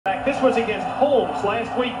This was against Holmes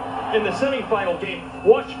last week in the semifinal game.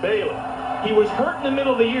 Watch Bailey. He was hurt in the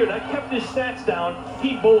middle of the year. That kept his stats down.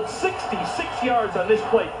 He bowled 66 yards on this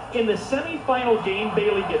play. In the semifinal game,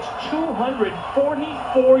 Bailey gets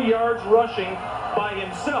 244 yards rushing by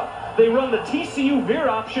himself. They run the TCU veer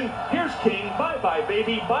option. Here's King. Bye-bye,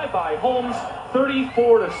 baby. Bye-bye, Holmes.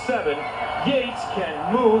 34-7. Yates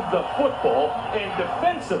can move the football, and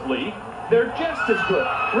defensively, they're just as good.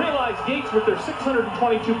 Realize Yates, with their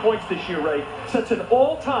 622 points this year, Ray, sets an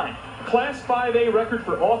all-time Class 5A record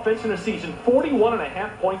for offense in a season,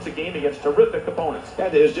 41.5 points a game against terrific opponents.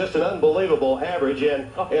 That is just an unbelievable average, and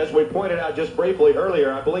as we pointed out just briefly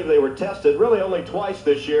earlier, I believe they were tested really only twice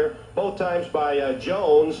this year, both times by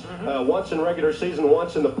Jones, once in regular season,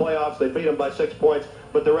 once in the playoffs. They beat him by 6 points,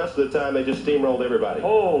 but the rest of the time they just steamrolled everybody.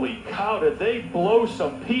 Holy cow, did they blow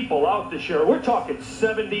some people out this year. We're talking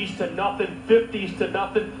 70s to nothing, 50s to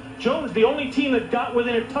nothing. Jones, the only team that got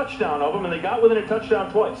within a touchdown of them, and they got within a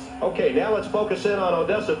touchdown twice. Okay, now let's focus in on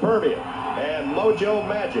Odessa Permian and Mojo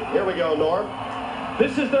Magic. Here we go, Norm.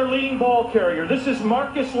 This is their leading ball carrier. This is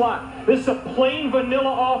Marcus Lott. This is a plain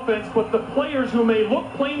vanilla offense, but the players who may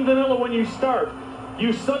look plain vanilla when you start,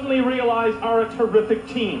 you suddenly realize are a terrific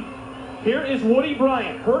team. Here is Woody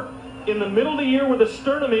Bryant, hurt in the middle of the year with a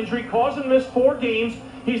sternum injury, causing this 4 games.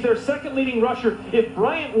 He's their second leading rusher. If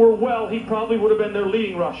Bryant were well, he probably would have been their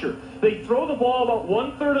leading rusher. They throw the ball about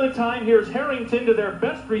 1/3 of the time. Here's Harrington to their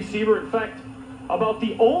best receiver. In fact, about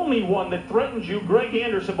the only one that threatens you, Greg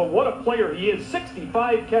Anderson. But what a player he is.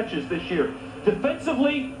 65 catches this year.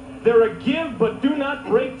 Defensively, they're a give but do not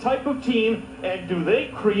break type of team. And do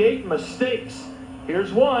they create mistakes?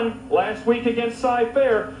 Here's one last week against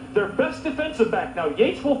Cy-Fair. Their best defensive back. Now,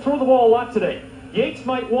 Yates will throw the ball a lot today. Yates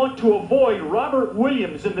might want to avoid Robert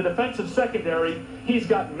Williams in the defensive secondary. He's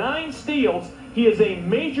got 9 steals. He is a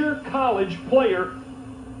major college player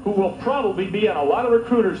who will probably be on a lot of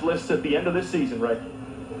recruiters' lists at the end of this season, right?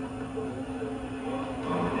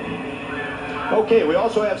 Okay, we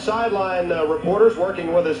also have sideline reporters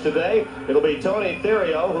working with us today. It'll be Tony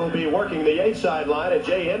Theriot, who will be working the Yates sideline, and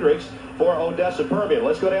Jay Hendricks for Odessa Permian.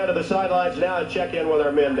 Let's go down to the sidelines now and check in with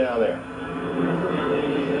our men down there.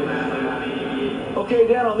 Okay,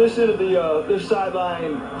 down on this end of the this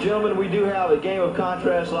sideline, gentlemen, we do have a game of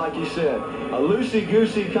contrast, like you said. A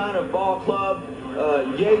loosey-goosey kind of ball club.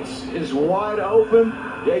 Yates is wide open.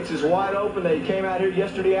 Yates is wide open. They came out here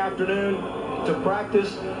yesterday afternoon to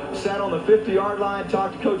practice, sat on the 50-yard line,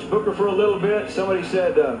 talked to Coach Booker for a little bit. Somebody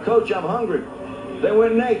said, Coach, I'm hungry. They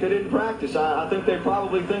went and ate. They didn't practice. I think they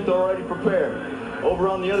probably think they're already prepared. Over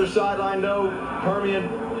on the other sideline, though, Permian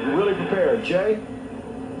really prepared. Jay?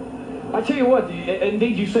 I tell you what,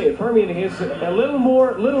 indeed you say it, Permian is a little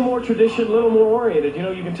more tradition, a little more oriented. You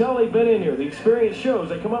know, you can tell they've been in here. The experience shows.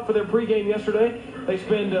 They come up for their pregame yesterday. They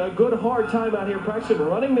spend a good, hard time out here practicing,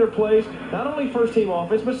 running their plays, not only first-team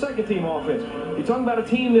offense, but second-team offense. You're talking about a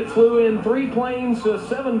team that flew in 3 planes,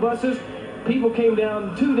 7 buses. People came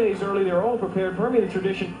down 2 days early. They're all prepared. Permian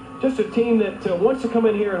tradition, just a team that wants to come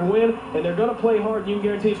in here and win, and they're going to play hard. You can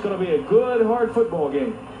guarantee it's going to be a good, hard football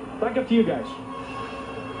game. Back up to you guys.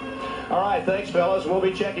 All right, thanks, fellas. We'll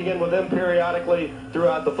be checking in with them periodically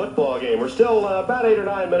throughout the football game. We're still about 8 or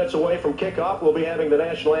 9 minutes away from kickoff. We'll be having the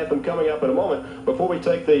national anthem coming up in a moment. Before we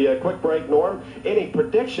take the quick break, Norm, any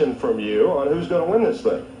prediction from you on who's going to win this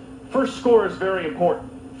thing? First score is very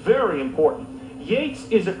important. Very important. Yates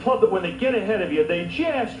is a club that when they get ahead of you, they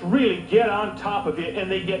just really get on top of you,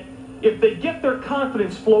 and if they get their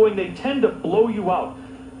confidence flowing, they tend to blow you out.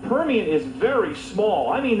 Permian is very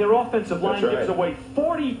small. I mean, their offensive line gives away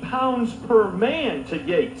 40 pounds per man to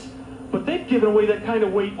Yates. But they've given away that kind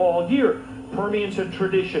of weight all year. Permian's a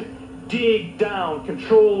tradition. Dig down,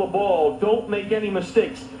 control the ball, don't make any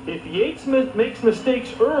mistakes. If Yates makes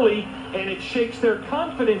mistakes early and it shakes their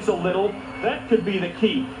confidence a little, that could be the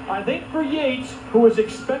key. I think for Yates, who is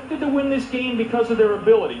expected to win this game because of their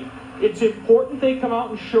ability, it's important they come out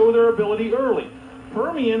and show their ability early.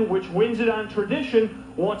 Permian, which wins it on tradition,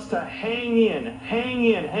 wants to hang in, hang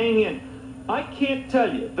in, hang in. I can't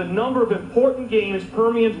tell you the number of important games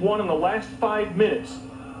Permian's won in the last 5 minutes.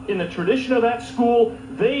 In the tradition of that school,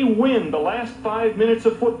 they win the last 5 minutes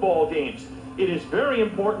of football games. It is very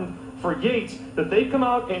important for Yates that they come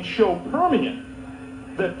out and show Permian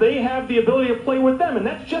that they have the ability to play with them, and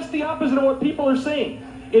that's just the opposite of what people are saying.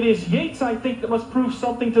 It is Yates, I think, that must prove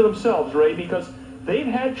something to themselves, Ray, because they've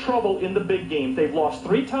had trouble in the big games. They've lost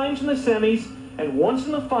 3 times in the semis and once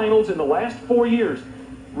in the finals in the last 4 years.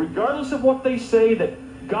 Regardless of what they say,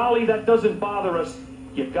 that, golly, that doesn't bother us,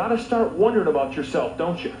 you've got to start wondering about yourself,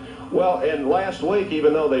 don't you? Well, and last week,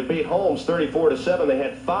 even though they beat Holmes 34-7, they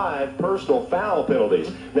had 5 personal foul penalties.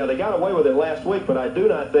 Now, they got away with it last week, but I do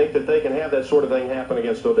not think that they can have that sort of thing happen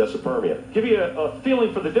against Odessa Permian. Give you a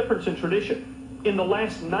feeling for the difference in tradition. In the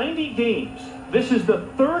last 90 games, this is the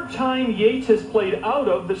 3rd time Yates has played out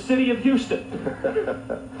of the city of Houston.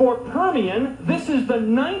 For Permian, this is the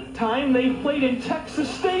 9th time they've played in Texas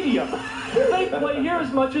Stadium. They play here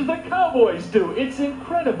as much as the Cowboys do. It's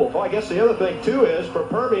incredible. Well, I guess the other thing, too, is for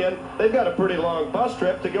Permian, they've got a pretty long bus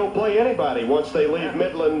trip to go play anybody once they leave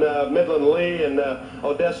Midland Lee and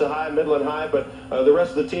Odessa High, Midland High, but the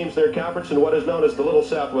rest of the teams in their conference and what is known as the Little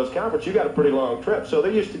Southwest Conference, you got a pretty long trip. So they're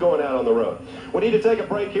used to going out on the road. We need to take a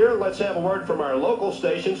break here. Let's have a word from our local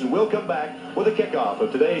stations, and we'll come back with a kickoff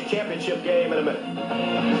of today's championship game in a minute.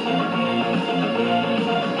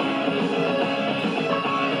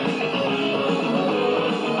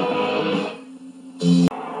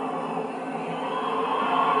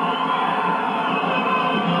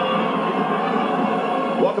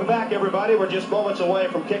 Welcome back, everybody. We're just moments away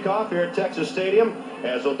from kickoff here at Texas Stadium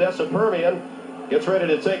as Odessa Permian gets ready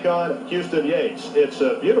to take on Houston Yates. It's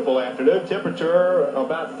a beautiful afternoon. Temperature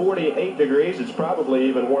about 48 degrees. It's probably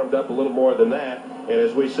even warmed up a little more than that. And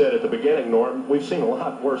as we said at the beginning, Norm, we've seen a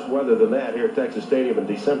lot worse weather than that here at Texas Stadium in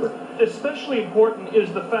December. Especially important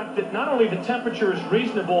is the fact that not only the temperature is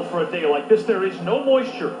reasonable for a day like this, there is no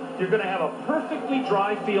moisture. You're going to have a perfectly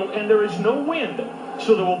dry field, and there is no wind.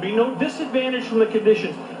 So there will be no disadvantage from the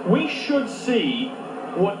conditions. We should see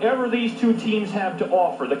whatever these two teams have to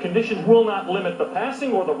offer. The conditions will not limit the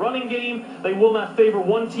passing or the running game. They will not favor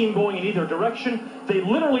one team going in either direction. They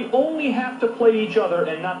literally only have to play each other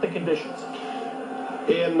and not the conditions.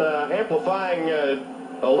 In amplifying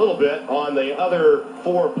a little bit on the other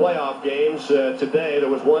 4 playoff games today, there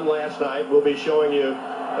was one last night. We'll be showing you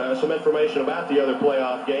some information about the other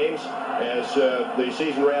playoff games as the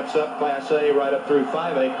season wraps up, Class A right up through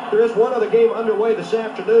 5A. There is one other game underway this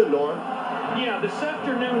afternoon, Norm. Yeah, this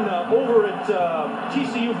afternoon over at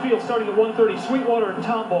TCU Field starting at 1:30, Sweetwater and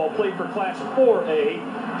Tomball played for Class 4A.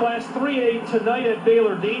 Class 3A tonight at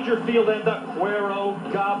Baylor, Dangerfield and the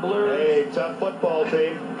Cuero Gobblers. Hey, tough football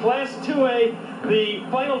team. Class 2A, the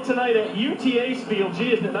final tonight at UTA's Field.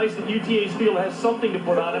 Gee, isn't it nice that UTA's Field has something to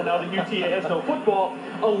put on it now that UTA has no football?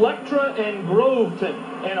 Electra and Groveton.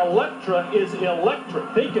 And Electra is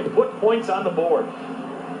electric. They can put points on the board.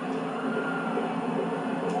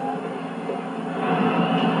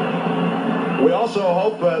 We also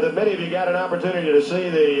hope that many of you got an opportunity to see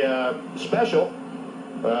the special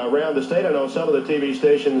around the state. I know some of the TV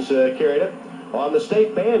stations carried it on the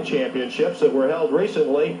state band championships that were held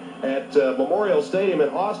recently at Memorial Stadium in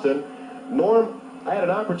Austin. Norm, I had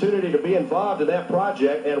an opportunity to be involved in that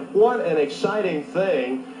project, and what an exciting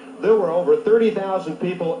thing. There were over 30,000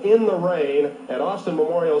 people in the rain at Austin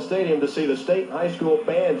Memorial Stadium to see the state high school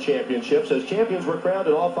band championships as champions were crowned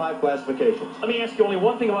in all 5 classifications. Let me ask you only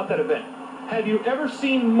one thing about that event. Have you ever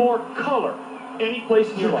seen more color any place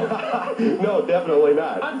in your life? No, definitely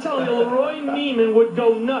not. I'm telling you, Leroy Neiman would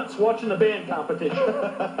go nuts watching the band competition.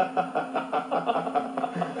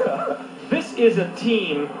 This is a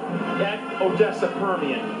team at Odessa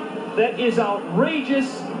Permian that is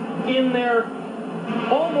outrageous in their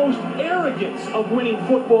almost arrogance of winning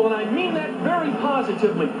football, and I mean that very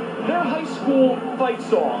positively. Their high school fight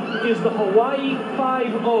song is the Hawaii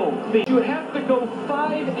 5-0. You have to go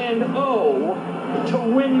 5-0 to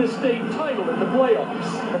win the state title in the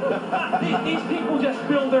playoffs. These people just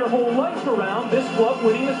build their whole life around this club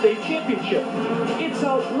winning the state championship. It's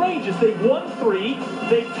outrageous. They've won 3.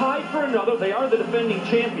 They've tied for another. They are the defending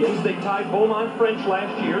champions. They tied Beaumont French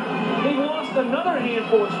last year. They lost another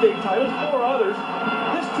handful of state titles, 4 others.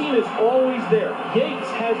 This team is always there.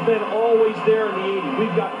 Yates has been always there in the 80s.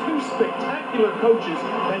 We've got 2 spectacular coaches,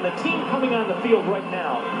 and the team coming on the field right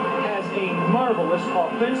now has a marvelous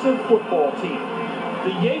offensive football team.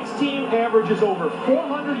 The Yates team averages over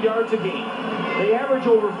 400 yards a game. They average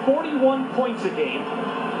over 41 points a game.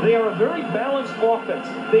 They are a very balanced offense.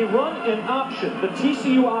 They run an option, the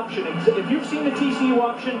TCU option. If you've seen the TCU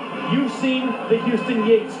option, you've seen the Houston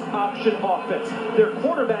Yates option offense. Their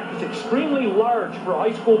quarterback is extremely large for a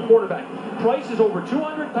high school quarterback. Price is over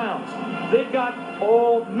 200 pounds. They've got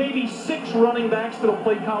maybe 6 running backs that'll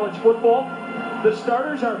play college football. The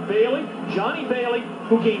starters are Bailey, Johnny Bailey,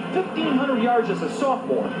 who gained 1,500 yards as a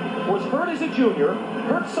sophomore, was hurt as a junior,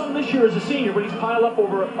 hurt some this year as a senior, but he's piled up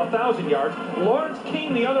over 1,000 yards. Lawrence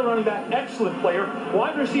King, the other running back, excellent player.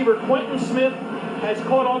 Wide receiver Quentin Smith has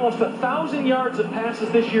caught almost 1,000 yards of passes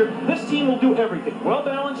this year. This team will do everything.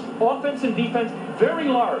 Well-balanced, offense and defense, very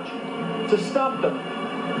large. To stop them,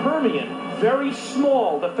 Permian very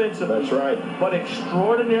small defensively. That's right. But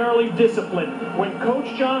extraordinarily disciplined. When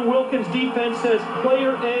Coach John Wilkins' defense says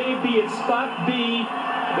player A, be at spot B,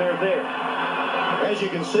 they're there. As you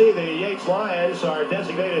can see, the Yates Lions are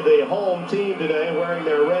designated the home team today, wearing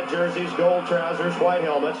their red jerseys, gold trousers, white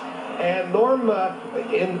helmets. And Norm,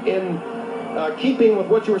 in keeping with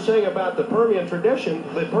what you were saying about the Permian tradition,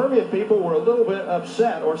 the Permian people were a little bit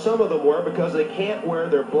upset, or some of them were, because they can't wear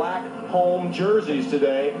their black home jerseys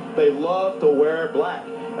today. They love to wear black.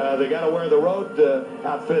 They got to wear the road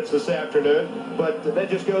outfits this afternoon, but that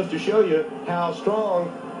just goes to show you how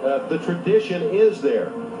strong the tradition is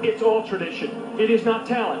there. It's all tradition. It is not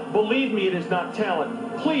talent. Believe me, it is not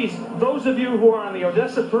talent. Please, those of you who are on the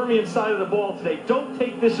Odessa Permian side of the ball today, don't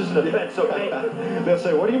take this as an offense, okay? They'll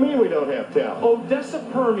say, what do you mean we don't have talent? Odessa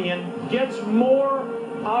Permian gets more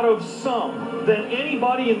out of some than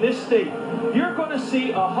anybody in this state. You're going to see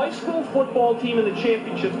a high school football team in the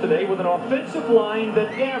championships today with an offensive line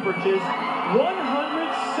that averages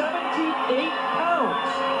 178 pounds.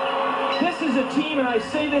 This is a team, and I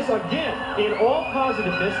say this again in all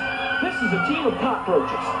positiveness, this is a team of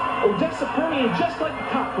cockroaches. Odessa Permian, just like a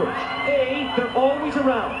cockroach. A, they're always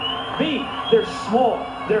around. B, they're small.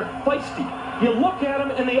 They're feisty. You look at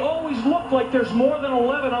them, and they always look like there's more than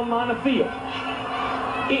 11 of them on the field.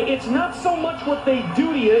 It's not so much what they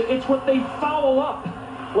do to you, it's what they foul up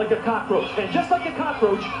like a cockroach. And just like a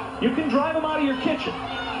cockroach, you can drive them out of your kitchen.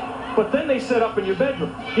 But then they set up in your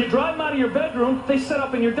bedroom. You drive them out of your bedroom, they set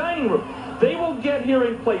up in your dining room. They will get here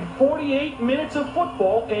and play 48 minutes of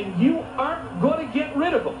football, and you aren't going to get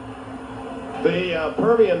rid of them. The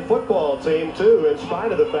Permian football team, too, in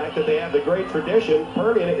spite of the fact that they have the great tradition,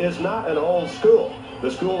 Permian is not an old school. The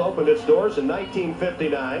school opened its doors in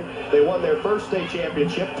 1959. They won their first state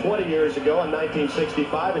championship 20 years ago in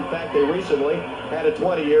 1965. In fact, they recently had a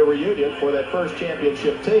 20-year reunion for that first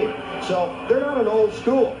championship team. So they're not an old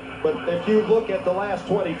school. But if you look at the last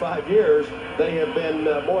 25 years, they have been,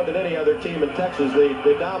 more than any other team in Texas,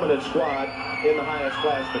 the dominant squad in the highest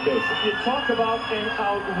classification. You talk about an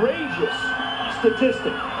outrageous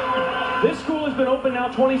statistic. This school has been open now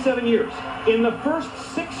 27 years. In the first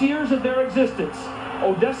 6 years of their existence,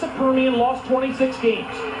 Odessa Permian lost 26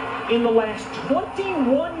 games. In the last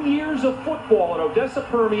 21 years of football at Odessa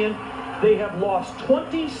Permian, they have lost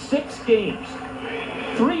 26 games.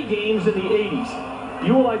 3 games in the 80s.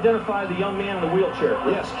 You will identify the young man in the wheelchair.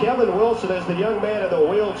 Yes, Kevin Wilson is the young man in the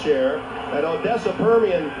wheelchair. An Odessa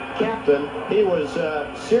Permian captain. He was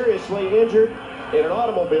seriously injured in an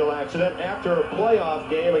automobile accident after a playoff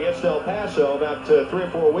game against El Paso about 3 or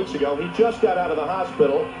 4 weeks ago. He just got out of the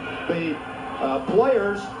hospital. The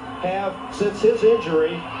players have, since his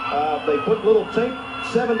injury, they put little tape,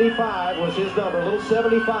 75 was his number, little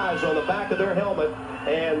 75s on the back of their helmet,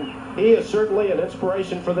 and he is certainly an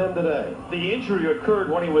inspiration for them today. The injury occurred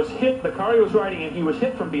when he was hit, the car he was riding in, he was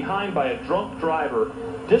hit from behind by a drunk driver,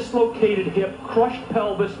 dislocated hip, crushed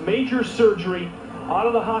pelvis, major surgery, out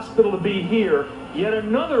of the hospital to be here. Yet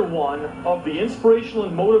another one of the inspirational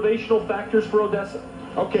and motivational factors for Odessa.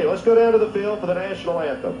 Okay, let's go down to the field for the national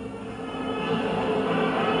anthem.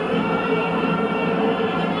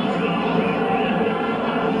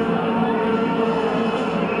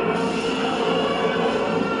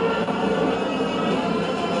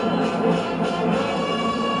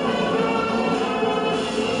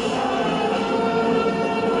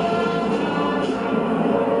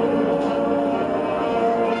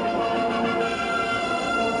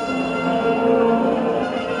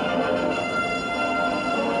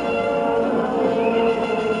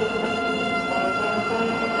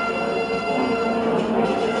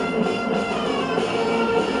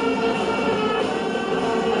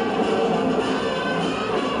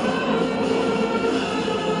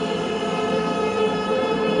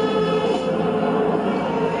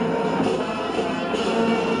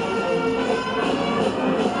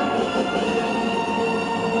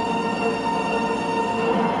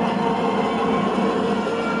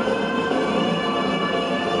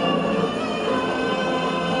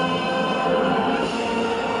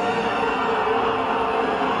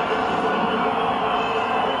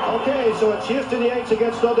 So it's Houston Yates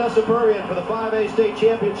against Odessa Permian for the 5A state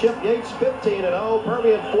championship. Yates 15-0,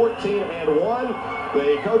 Permian 14-1.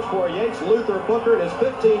 The coach for Yates, Luther Booker, in his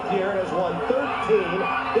 15th year, has won 13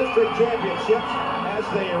 district championships as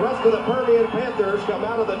as the rest of the Permian Panthers come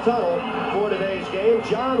out of the tunnel for today's game.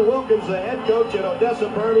 John Wilkins, the head coach at Odessa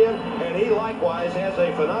Permian, and he likewise has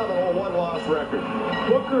a phenomenal one-loss record.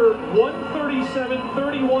 Booker 137,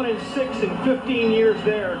 31-6 in 15 years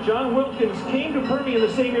there. John Wilkins came to Permian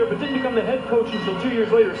the same year, but didn't become the head coach until 2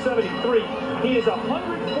 years later, 73. He is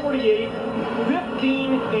 148,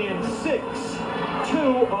 15-6.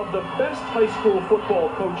 Two of the best high school football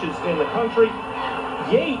coaches in the country.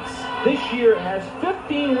 Yates this year has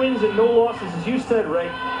 15 wins and no losses, as you said, Ray.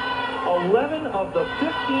 11 of the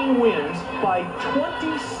 15 wins by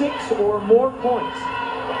 26 or more points.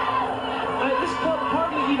 This club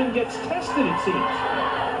hardly even gets tested, it seems.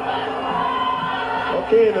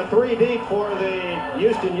 Okay, in the 3 deep for the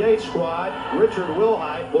Houston Yates squad, Richard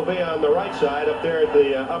Wilhite will be on the right side up there at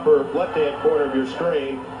the upper left-hand corner of your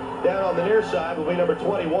screen. Down on the near side will be number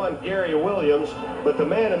 21, Gary Williams. But the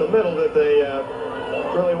man in the middle that they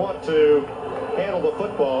really want to handle the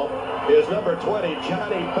football is number 20,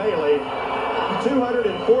 Johnny Bailey.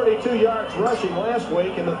 242 yards rushing last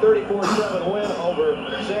week in the 34-7 win over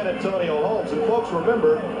San Antonio Holmes. And folks,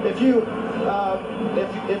 remember, if you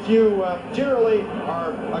generally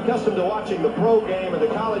are accustomed to watching the pro game and the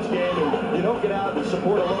college game, and you don't get out and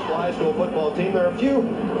support a local high school football team, there are a few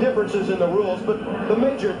differences in the rules, but the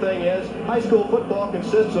major thing is high school football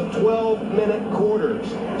consists of 12-minute quarters.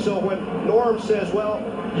 So when Norm says, well,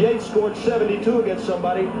 Yates scored 72 against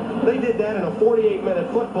somebody, they did that in a 48-minute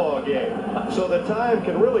football game. So the time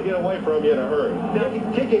can really get away from you in a hurry. Now,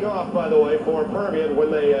 kicking off, by the way, for Permian when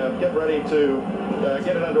they get ready to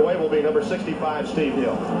get it underway will be number 65, Steve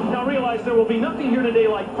Hill. Now realize there will be nothing here today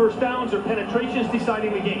like first downs or penetrations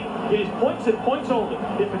deciding the game. It is points and points only.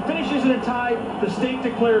 If it finishes in a tie, the state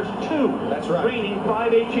declares 2 That's right. reigning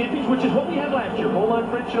 5A champions, which is what we had last year. Beaumont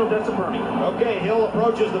French and Odessa Permian. Okay, Hill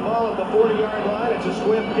approaches the ball at the 40-yard line. It's a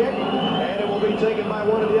swift kick, and it will be taken by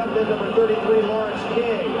one of the up-men, number 33, Lawrence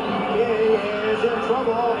King. King is in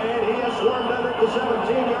trouble, and he has swarmed under at the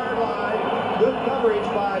 17-yard line. Good coverage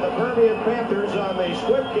by the Permian Panthers on the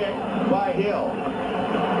swift kick by Hill.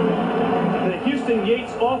 The Houston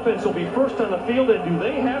Yates offense will be first on the field, and do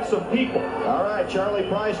they have some people? All right, Charlie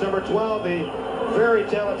Price, number 12, the very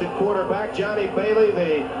talented quarterback. Johnny Bailey,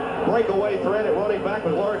 the breakaway threat at running back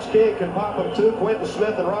with Lawrence King, can pop them too. Quentin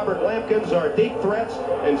Smith and Robert Lampkins are deep threats,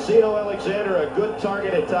 and Zeno Alexander a good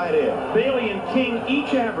target at tight end. Bailey and King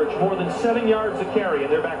each average more than 7 yards a carry in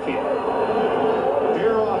their backfield.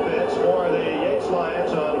 Pure offense for the Yates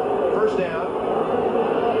Lions on first down.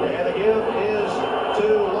 And the give is to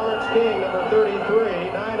Lawrence King, number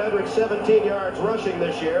 33, 917 yards rushing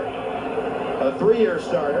this year. A 3-year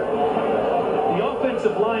starter. The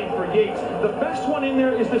offensive line for Yates, the best one in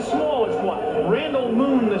there is the smallest one, Randall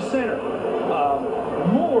Moon, the center.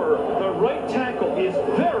 Moore, the right tackle, is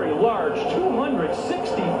very large,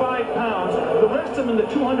 265 pounds. The rest of them in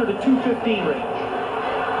the 200 to 215 range.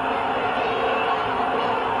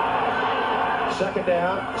 Second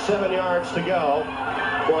down, 7 yards to go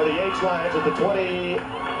for the Yates Lions at the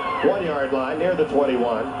 21-yard line, near the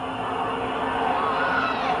 21.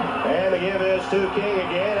 And the give is to King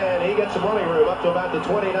again, and he gets some running room up to about the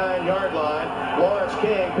 29-yard line. Lawrence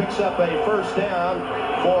King picks up a first down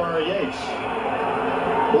for Yates.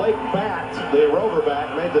 Blake Batt, the rover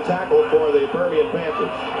back, made the tackle for the Permian Panthers.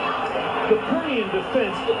 The Permian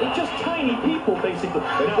defense, just tiny people, basically.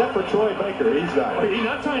 Except for Troy Baker, he's not. He's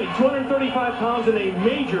not tiny. 235 pounds and a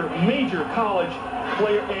major college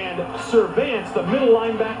player. And Servance, the middle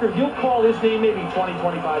linebacker, you'll call his name maybe 20,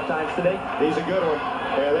 25 times today. He's a good one.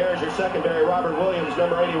 And there's your secondary, Robert Williams,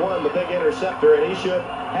 number 81, the big interceptor. And he should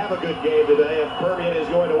have a good game today if Permian is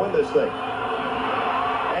going to win this thing.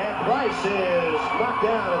 Price is knocked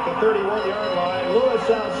down at the 31-yard line. Louis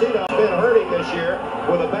Salcido has been hurting this year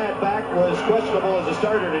with a bad back. Was questionable as a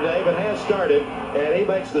starter today, but has started, and he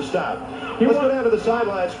makes the stop. Let's go down to the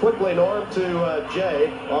sidelines quickly, Norm, to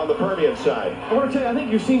Jay on the Permian side. I want to tell you, I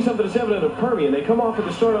think you've seen something that's evident of Permian. They come off at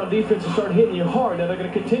the start on defense and start hitting you hard. Now they're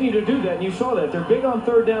going to continue to do that, and you saw that. They're big on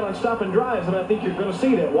third down on stopping drives, and I think you're going to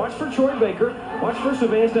see that. Watch for Troy Baker. Watch for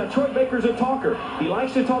Servance. Now, Troy Baker's a talker. He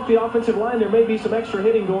likes to talk the offensive line. There may be some extra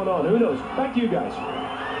hitting going on. Who knows? Back to you guys.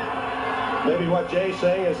 Maybe what Jay's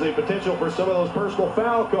saying is the potential for some of those personal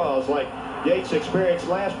foul calls like Yates experienced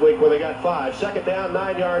last week when they got 5. Second down,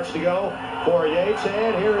 9 yards to go for Yates.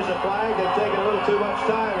 And here is a flag. They've taken a little too much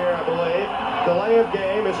time here, I believe. delay of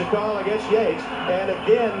game is a call against Yates. And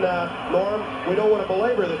again, Norm, we don't want to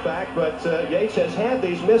belabor the fact, but Yates has had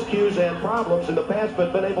these miscues and problems in the past,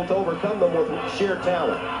 but been able to overcome them with sheer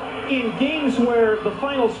talent. In games where the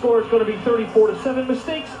final score is going to be 34-7,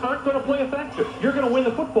 mistakes aren't going to play a factor. You're going to win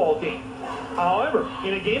the football game. However,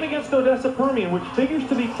 in a game against Odessa Permian, which figures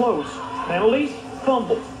to be close, penalties,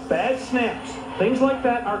 fumbles, bad snaps, things like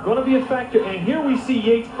that are going to be a factor. And here we see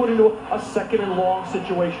Yates put into a second and long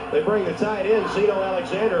situation. They bring the tight end, Zeno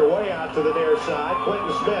Alexander, way out to the near side.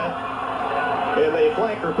 Quentin Smith in the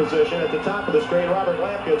flanker position at the top of the screen. Robert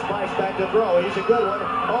Lampkins, Price back to throw. He's a good one.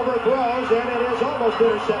 Overthrows, and it is almost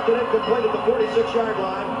intercepted and completed the 46-yard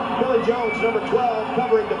line. Billy Jones, number 12,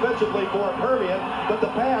 covering defensively for Permian, but the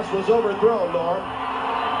pass was overthrown, Norm.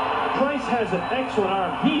 Price has an excellent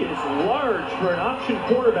arm. He is large for an option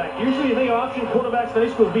quarterback. Usually you think of option quarterbacks in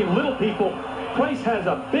high school as being little people. Price has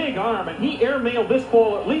a big arm, and he airmailed this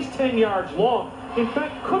ball at least 10 yards long. In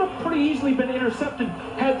fact, could have pretty easily been intercepted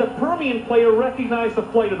had the Permian player recognized the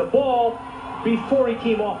flight of the ball before he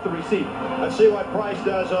came off the receiver. Let's see what Price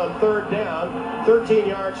does on third down. 13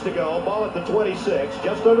 yards to go. Ball at the 26.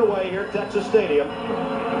 Just underway here at Texas Stadium.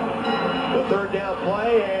 The third down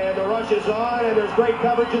play, and the rush is on, and there's great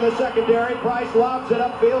coverage in the secondary. Price lobs it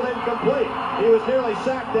upfield, incomplete. He was nearly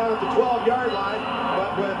sacked down at the 12-yard line,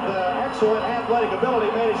 but with excellent athletic ability,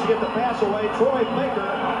 managed to get the pass away. Troy Baker,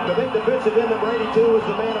 the big defensive end, number 82, was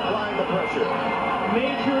the man applying the pressure.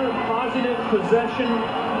 Major positive possession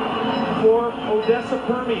for Odessa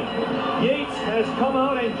Permian. Yates has come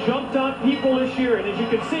out and jumped on people this year, and as you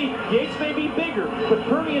can see, Yates may be bigger, but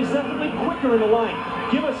Permian's definitely quicker in the line.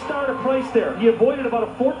 Give a star to Price there. He avoided about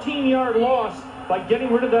a 14-yard loss by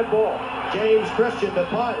getting rid of that ball. James Christian the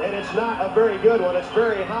punt, and it's not a very good one. It's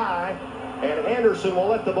very high, and Anderson will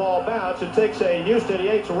let the ball bounce. It takes a Houston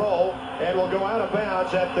Yates roll and will go out of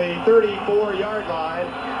bounds at the 34-yard line,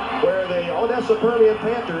 where the Odessa Permian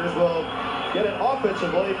Panthers will get it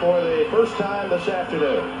offensively for the first time this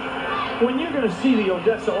afternoon. When you're going to see the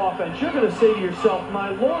Odessa offense, you're going to say to yourself, my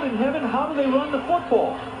Lord in heaven, how do they run the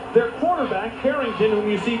football? Their quarterback, Harrington,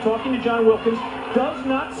 whom you see talking to John Wilkins, does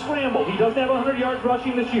not scramble. He doesn't have 100 yards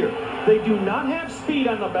rushing this year. They do not have speed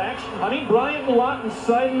on the backs. I mean, Bryant, Lott, and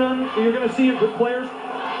Sidenon, you're going to see good players.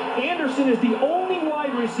 Anderson is the only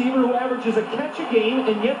wide receiver who averages a catch a game,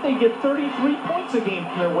 and yet they get 33 points a game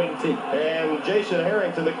from their wing team. And Jason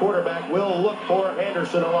Harrington, the quarterback, will look for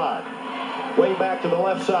Anderson a lot. Wing back to the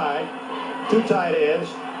left side. Two tight ends.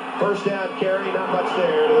 First down carry, not much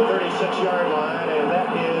there, to the 36-yard line, and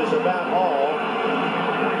that is about all.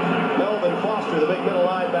 Melvin Foster, the big middle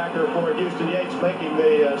linebacker for Houston Yates, making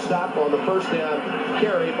the stop on the first down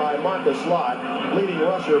carry by Marcus Lott, leading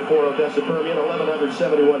rusher for Odessa Permian,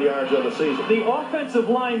 1,171 yards on the season. The offensive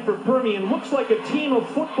line for Permian looks like a team of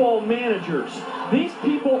football managers. These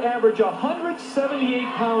people average 178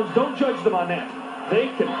 pounds. Don't judge them on that. They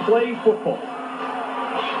can play football.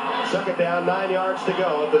 Second down, 9 yards to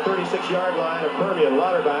go at the 36-yard line of Permian.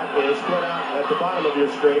 Lauterbach is split out at the bottom of your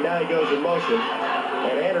screen. Now he goes in motion.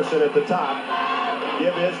 And Anderson at the top.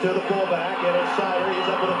 Give is to the fullback, and it's Sider. He's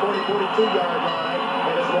up to the 40-42-yard line.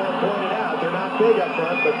 And as Lauren pointed out, they're not big up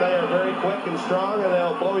front, but they are very quick and strong, and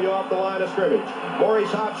they'll blow you off the line of scrimmage. Maurice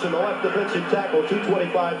Hobson, the left defensive tackle,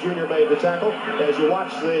 225 junior, made the tackle. As you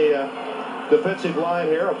watch the defensive line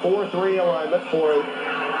here, a 4-3 alignment for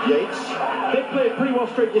Yates. They play it pretty well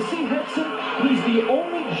straight. You see Hudson? He's the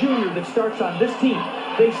only junior that starts on this team.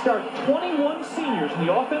 They start 21 seniors in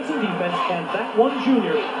the offense and defense, and that one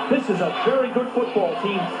junior. This is a very good football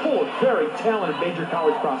team full of very talented major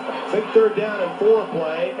college prospects. Big third down and 4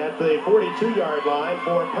 play at the 42-yard line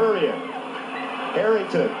for Permian.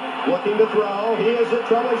 Harrington looking to throw. He is in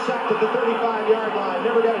trouble. He's sacked at the 35-yard line.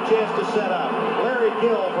 Never got a chance to set up. Larry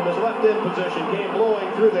Gill from his left end position came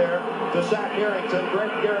blowing through there to sack Harrington.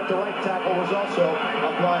 Greg Garrett, the right tackle, was also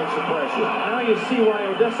applying some pressure. Now you see why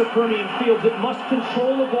Odessa Permian feels it must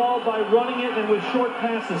control the ball by running it and with short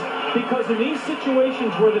passes. Because in these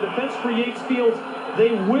situations where the defense for Yates feels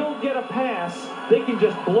they will get a pass, they can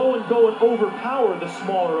just blow and go and overpower the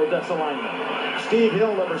smaller Odessa linemen. Steve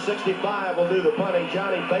Hill, number 65, will do the punting.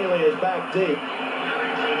 Johnny Bailey is back deep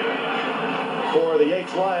for the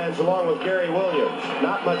Yates Lions, along with Gary Williams.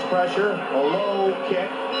 Not much pressure, a low kick,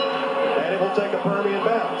 and it will take a Permian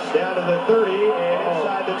bounce down to the 30 and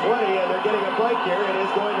inside the 20, and they're getting a break here. It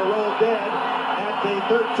is going to roll dead at the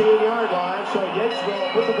 13-yard line, so Yates will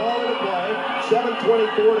put the ball into play.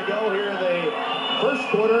 7:24 to go here in the first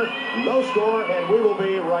quarter. No score, and we will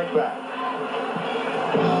be right back.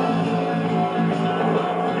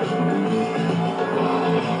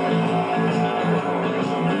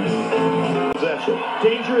 Possession.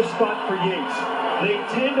 Dangerous dangerous spot for Yates. They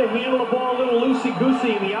tend to handle the ball a little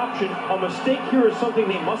loosey-goosey in the option. A mistake here is something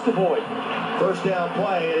they must avoid. First down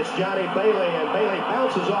play, it's Johnny Bailey, and Bailey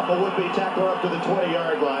bounces off a would-be tackler up to the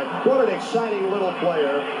 20-yard line. What an exciting little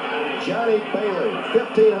player. Johnny Bailey,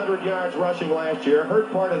 1,500 yards rushing last year,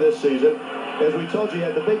 hurt part of this season. As we told you,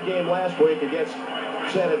 had the big game last week against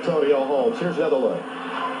San Antonio Holmes. Here's another look.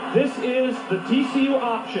 This is the TCU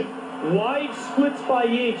option. Wide splits by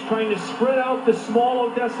Yates, trying to spread out the small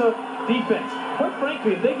Odessa defense. Quite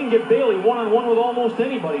frankly, if they can get Bailey one-on-one with almost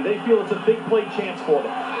anybody, they feel it's a big play chance for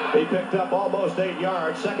them. He picked up almost 8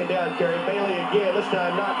 yards. Second down carry. Bailey again. This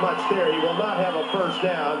time not much there. He will not have a first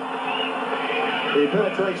down. He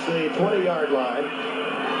penetrates the 20-yard line.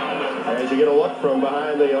 As you get a look from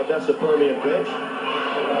behind the Odessa Permian bench,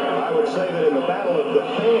 I would say that in the battle of the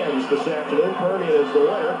fans this afternoon, Permian is the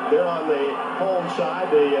winner. They're on the home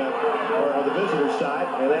side, or on the visitor's side,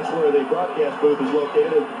 and that's where the broadcast booth is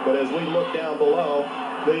located. But as we look down below,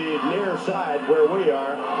 the near side where we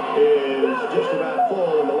are is just about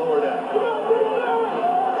full in the lower deck.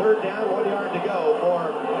 Third down, 1 yard to go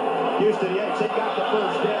for Houston Yates. He got the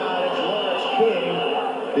first down. It's Lawrence King,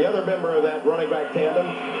 the other member of that running back tandem.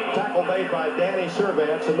 Tackle made by Danny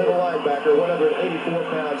Servants, a middle linebacker,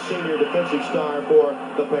 184-pound senior defensive star for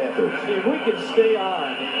the Panthers. If we could stay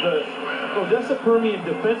on the Odessa Permian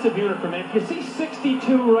defensive unit for a minute, you see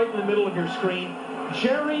 62 right in the middle of your screen?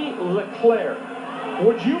 Jerry LeClaire.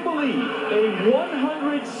 Would you believe a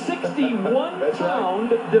 161-pound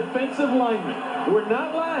defensive lineman? We're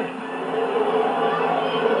not lying.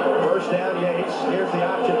 First down, Yates. Here's the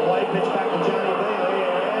option play. Pitch back to Johnny Bailey.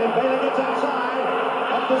 And Bailey gets outside,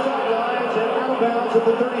 up the sidelines, and out of bounds at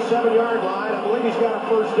the 37-yard line. I believe he's got a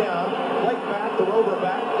first down. Blake Batt, the rover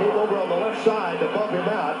back, came over on the left side to bump him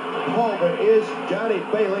out. Oh, but is Johnny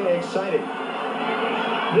Bailey exciting?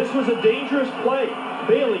 This was a dangerous play.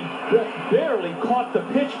 Bailey barely caught the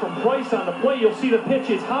pitch from Price on the play. You'll see the pitch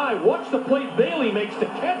is high. Watch the play Bailey makes to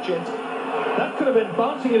catch it. That could have been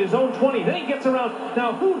bouncing at his own 20. Then he gets around.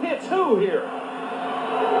 Now, who hits who here?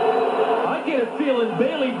 I get a feeling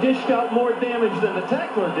Bailey dished out more damage than the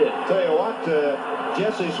tackler did. Tell you what,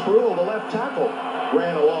 Jesse Spruill, the left tackle,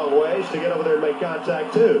 ran a long ways to get over there and make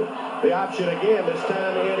contact, too. The option again, this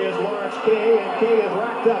time it is Lawrence King, and King is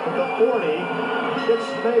racked up at the 40. Gets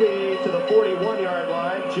maybe to the 41-yard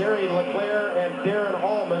line. Jerry LeClaire and Darren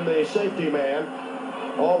Allman, the safety man.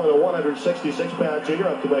 Allman, a 166-pound junior,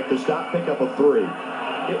 up to make the stop, pick up a 3.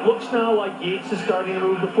 It looks now like Yates is starting to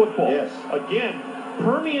move the football. Yes. Again,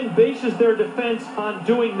 Permian bases their defense on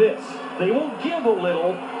doing this. They will give a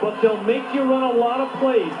little, but they'll make you run a lot of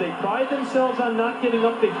plays. They pride themselves on not giving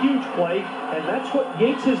up the huge play, and that's what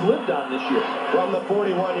Yates has lived on this year. From the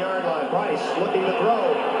 41-yard line, Price looking to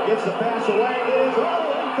throw, gets the pass away. It is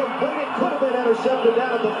incomplete. It could have been intercepted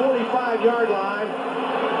down at the 45-yard line.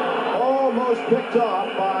 Almost picked off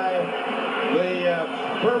by the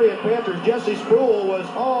Permian Panthers. Jesse Spruill was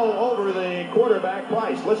all over the quarterback,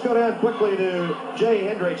 Price. Let's go down quickly to Jay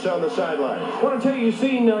Hendricks on the sidelines. I want to tell you, you've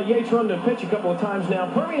seen Yates run the pitch a couple of times now.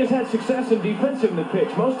 Permian has had success in defensing the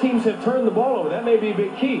pitch. Most teams have turned the ball over. That may be a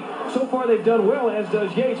big key. So far, they've done well, as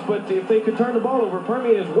does Yates. But if they could turn the ball over,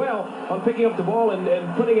 Permian is well on picking up the ball and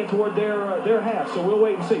putting it toward their half. So we'll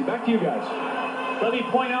wait and see. Back to you guys. Let me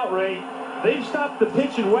point out, Ray, they've stopped the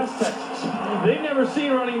pitch in West Texas. They've never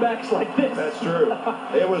seen running backs like this. That's true.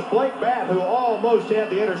 It was Blake Batt who almost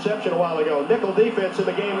had the interception a while ago. Nickel defense in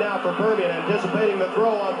the game now for Permian, anticipating the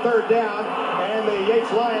throw on third down, and the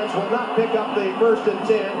Yates Lions will not pick up the 1st and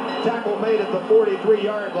 10. Tackle made at the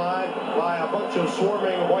 43-yard line by a bunch of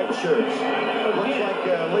swarming white shirts. Looks like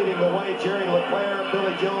leading the way, Jerry LeClaire,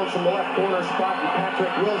 Billy Jones from the left corner spot, and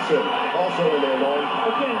Patrick Wilson also in there, Norm.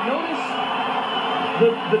 Again, notice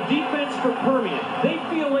the defense for Permian. They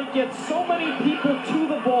feel they get so many people to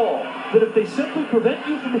the ball that if they simply prevent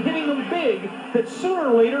you from hitting them big, that sooner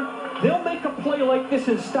or later they'll make a play like this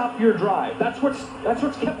and stop your drive. That's what's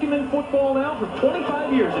kept him in football now for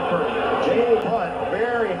 25 years at Permian. Jay Hunt,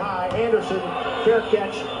 very high. Anderson, fair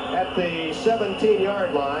catch at the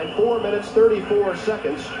 17-yard line. 4 minutes, 34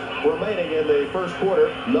 seconds remaining in the first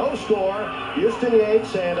quarter. No score. Houston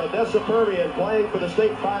Yates and Odessa Permian playing for the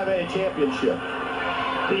state 5A championship.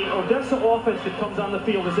 The Odessa offense that comes on the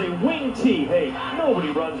field is a wing tee. Hey,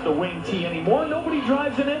 nobody runs the wing tee anymore. Nobody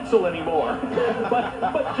drives an Edsel anymore.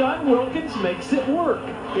 but John Wilkins makes it work.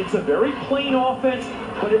 It's a very plain offense,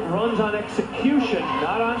 but it runs on execution,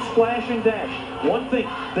 not on splash and dash. One thing,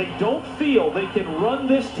 they don't feel they can run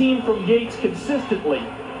this team from Yates consistently,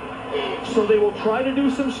 so they will try to do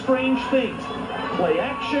some strange things. Play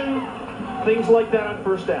action, things like that on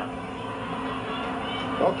first down.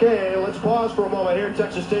 Okay, let's pause for a moment here at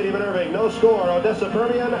Texas Stadium in Irving. No score, Odessa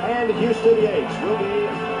Permian and Houston Yates. We'll be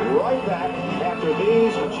right back after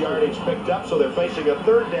these, which yardage picked up, so they're facing a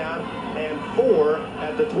 3rd down and 4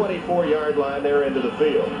 at the 24-yard line there into the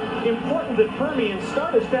field. Important that Permian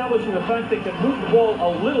start establishing the fact they can move the ball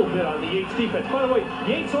a little bit on the Yates defense. By the way,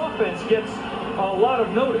 Yates offense gets a lot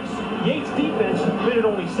of notice. Yates defense committed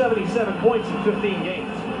only 77 points in 15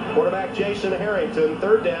 games. Quarterback Jason Harrington,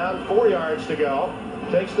 3rd down, 4 yards to go.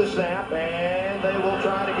 Takes the snap, and they will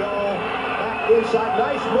try to go back inside.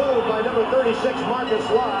 Nice move by number 36, Marcus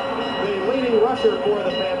Lott, the leading rusher for the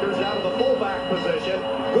Panthers, out of the fullback position.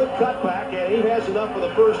 Good cutback, and he has enough for the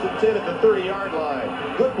 1st and 10 at the 30-yard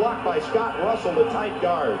line. Good block by Scott Russell, the tight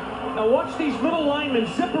guard. Now watch these little linemen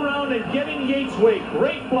zip around and get in Yates' way.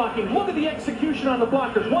 Great blocking. Look at the execution on the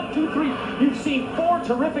blockers. 1, 2, 3. You've seen 4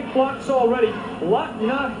 terrific blocks already. Lott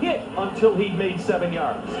not hit until he made 7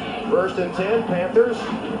 yards. 1st and 10, Panthers.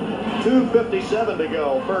 2:57 to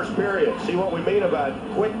go, 1st period. See what we mean about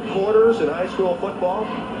quick quarters in high school football?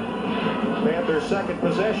 Panthers' 2nd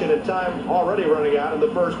possession and time already running out in the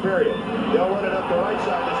 1st period. They'll run it up the right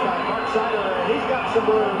side this time. Mark Sider, and he's got some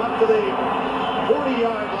room up to the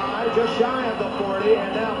 40-yard line, just shy of the 40,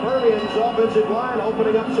 and now Permian's offensive line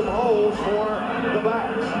opening up some holes for the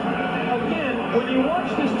backs. Again, when you watch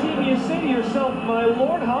this team, you say to yourself, my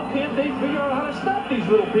Lord, how can't they figure out how to stop these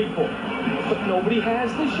little people? But nobody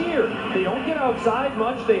has this year. They don't get outside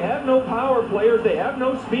much. They have no power players. They have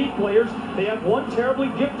no speed players. They have one terribly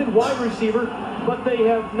gifted wide receiver, but they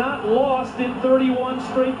have not lost in 31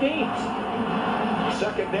 straight games.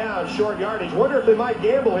 2nd down, short yardage. Wonder if they might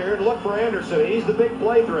gamble here and look for Anderson. He's the big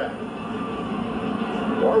play threat.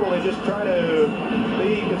 Or will they just try to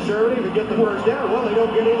be conservative and get the 1st down? Well, they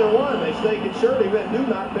don't get either one. They stay conservative and do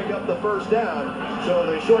not pick up the 1st down. So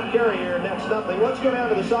the short carry here nets nothing. Let's go down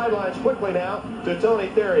to the sidelines quickly now to Tony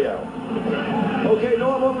Theriault. Okay,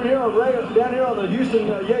 Norm, over here down here on the Houston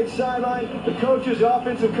Yates sideline, the coaches, the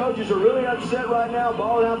offensive coaches are really upset right now,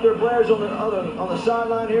 balling out their players on the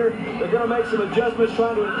sideline here. They're going to make some adjustments,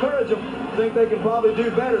 trying to encourage them. Think they can probably do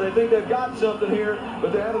better. They think they've got something here,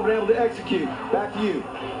 but they haven't been able to execute. Back to you.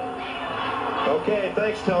 Okay,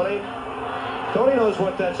 thanks, Tony. Tony knows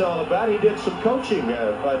what that's all about. He did some coaching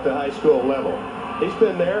at the high school level. He's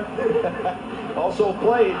been there. Also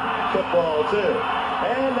played football, too.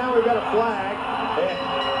 And now we've got a flag.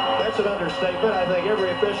 That's an understatement. I think every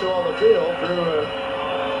official on the field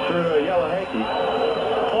threw a yellow hanky.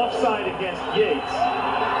 Offside against Yates.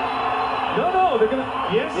 No, they're going to,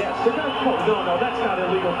 yes, they're going to, no, that's not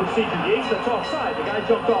illegal procedure, Yates, that's offside. The guy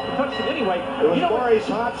jumped off and touched it anyway. It was Maurice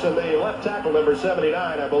Hobson, the left tackle, number 79,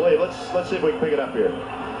 I believe. Let's see if we can pick it up here.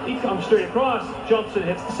 He comes straight across, jumps and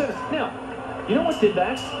hits the center. Now, you know what did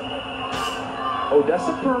that?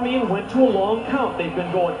 Odessa Permian went to a long count. They've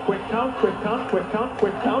been going quick count, quick count, quick count,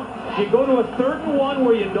 quick count. You go to a 3rd and 1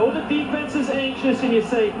 where you know the defense is anxious and you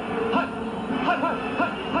say, hut, hut, hut,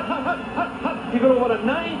 hut, hut, hut, hut, hut, hut. You go to what, a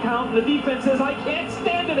 9 count, and the defense says, I can't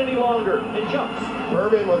stand it any longer, and jumps.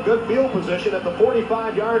 Permian with good field position at the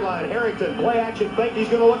 45-yard line. Harrington, play action fake. He's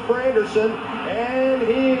going to look for Anderson, and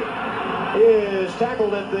he is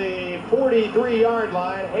tackled at the 43-yard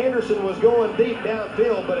line. Anderson was going deep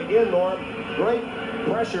downfield, but again, Norm, great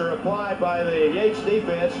pressure applied by the Yates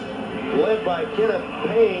defense, led by Kenneth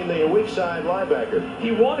Payne, the weak side linebacker.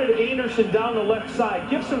 He wanted Anderson down the left side.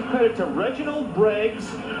 Give some credit to Reginald Braggs,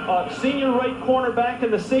 senior right cornerback,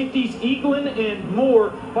 and the safeties Eaglin and Moore.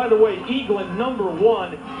 By the way, Eaglin, number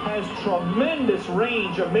 1, has tremendous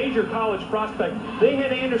range, a major college prospect. They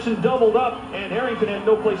had Anderson doubled up, and Harrington had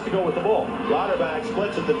no place to go with the ball. Lauderback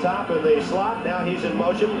splits at the top in the slot. Now he's in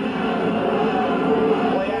motion.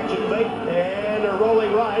 Play action fake, and they're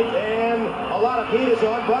rolling right, and a lot of heat is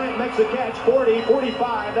on. Bryant makes a catch, 40,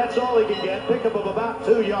 45, that's all he can get. Pickup of about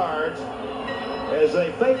 2 yards as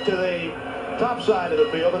they fake to the top side of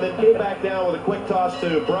the field and then came back down with a quick toss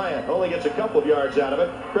to Bryant. Only gets a couple of yards out of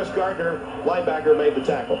it. Chris Gardner, linebacker, made the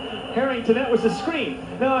tackle. Harrington, that was a screen.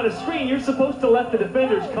 Now on a screen, you're supposed to let the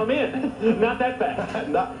defenders come in. Not that fast.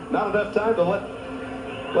 not enough time to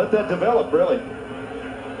let that develop, really.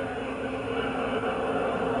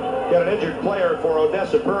 Got an injured player for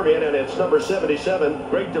Odessa Permian, and it's number 77,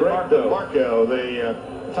 Greg DeMarco,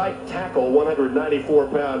 the tight tackle,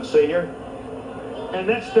 194-pound senior. And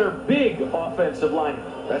that's their big offensive lineman.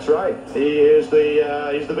 That's right. He is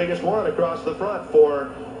he's the biggest one across the front for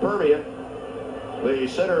Permian. The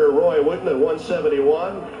center, Roy Wooden, at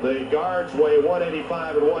 171. The guards weigh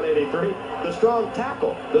 185 and 183. The strong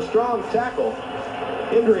tackle,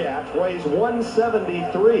 Indriat, weighs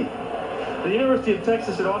 173. The University of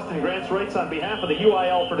Texas at Austin grants rights on behalf of the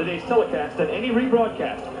UIL for today's telecast and any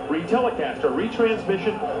rebroadcast, retelecast, or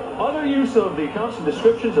retransmission, other use of the accounts and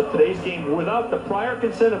descriptions of today's game without the prior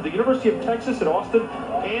consent of the University of Texas at Austin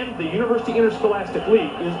and the University Interscholastic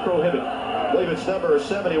League is prohibited. I believe it's number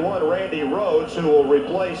 71, Randy Rhodes, who will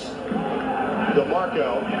replace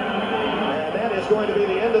DeMarco. And that is going to be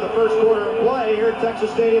the end of the first quarter of play here at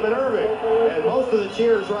Texas Stadium in Irving. And most of the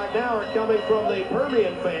cheers right now are coming from the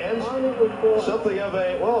Permian fans. Something of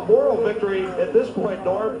a, well, moral victory at this point,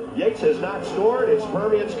 Norm. Yates has not scored. It's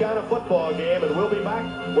Permian's kind of football game, and we'll be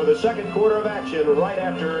back with a second quarter of action right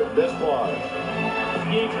after this pause.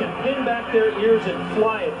 Yates can pin back their ears and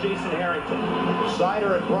fly at Jason Harrington.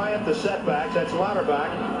 Sider and Bryant, the setbacks. That's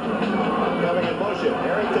Lauterbach coming in motion.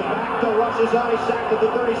 Harrington back to rushes on. He's sacked at the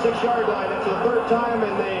 36-yard line. That's the third time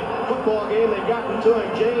in the football game they've gotten to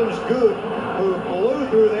him. James Good, who blew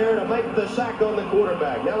through there to make the sack on the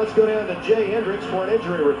quarterback. Now let's go down to Jay Hendricks for an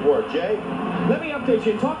injury report. Jay? Let me update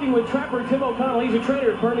you. In talking with Trapper Tim O'Connell, he's a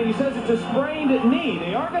trainer at Permian, he says it's a sprained knee.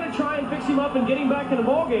 They are going to try and fix him up and get him back in the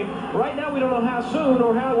ballgame. Right now, we don't know how soon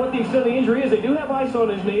or what the extent of the injury is. They do have ice on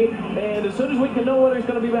his knee, and as soon as we can know whether he's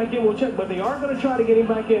going to be back in, we'll check. But they are going to try to get him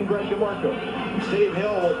back in, Greg DeMarco. Steve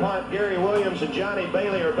Hill will punt. Gary Williams and Johnny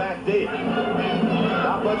Bailey are back deep.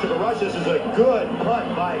 Not much of a rush. This is a good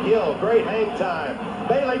punt by Hill. Great hang time.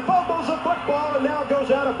 Bailey fumbles the football and now goes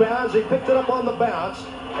out of bounds. He picked it up on the bounce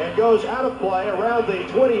and goes out of play around the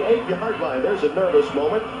 28-yard line. There's a nervous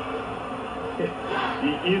moment.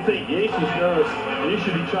 You think Yates is nervous? You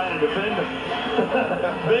should be trying to defend him.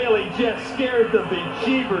 Bailey just scared the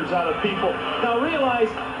bejeebers out of people. Now realize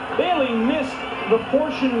Bailey missed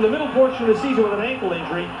the middle portion of the season with an ankle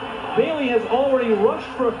injury. Bailey has already rushed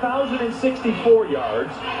for 1,064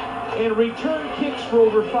 yards and returned kicks for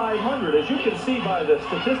over 500. As you can see by the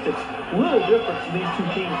statistics, little difference in these two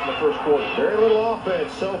teams in the first quarter. Very little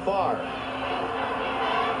offense so far.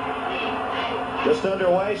 Just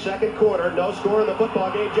underway, second quarter, no score in the football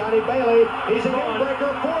game. Johnny Bailey, he's a game breaker,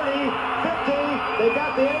 40, 50, they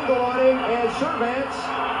got the angle on him, and Servants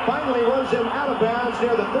finally runs him out of bounds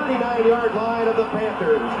near the 39-yard line of the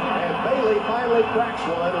Panthers. And Bailey finally cracks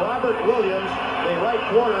one. Robert Williams, the right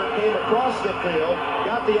corner, came across the field,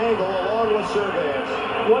 got the angle along with Servants.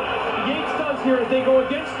 What Yates does here is they go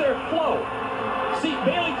against their flow. See,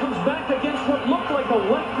 Bailey comes back against what looked like a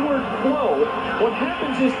leftward flow. What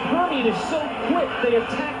happens is Permian is so quick, they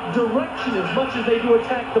attack direction as much as they do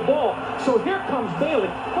attack the ball. So here comes Bailey.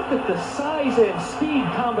 Look at the size and speed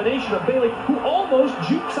combination of Bailey, who almost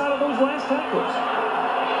jukes out of those last tacklers.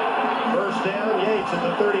 First down, Yates at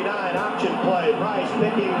the 39, option play. Price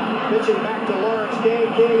pitching back to Lawrence King.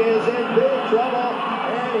 King is in big trouble,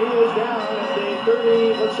 and he is down at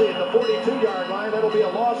the 42-yard line. That'll be a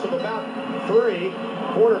loss of about 3.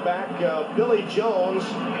 Quarterback Billy Jones,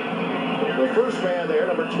 the first man there,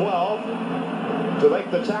 number 12, to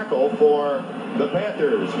make the tackle for the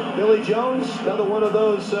Panthers. Billy Jones, another one of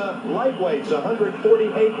those lightweights,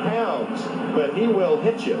 148 pounds, but he will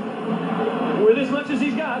hit you. With as much as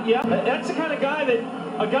he's got, yeah. That's the kind of guy that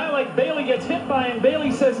a guy like Bailey gets hit by, and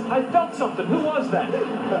Bailey says, I felt something. Who was that?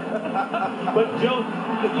 But, Joe,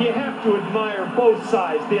 you have to admire both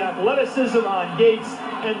sides, the athleticism on Yates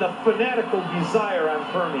and the fanatical desire on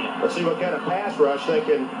Permian. Let's see what kind of pass rush they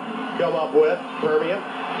can come up with. Permian.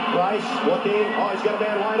 Price looking. Oh, he's got a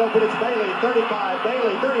man wide open. It's Bailey. 35.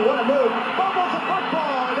 Bailey. 30. What a move. Fumbles the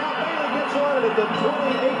football. And now Bailey gets on it at the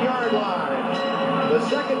 28-yard line. The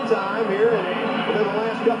second time here within the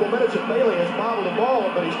last couple minutes that Bailey has bobbled the ball,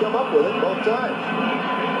 but he's come up with it both times.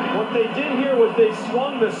 What they did here was they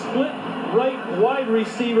swung the split right wide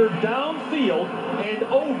receiver downfield and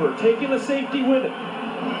over, taking the safety with it.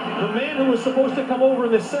 The man who was supposed to come over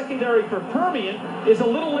in the secondary for Permian is a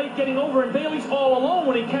little late getting over, and Bailey's all alone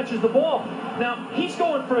when he catches the ball. Now, he's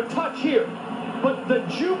going for a touch here. But the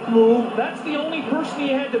juke move, that's the only person he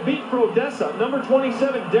had to beat for Odessa. Number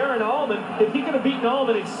 27, Darren Allman. If he could have beaten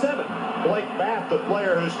Allman, it's 7. Blake Bath, the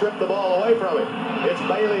player who stripped the ball away from him. It's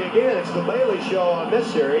Bailey again. It's the Bailey show on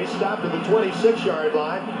this series. Stopped at the 26-yard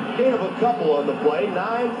line. Gain of a couple on the play.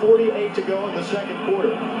 9:48 to go in the second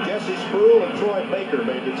quarter. Jesse Sproul and Troy Baker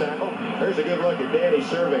made the tackle. There's a good look at Danny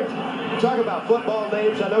Servants. Talk about football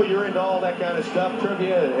names. I know you're into all that kind of stuff,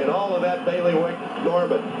 trivia and all of that bailiwick,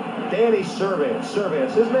 Norman. Danny Servants.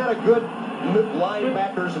 Isn't that a good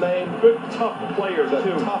linebacker's name? Good, tough player,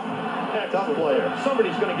 too. Tough player.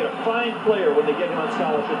 Somebody's going to get a fine player when they get him on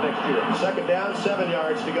scholarship next year. Second down, 7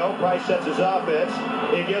 yards to go. Price sets his offense.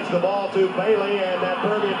 He gives the ball to Bailey, and that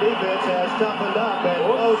Permian defense has toughened up and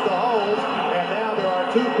closed the holes. And now there are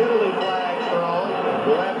 2 penalty flags thrown.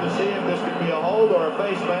 We'll have to see if this could be a hold or a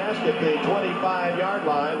face mask at the 25-yard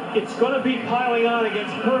line. It's going to be piling on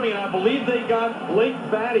against Permian. I believe they got Blake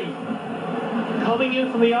Batty coming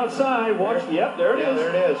in from the outside. Watch. Yep, there it is. There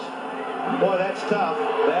it is. Boy, that's tough.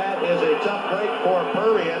 That is a tough break for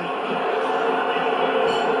Permian.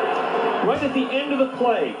 Right at the end of the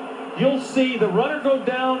play, you'll see the runner go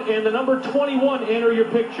down and the number 21 enter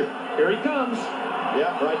your picture. Here he comes.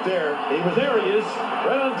 Yeah, right there. There he is,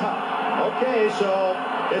 right on top. Okay, so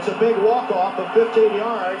it's a big walk-off of 15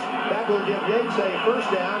 yards. That will give Yates a first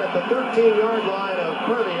down at the 13-yard line of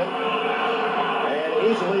Permian.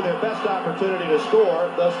 And easily their best opportunity to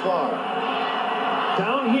score thus far.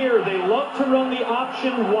 Down here, they love to run the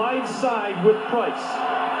option wide side with Price.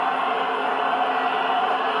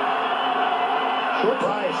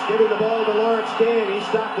 Price giving the ball to Lawrence Kane. He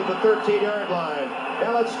stopped at the 13-yard line.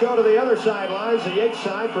 Now let's go to the other sidelines, the Yates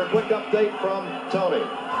side, for a quick update from Tony.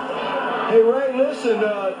 Hey, Ray, listen,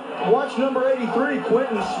 watch number 83,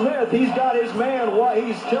 Quentin Smith. He's got his man,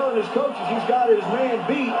 he's telling his coaches he's got his man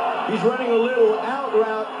beat. He's running a little out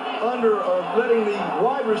route under, or letting the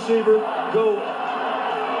wide receiver go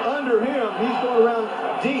under him. He's going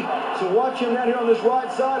around deep. So watch him down here on this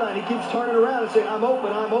right sideline. He keeps turning around and saying, I'm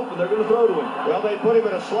open, I'm open. They're going to throw to him. Well, they put him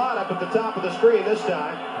in a slot up at the top of the screen this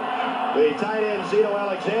time. The tight end, Zeno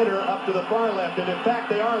Alexander, up to the far left. And in fact,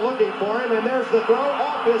 they are looking for him. And there's the throw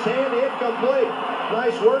off his hand, incomplete.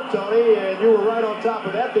 Nice work, Tony. And you were right on top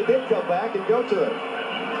of that. They did come back and go to it.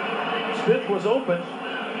 Smith was open.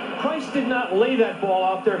 Price did not lay that ball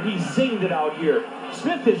out there. He zinged it out here.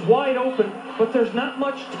 Smith is wide open, but there's not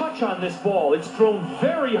much touch on this ball. It's thrown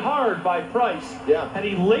very hard by Price. Yeah. And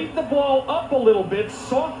he laid the ball up a little bit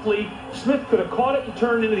softly. Smith could have caught it and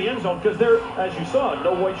turned into the end zone because there, as you saw,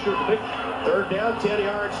 no white shirt in the picture. Third down, 10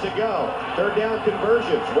 yards to go. Third down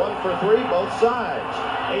conversions, 1 for 3, both sides.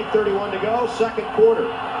 8:31 to go, second quarter.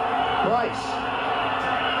 Price.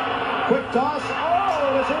 Quick toss.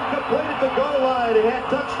 It was incomplete at the goal line. It had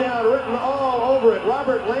touchdown written all over it.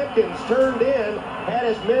 Robert Lampkins turned in, had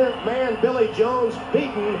his man Billy Jones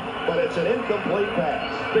beaten, but it's an incomplete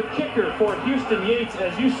pass. The kicker for Houston Yates,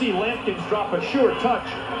 as you see Lampkins drop a sure touch,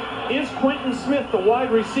 is Quentin Smith, the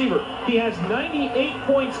wide receiver. He has 98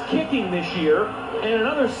 points kicking this year and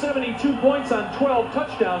another 72 points on 12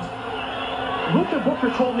 touchdowns. Luther Booker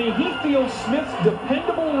told me he feels Smith's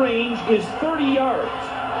dependable range is 30 yards.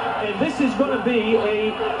 And this is going to be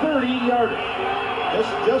a 30-yarder.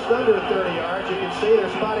 Just under 30 yards. You can see they're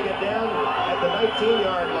spotting it down at the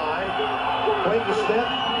 19-yard line. Quentin Smith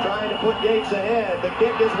trying to put Yates ahead. The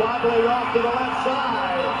kick is wobbling off to the left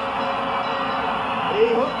side.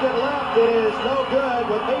 He hooked it left. It is no good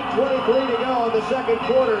with 8:23 to go in the second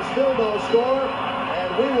quarter. Still no score. And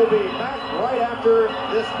we will be back right after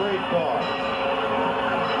this brief pause.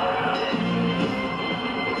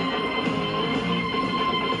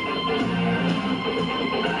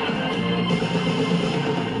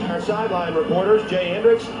 Sideline reporters Jay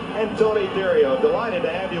Hendricks and Tony Theriot. Delighted to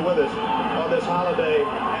have you with us on this holiday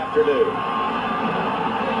afternoon.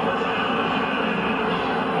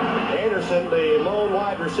 Anderson, the lone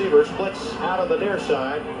wide receiver, splits out on the near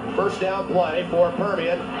side. First down play for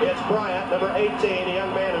Permian. It's Bryant, number 18, a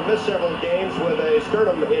young man who missed several games with a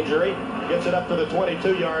sternum injury. Gets it up to the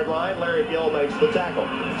 22-yard line. Larry Gill makes the tackle.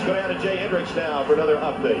 Let's go down to Jay Hendricks now for another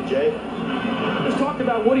update. Jay? Let's talk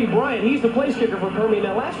about Woody Bryant. He's the place kicker for Permian.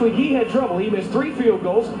 Now, last week he had trouble. He missed 3 field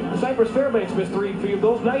goals. Cypress Fairbanks missed 3 field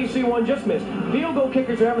goals. Now you see one just missed. Field goal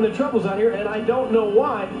kickers are having their troubles out here, and I don't know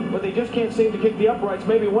why, but they just can't seem to kick the uprights.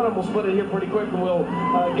 Maybe one of them will split it here pretty quick, and we'll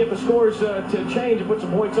get the scores to change and put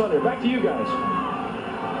some points on there. Back to you guys.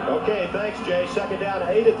 Okay, thanks, Jay. Second down,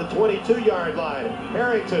 8 at the 22-yard line.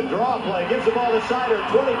 Harrington, draw play, gives the ball to Sider,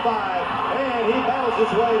 25, and he battles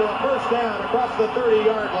his way to a first down across the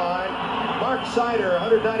 30-yard line. Mark Sider,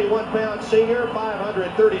 191-pound senior,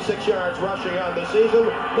 536 yards rushing on the season.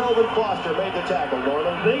 Melvin Foster made the tackle,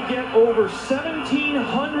 Norman. They get over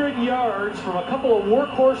 1,700 yards from a couple of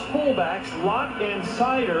workhorse fullbacks, Lott and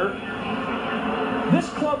Sider. This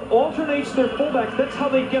club alternates their fullbacks. That's how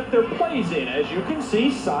they get their plays in. As you can see,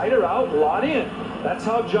 Sider out, Lott in. That's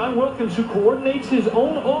how John Wilkins, who coordinates his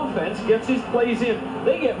own offense, gets his plays in.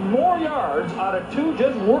 They get more yards out of 2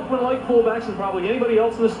 just workmanlike fullbacks than probably anybody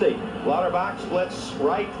else in the state. Lauterbach splits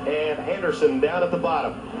right and Henderson down at the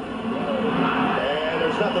bottom. And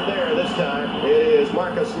there's nothing there this time. It is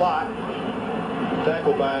Marcus Lott,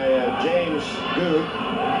 tackled by James Goode.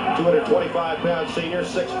 225-pound senior,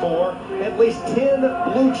 6'4", at least 10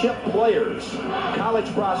 blue-chip players,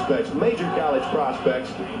 college prospects, major college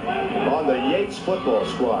prospects, on the Yates football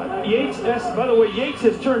squad. Yates, by the way, Yates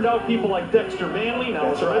has turned out people like Dexter Manley,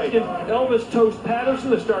 now That's right. Elvis Toast Patterson,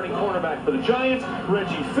 the starting cornerback for the Giants,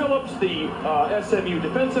 Reggie Phillips, the SMU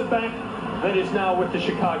defensive back, that is now with the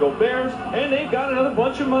Chicago Bears, and they've got another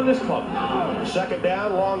bunch of them on this club. Second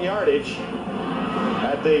down, long yardage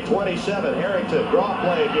at the 27. Harrington, draw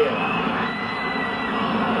play again.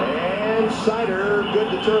 And Sider, good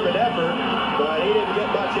determined effort, but he didn't get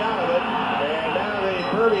much out of it. And now the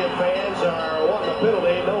Permian fans are wanting a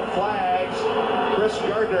penalty, no flags. Chris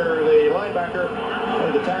Gardner, the linebacker,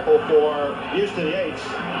 made the tackle for Houston Yates.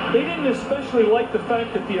 They didn't especially like the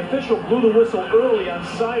fact that the official blew the whistle early on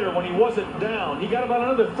Sider when he wasn't down. He got about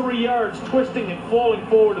another 3 yards twisting and falling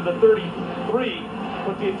forward to the 33.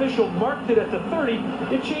 But the official marked it at the 30.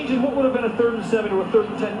 It changes what would have been a 3rd and 7 to a 3rd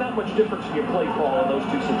and 10. Not much difference in your play call in those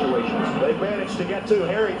two situations. They've managed to get to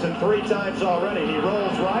Harrington 3 times already. He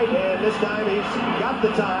rolls right, and this time he's got the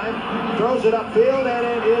time. Throws it upfield,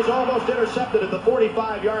 and it is almost intercepted at the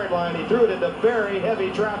 45-yard line. He threw it into very heavy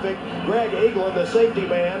traffic. Greg Eaglin, the safety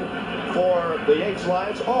man for the Yates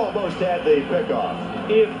Lions, almost had the pickoff.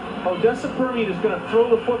 If Odessa Permian is going to throw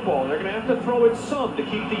the football, they're going to have to throw it some to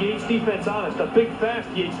keep the Yates defense honest. A big, fast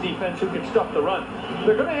Yates defense who can stuff the run.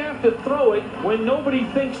 They're going to have to throw it when nobody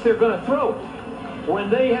thinks they're going to throw it. When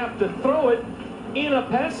they have to throw it in a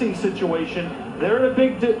passing situation, they're at a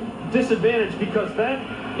big disadvantage, because that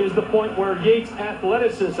is the point where Yates'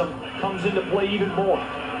 athleticism comes into play even more.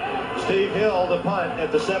 Steve Hill, the punt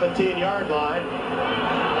at the 17-yard line.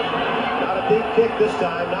 Not a deep kick this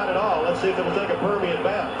time, not at all. Let's see if it'll take a Permian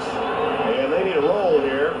bounce. And they need a roll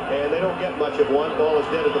here, and they don't get much of one. Ball is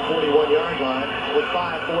dead at the 41-yard line with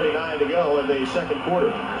 5:49 to go in the second quarter.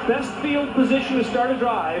 Best field position to start a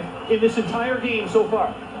drive in this entire game so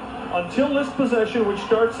far. Until this possession, which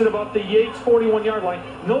starts at about the Yates 41-yard line,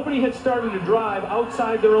 nobody had started a drive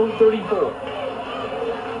outside their own 34.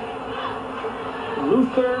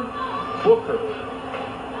 Luther Booker,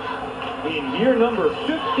 in year number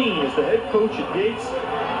 15 as the head coach at Yates,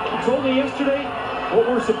 he told me yesterday, what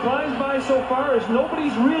we're surprised by so far is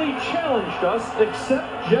nobody's really challenged us except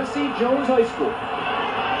Jesse Jones High School.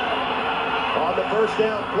 On the first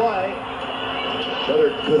down play,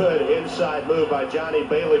 another good inside move by Johnny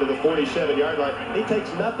Bailey to the 47-yard line. He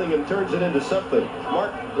takes nothing and turns it into something.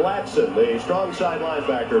 Mark Gladson, the strong side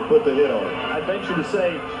linebacker, put the hit on it. I venture to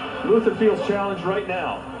say Luther feels challenged right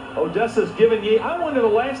now. Odessa's given Yates. I wonder the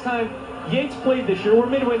last time Yates played this year, we're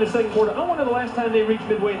midway in the second quarter. I wonder the last time they reached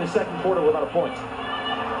midway in the second quarter without a point.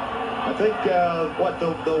 I think,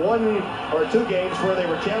 the 1 or 2 games where they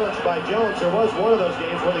were challenged by Jones, there was one of those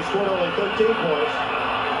games where they scored only 13 points,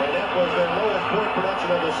 and that was their lowest point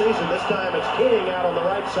production of the season. This time it's King out on the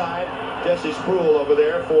right side. Jesse Spruill over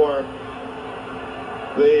there for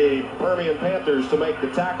the Permian Panthers to make the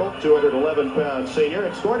tackle, 211-pound senior.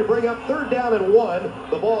 It's going to bring up 3rd down and 1.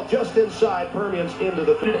 The ball just inside Permian's into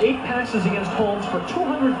the 8 passes against Holmes for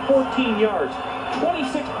 214 yards,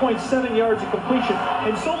 26.7 yards of completion,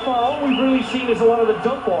 and so far all we've really seen is a lot of the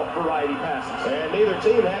dump-off variety passes. And neither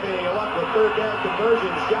team having any luck with 3rd down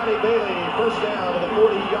conversions. Johnny Bailey, first down to the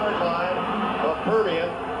 40-yard line of Permian,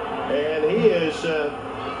 and he is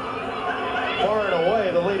far and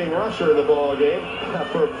away the leading rusher in the ball game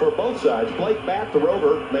for both sides. Blake Batt, the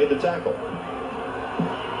rover, made the tackle.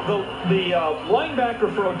 The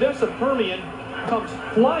linebacker for Odessa Permian comes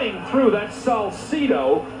flying through that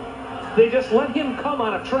Salcedo. They just let him come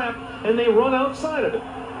on a trap, and they run outside of it.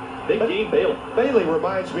 Big game, Bailey. Bailey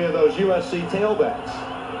reminds me of those USC tailbacks.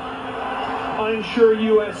 I'm sure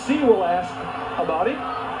USC will ask about him.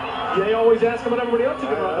 They always ask about everybody else who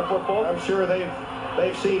can run the football. I'm sure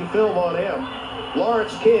they've seen film on him.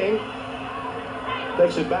 Lawrence King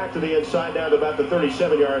takes it back to the inside down to about the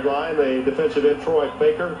 37-yard line. The defensive end, Troy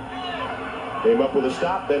Baker, came up with a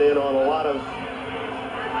stop, been in on a lot of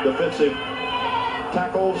defensive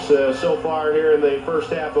tackles so far here in the first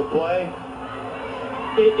half of play.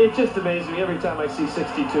 It just amazes me every time I see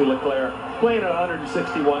 62 LeClaire playing at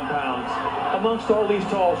 161 pounds amongst all these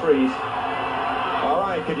tall trees. All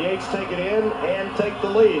right, can Yates take it in and take the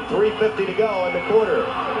lead? 3:50 to go in the quarter.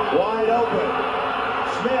 Wide open.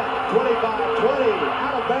 Smith, 25-20,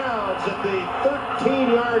 out of bounds at the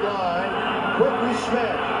 13-yard line. Quentin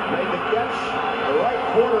Smith made the catch. The right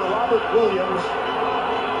corner, Robert Williams,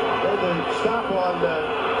 made the stop on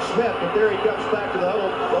Smith, but there he comes back to the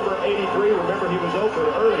huddle. Number 83, remember he was open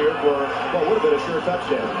earlier for what would have been a sure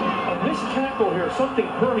touchdown. And this tackle here, something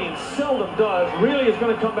Permian seldom does, really is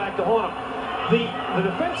going to come back to haunt him. The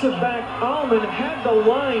defensive back, Allman, had the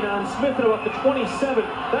line on Smith at about the 27.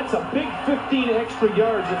 That's a big 15 extra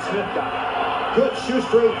yards that Smith got. Good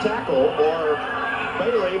shoestring tackle, or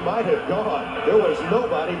Bailey might have gone. There was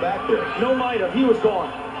nobody back there. No might have. He was gone.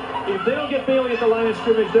 If they don't get Bailey at the line of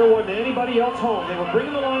scrimmage, there wasn't anybody else home. They were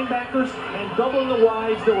bringing the linebackers and doubling the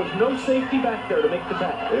wides. There was no safety back there to make the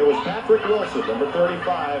tackle. It was Patrick Wilson, number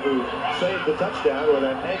 35, who saved the touchdown with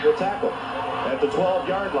that ankle tackle at the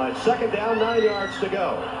 12-yard line. Second down, 9 yards to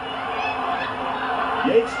go.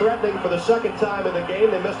 Yates threatening for the second time in the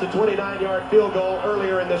game. They missed a 29-yard field goal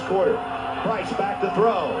earlier in this quarter. Price back to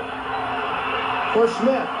throw. For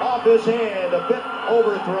Smith, off his hand, a bit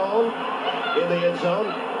overthrown in the end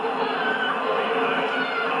zone.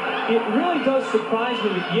 It really does surprise me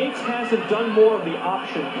that Yates hasn't done more of the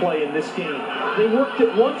option play in this game. They worked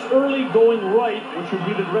it once early going right, which would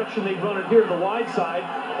be the direction they'd run it here to the wide side,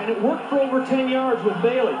 and it worked for over 10 yards with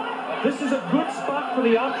Bailey. This is a good spot for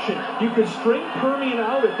the option. You could string Permian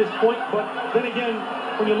out at this point, but then again,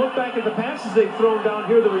 when you look back at the passes they've thrown down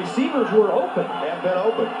here, the receivers were open. Have been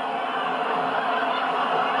open.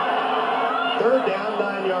 Third down,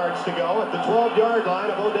 9 yards to go at the 12-yard line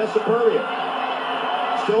of Odessa Permian.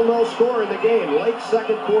 Still no score in the game, late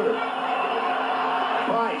second quarter.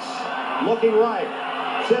 Price looking right,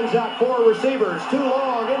 sends out 4 receivers, too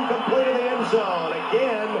long, incomplete in the end zone.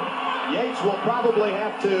 Again, Yates will probably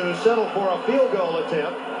have to settle for a field goal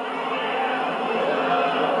attempt.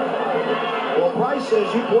 Well, Price,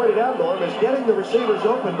 as you pointed out, Norm, is getting the receivers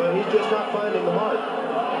open, but he's just not finding the mark.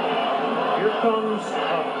 Here comes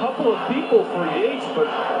a couple of people for Yates, but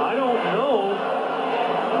I don't know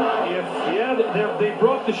if, they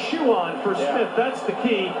brought the shoe on for Smith. That's the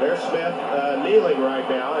key. There's Smith kneeling right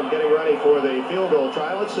now and getting ready for the field goal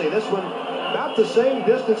try. Let's see, this one about the same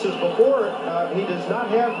distance as before. He does not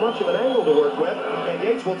have much of an angle to work with, and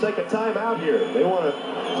Yates will take a timeout here. They want to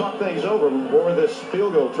talk things over before this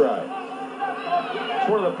field goal try. It's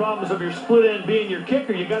one of the problems of your split end being your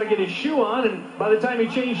kicker. You got to get his shoe on, and by the time you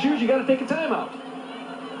change shoes, you got to take a timeout.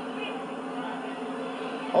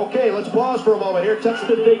 Okay, let's pause for a moment here. That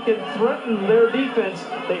they can threaten their defense.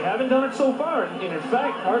 They haven't done it so far, and in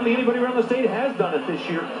fact, hardly anybody around the state has done it this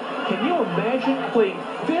year. Can you imagine playing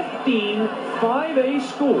 15 5A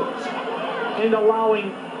schools and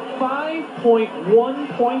allowing 5.1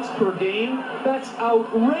 points per game? That's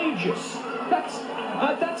outrageous.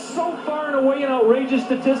 That's so far and away an outrageous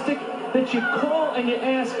statistic that you call and you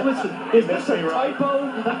ask, listen, is this a typo?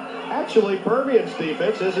 Actually, Permian's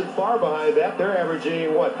defense isn't far behind that. They're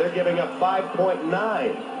averaging, what? They're giving up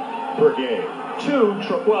 5.9 per game.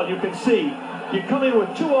 Well, you can see, you come in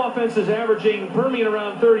with 2 offenses averaging Permian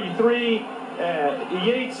around 33,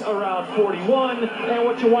 Yates around 41, and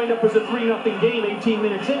what you wind up is a 3-0 game 18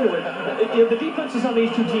 minutes into it. The defenses on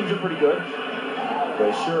these two teams are pretty good.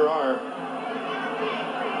 They sure are.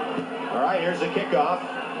 All right, here's the kickoff.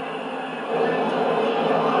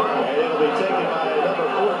 And it'll be taken by number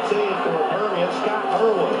 14 for Permian, Scott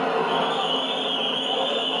Irwin.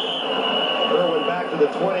 Irwin back to the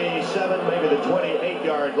 27, maybe the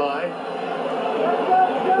 28-yard line.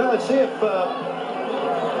 Now let's see if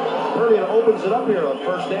Permian opens it up here on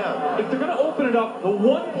first down. If they're going to open it up, the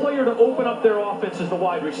one player to open up their offense is the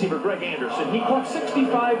wide receiver, Greg Anderson. He caught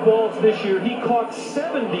 65 balls this year. He caught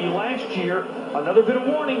 70 last year. Another bit of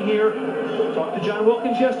warning here. Talked to John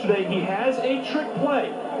Wilkins yesterday. He has a trick play.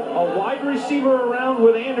 A wide receiver around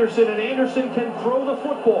with Anderson, and Anderson can throw the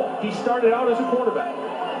football. He started out as a quarterback.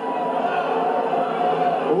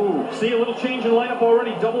 Ooh, see a little change in lineup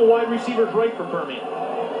already. Double wide receivers right for Permian.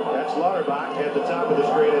 That's Lauterbach at the top of the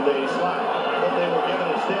screen in the slot. But they were given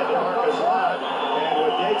instead to Marcus Lott. And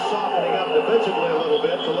with Yates softening up defensively a little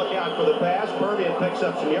bit to look out for the pass, Permian picks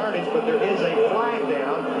up some yardage, but there is a flag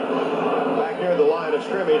down back near the line of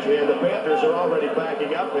scrimmage, and the Panthers are already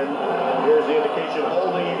backing up, and here's the indication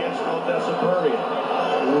holding against Odessa Permian.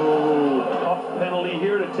 Ooh, tough penalty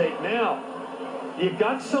here to take. Now, you've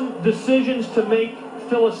got some decisions to make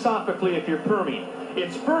philosophically if you're Permian.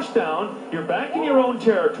 It's first down, you're back in your own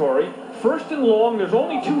territory, first and long, there's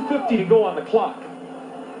only 2:50 to go on the clock.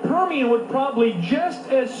 Permian would probably just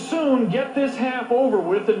as soon get this half over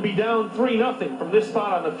with and be down 3-0 from this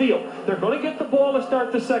spot on the field. They're going to get the ball to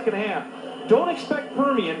start the second half. Don't expect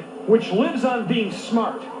Permian, which lives on being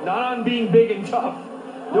smart, not on being big and tough.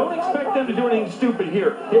 Don't expect them to do anything stupid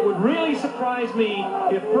here. It would really surprise me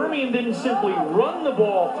if Permian didn't simply run the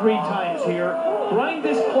ball 3 times here, grind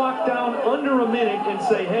this clock down under a minute, and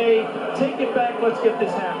say, hey, take it back, let's get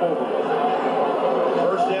this half over with.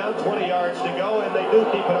 First down, 20 yards to go, and they do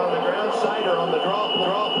keep it on the ground. Sider on the draw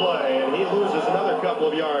play, and he loses another couple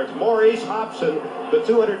of yards. Maurice Hobson, the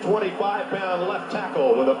 225-pound left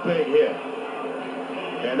tackle, with a big hit.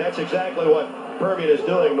 And that's exactly what Permian is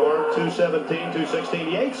doing, Norm. 2:17,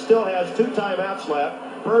 2:16. Yates still has 2 timeouts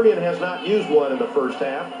left. Permian has not used one in the first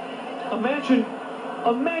half. Imagine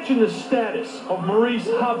the status of Maurice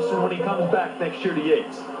Hobson when he comes back next year to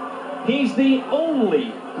Yates. He's the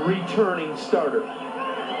only returning starter.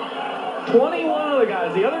 21 other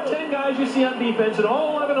guys, the other 10 guys you see on defense, and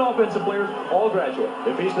all 11 offensive players, all graduate.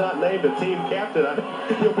 If he's not named a team captain,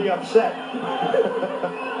 he'll be upset.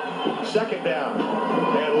 Second down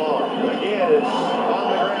and long. Again, it's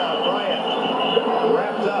on the ground. Bryant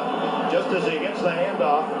wrapped up just as he gets the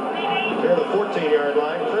handoff near the 14-yard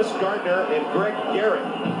line. Chris Gardner and Greg Garrett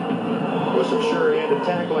with some sure-handed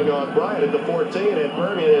tackling on Bryant at the 14, and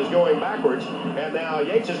Permian is going backwards. And now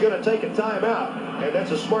Yates is going to take a timeout, and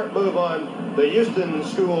that's a smart move on the Houston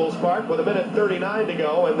School's part with 1:39 to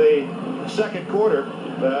go in the second quarter.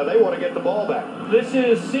 They want to get the ball back. This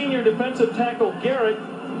is senior defensive tackle Garrett.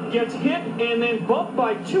 Gets hit and then bumped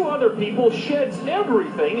by 2 other people, sheds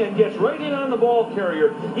everything, and gets right in on the ball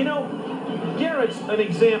carrier. You know, Garrett's an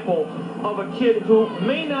example of a kid who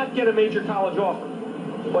may not get a major college offer,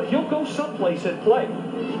 but he'll go someplace and play.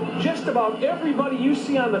 Just about everybody you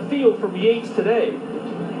see on the field from Yates today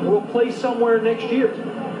will play somewhere next year.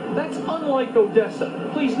 That's unlike Odessa.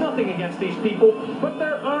 Please, nothing against these people, but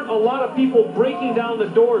there aren't a lot of people breaking down the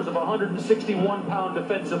doors of a 161-pound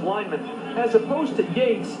defensive lineman. As opposed to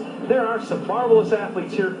Yates, there are some marvelous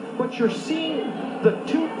athletes here, but you're seeing the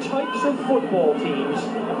 2 types of football teams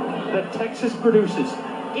that Texas produces.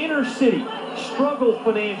 Inner city, struggle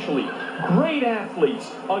financially, great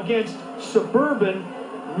athletes against suburban,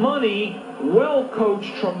 money,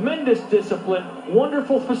 well-coached, tremendous discipline,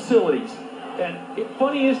 wonderful facilities. And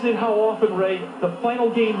funny, isn't it, how often, Ray, the final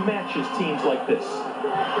game matches teams like this?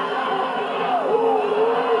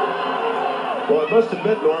 Well, I must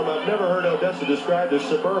admit, Norm, I've never heard Odessa described as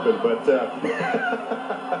suburban, but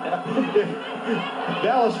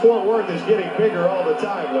Dallas-Fort Worth is getting bigger all the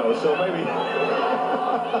time, though, so maybe...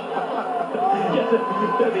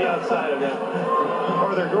 They'll be outside of that.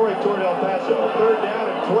 Or they're going toward El Paso. Third down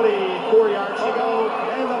and 24 yards to go,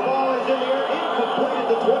 and the ball is in the air, incomplete at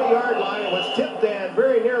the 20-yard line. It was tipped and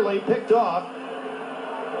very nearly picked off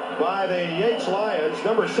by the Yates Lions.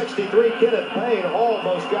 Number 63, Kenneth Payne,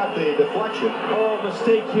 almost got the deflection. Oh,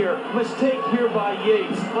 mistake here. Mistake here by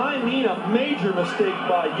Yates. I mean a major mistake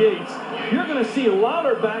by Yates. You're going to see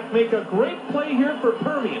Louderback make a great play here for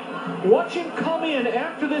Permian. Watch him come in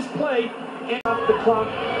after this play and stop the clock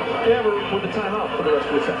ever with the timeout for the rest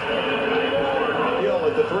of the session. Hill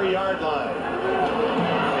at the 3-yard line.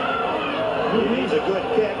 He needs a good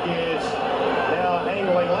kick. He is now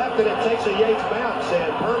angling left, and it takes a Yates bounce,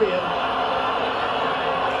 and Permian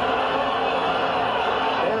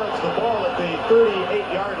downs the ball at the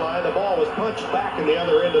 38-yard line. The ball was punched back in the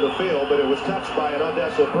other end of the field, but it was touched by an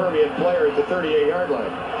Odessa Permian player at the 38-yard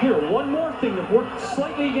line. Here, one more thing that worked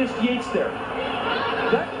slightly against Yates there.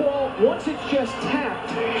 That ball, once it's just tapped,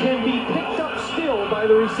 can be picked up still by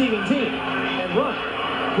the receiving team and run.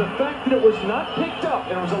 The fact that it was not picked up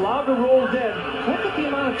and was allowed to roll dead, look at the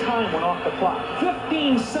amount of time went off the clock.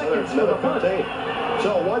 15 seconds for the punt.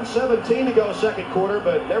 So 1:17 to go second quarter,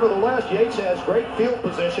 but nevertheless, Yates has great field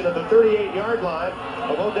position at the 38-yard line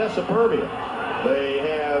of Odessa Permian. They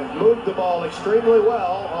have moved the ball extremely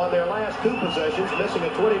well on their last 2 possessions, missing a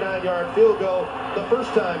 29-yard field goal the first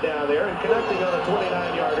time down there and connecting on a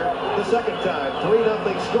 29-yarder the second time.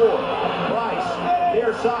 3-0 score. Price,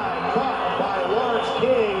 near side, caught by Lawrence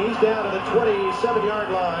King. He's down to the 27-yard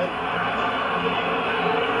line.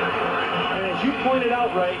 And as you pointed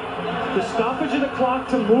out, Ray, the stoppage of the clock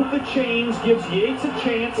to move the chains gives Yates a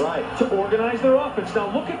chance to organize their offense.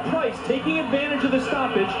 Now look at Price taking advantage of the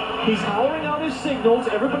stoppage. He's hollering out his signals.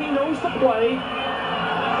 Everybody knows the play.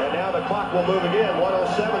 And now the clock will move again.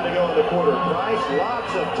 1:07 to go in the quarter. Price,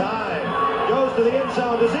 lots of time. Goes to the end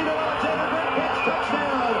zone. Does he know Alexander? Great catch,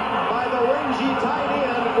 touchdown by the rangy tight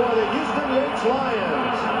end for the Houston Yates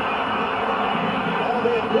Lions. That'll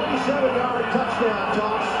be a 27-yard touchdown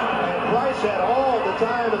toss. Price had all the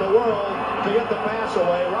time in the world to get the pass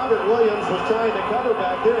away. Robert Williams was trying to cover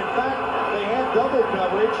back there. In fact, they had double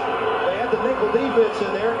coverage. They had the nickel defense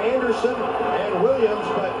in there, Anderson and Williams,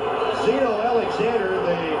 but Zeno Alexander,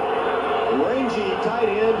 the rangy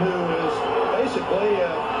tight end who is basically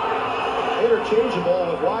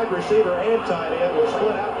interchangeable with wide receiver and tight end, was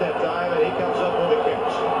split out that time, and he comes up with a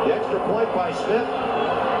catch. The extra point by Smith.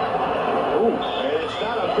 Ooh, and it's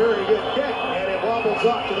not a very good kick. Wobbles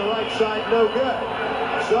off to the right side, no good.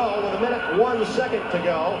 So with 1 second to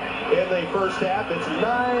go in the first half, it's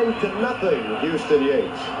 9-0 Houston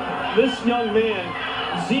Yates. This young man,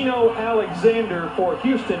 Zeno Alexander for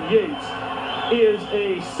Houston Yates, is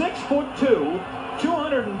a 6'2",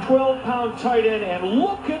 212-pound tight end, and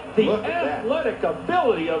look at the athletic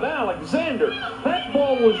ability of Alexander. That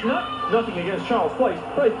ball was nothing against Charles Place,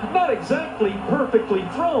 but not exactly perfectly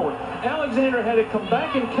thrown. Alexander had to come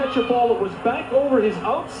back and catch a ball that was back over his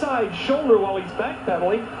outside shoulder while he's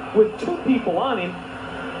backpedaling with two people on him.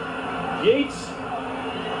 Yates,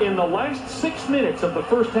 in the last 6 minutes of the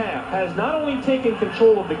first half, has not only taken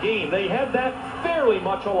control of the game, they had that fairly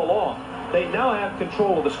much all along. They now have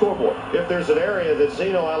control of the scoreboard. If there's an area that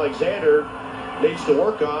Zeno Alexander needs to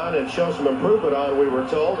work on and show some improvement on, we were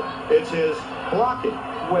told, it's his blocking.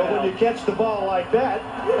 Well, when you catch the ball like that,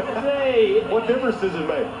 what difference does it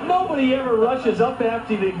make? Nobody ever rushes up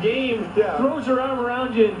after the game, throws her arm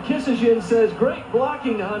around you and kisses you and says, "Great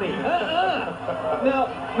blocking, honey." Now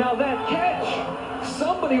that catch,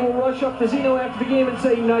 somebody will rush up to Zeno after the game and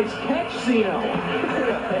say, "Nice catch, Zeno."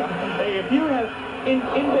 Hey, if you have... In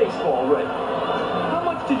baseball, Ray, how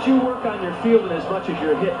much did you work on your fielding as much as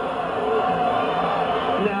your hit?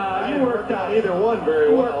 Nah, you worked on either one very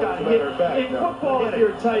well. Work on hit. In football, if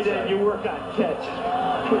you're a tight end, you work on catch.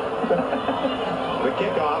 The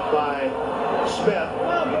kickoff by Smith.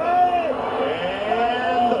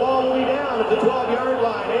 And the ball will be down at the 12-yard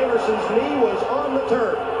line. Anderson's knee was on the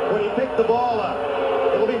turf when he picked the ball up.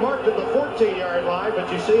 It'll be marked at the 14-yard line, but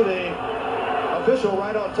you see the official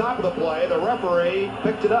right on top of the play. The referee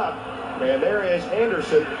picked it up, and there is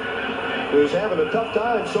Anderson, who's having a tough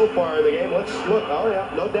time so far in the game. Let's look. Oh yeah,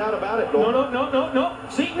 no doubt about it. No.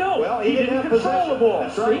 See, no. Well, he didn't control the ball.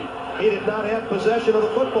 That's right. He did not have possession of the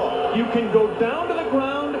football. You can go down to the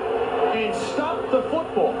ground and stop the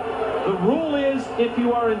football. The rule is if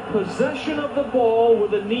you are in possession of the ball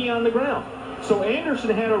with a knee on the ground. So Anderson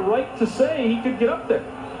had a right to say he could get up there.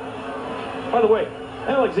 By the way,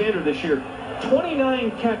 Alexander this year,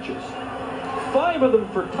 29 catches, 5 of them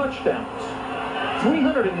for touchdowns,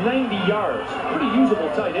 390 yards. Pretty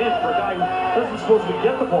usable tight end for a guy who doesn't supposedly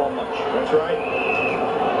get the ball much. That's right.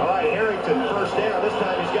 All right, Harrington first down. This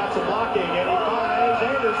time he's got some blocking, and he finds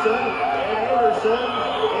Anderson, and Anderson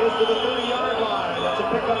is to the 30-yard line. That's a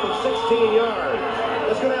pickup of 16 yards.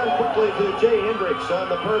 Let's go down quickly to Jay Hendricks on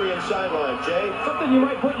the Permian sideline. Jay? Something you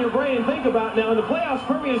might put in your brain and think about now. In the playoffs,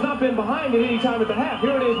 Permian has not been behind at any time at the half.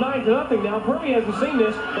 Here it is 9-0 now. Permian hasn't seen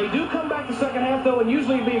this. They do come back the second half, though, and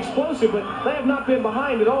usually be explosive, but they have not been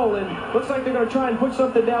behind at all. And looks like they're going to try and put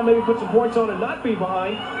something down, maybe put some points on and not be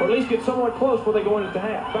behind, or at least get somewhat close before they go into the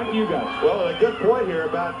half. Back to you guys. Well, and a good point here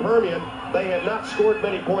about Permian. They had not scored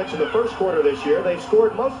many points in the first quarter this year. They've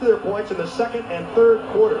scored most of their points in the second and third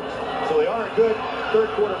quarters. So they are a good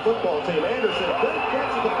third-quarter football team. Anderson, good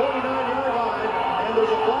catch at the 49-yard line, and there's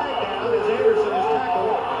a flag down as Anderson is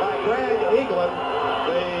tackled by Greg Eaglin,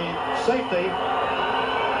 the safety.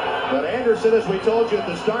 But Anderson, as we told you at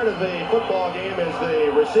the start of the football game, is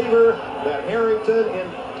the receiver that Harrington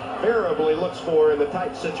invariably looks for in the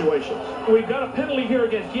tight situations. We've got a penalty here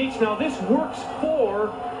against Yates. Now, this works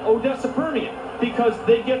for Odessa Permian because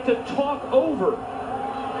they get to talk over.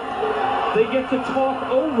 They get to talk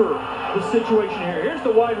over the situation here. Here's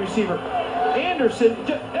the wide receiver. Anderson,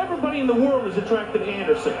 everybody in the world is attracted to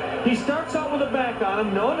Anderson. He starts out with a back on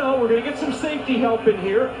him. No, we're going to get some safety help in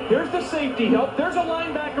here. Here's the safety help. There's a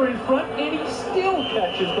linebacker in front, and he still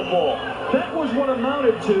catches the ball. That was what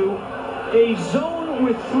amounted to a zone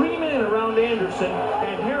with 3 men around Anderson,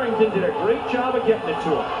 and Harrington did a great job of getting it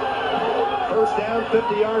to him. First down,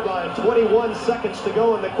 50-yard line, 21 seconds to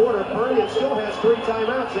go in the quarter. Permian still has 3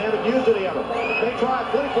 timeouts. They haven't used any of them. They try a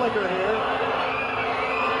flea flicker here.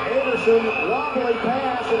 Anderson, wobbly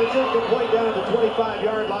pass, and it's incomplete down at the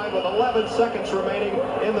 25-yard line with 11 seconds remaining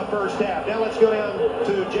in the first half. Now let's go down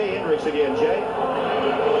to Jay Hendricks again. Jay?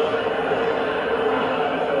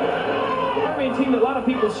 Team that a lot of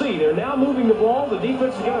people see. They're now moving the ball. The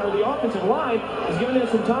defense is or the offensive line is giving them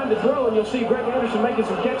some time to throw, and you'll see Greg Anderson making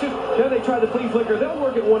some catches. Then they try the flea flicker. They'll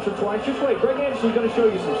work it once or twice. Just wait. Greg Anderson's going to show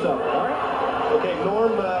you some stuff. All right? Okay,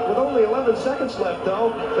 Norm, with only 11 seconds left,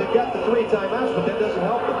 though, they've got the 3 timeouts, but that doesn't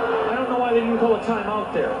help them. I don't know why they didn't call a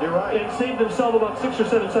timeout there. You're right. And saved themselves about 6 or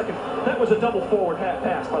 7 seconds. That was a double forward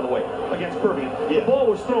pass, by the way, against Permian. Yeah. The ball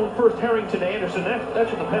was thrown first, Harrington to Anderson. That's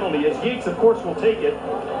what the penalty is. Yates, of course, will take it.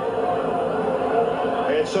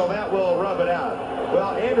 And so that will rub it out.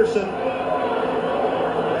 Well, Anderson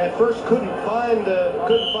at first couldn't find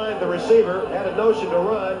the receiver, had a notion to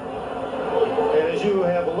run, and as you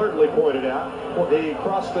have alertly pointed out, he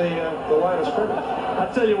crossed the line of scrimmage.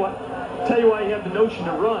 I'll tell you why he had the notion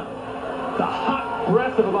to run. The hot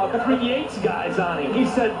breath of about 3 Yates guys on him. He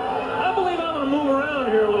said, I believe I'm going to move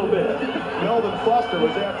around here a little bit. Melvin Foster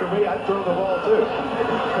was after me. I'd throw the ball too.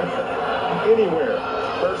 Anywhere.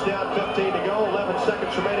 First down, 15 to go. 11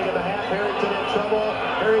 seconds remaining in the half. Harrington in trouble.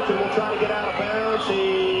 Harrington will try to get out of bounds.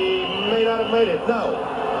 He may not have made it. No.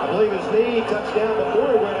 I believe his knee touched down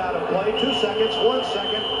before he went out of play. 2 seconds, 1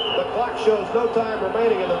 second. The clock shows no time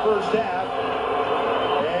remaining in the first half.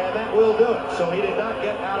 And that will do it. So he did not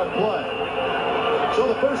get out of play. So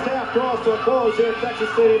the first half draws to a close here at Texas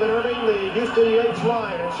Stadium in Irving. The Houston Yates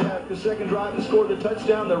Lions have The second drive to score the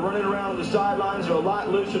touchdown. They're running around on the sidelines. They're a lot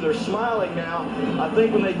looser. They're smiling now. I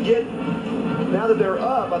think when they get, now that they're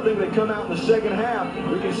up, I think they come out in the second half,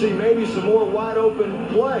 we can see maybe some more wide open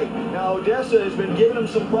play. Now Odessa has been giving them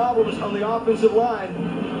some problems on the offensive line.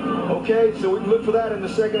 Okay, so we can look for that in the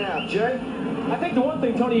second half. Jay? I think the one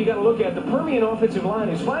thing, Tony, you got to look at, the Permian offensive line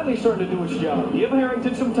is finally starting to do its job. Give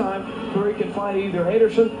Harrington some time where he can find either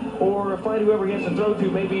Anderson or find whoever he has to throw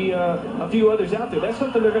to, maybe a few others out there. That's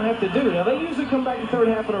something they're going to have to do. Now, they usually come back in the third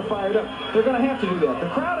half and are fired up. They're going to have to do that. The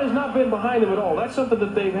crowd has not been behind them at all. That's something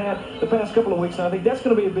that they've had the past couple of weeks, and I think that's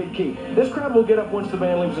going to be a big key. This crowd will get up once the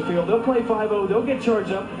band leaves the field. They'll play 5-0. They'll get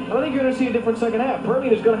charged up. And I think you're going to see a different second half.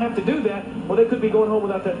 Permian is going to have to do that, or they could be going home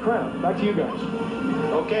without that crowd. Back to you guys.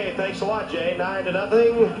 Okay, thanks a lot, Jay.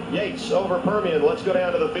 9-0. Yates over Permian. Let's go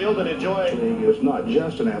down to the field and enjoy. It's not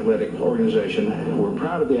just an athletic organization. We're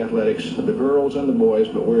proud of the athletics, the girls and the boys,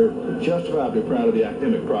 but we're justifiably proud of the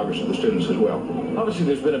academic progress of the students as well. Obviously,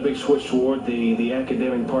 there's been a big switch toward the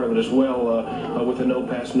academic part of it as well, with the no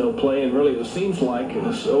pass, no play, and really it seems like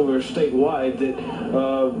it's over statewide that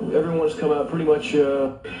everyone's come out pretty much.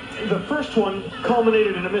 The first one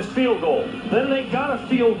culminated in a missed field goal. Then they got a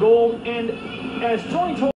field goal, and as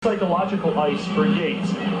Tony told, psychological ice for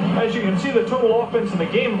Yates. As you can see, the total offense in the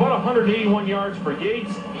game, about 181 yards for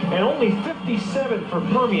Yates, and only 57 for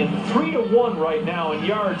Permian. 3-1 right now in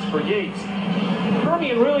yards for Yates.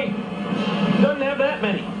 Permian really doesn't have that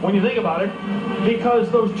many when you think about it, because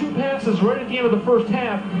those two passes right at the end of the first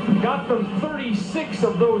half got them 36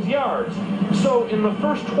 of those yards. So in the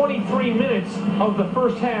first 23 minutes of the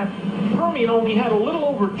first half, Permian only had a little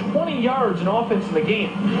over 20 yards in offense in the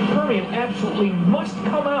game. Permian absolutely must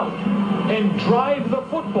come out and drive the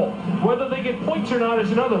football. Whether they get points or not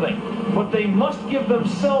is another thing, but they must give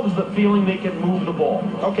themselves the feeling they can move the ball.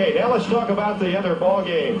 Okay, now let's talk about the other ball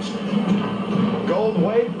games. Gold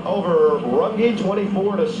Weight over Runge,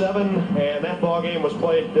 24-7, and that ball game was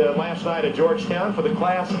played last night at Georgetown for the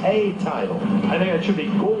Class A title. I think it should be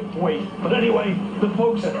Gold Weight, but anyway, the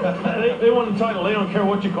folks they won the title. They don't care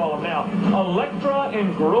what you call them now. Electra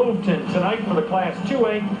and Groveton tonight for the Class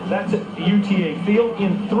 2A. That's at UTA Field.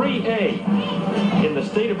 In 3A, in the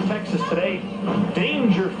state of Texas today,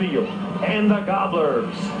 Dangerfield and the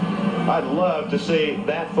Gobblers. I'd love to see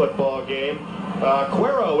that football game.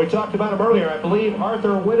 Cuero, we talked about him earlier. I believe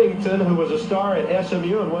Arthur Whittington, who was a star at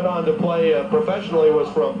SMU and went on to play professionally, was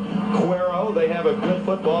from Cuero. They have a good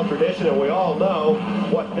football tradition, and we all know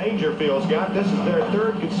what Dangerfield's got. This is their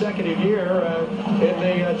third consecutive year in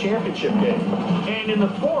the championship game. And in the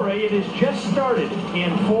 4A, it has just started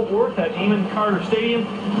in Fort Worth at Eamon Carter Stadium.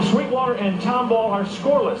 Sweetwater and Tomball are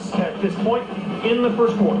scoreless at this point in the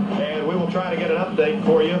first quarter. And we will try to get an update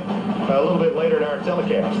for you a little bit later in our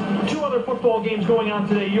telecast. Two other football games going on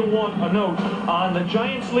today. You'll want a note on the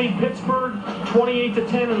Giants lead Pittsburgh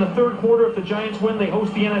 28-10 in the third quarter. If the Giants win, they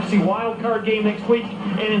host the NFC wild card game next week.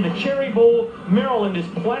 And in the Cherry Bowl, Maryland is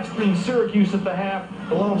plastering Syracuse at the half.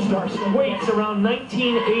 The Lone Stars weights around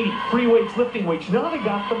 1980. Free weights, lifting weights. You know how they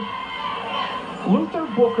got them? Luther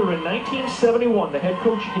Booker in 1971, the head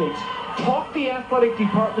coach Yates, talked the athletic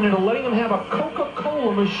department into letting them have a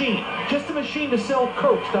Coca-Cola machine, just a machine to sell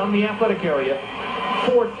Cokes down in the athletic area.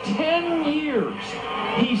 For 10 years,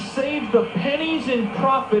 he saved the pennies in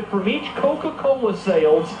profit from each Coca-Cola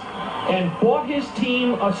sales and bought his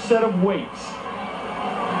team a set of weights.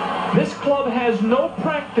 This club has no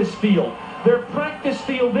practice field. Their practice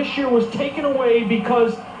field this year was taken away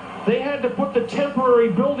because they had to put the temporary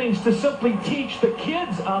buildings to simply teach the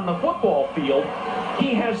kids on the football field.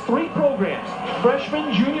 He has 3 programs,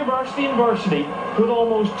 freshman, junior varsity, and varsity, with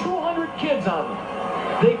almost 200 kids on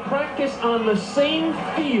them. They practice on the same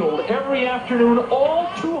field every afternoon, all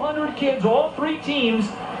 200 kids, all 3 teams.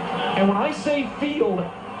 And when I say field,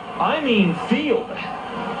 I mean field.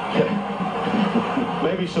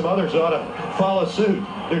 Maybe some others ought to follow suit.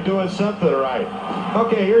 They're doing something right.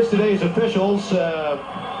 Okay, here's today's officials.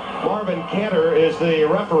 Marvin Cantor is the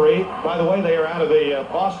referee. By the way, they are out of the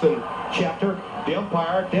Austin chapter. The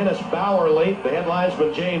umpire, Dennis Bowerly. The head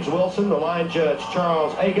linesman, James Wilson. The line judge,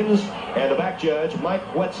 Charles Agins. And the back judge, Mike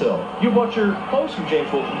Wetzel. You bought your clothes from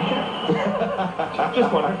James Wilson, didn't you?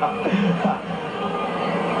 Just wondering.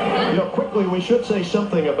 You know, quickly, we should say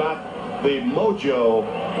something about the Mojo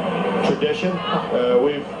tradition.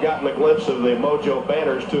 We've gotten a glimpse of the Mojo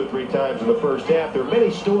banners 2 or 3 times in the first half. There are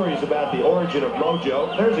many stories about the origin of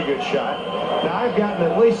Mojo. There's a good shot. Now, I've gotten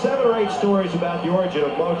at least 7 or 8 stories about the origin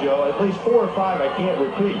of Mojo. At least 4 or 5 I can't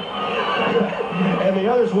repeat. And the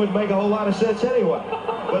others wouldn't make a whole lot of sense anyway.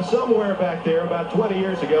 But somewhere back there, about 20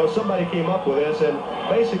 years ago, somebody came up with this, and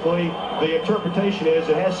basically the interpretation is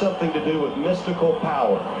it has something to do with mystical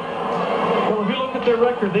power. Well, if you look at their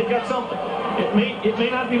record, they've got something. It may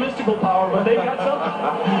not be mystical power, but they've got something.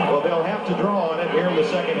 Well, they'll have to draw on it here in the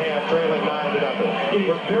second half, trailing 9-0. It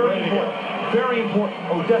is very important. Very important.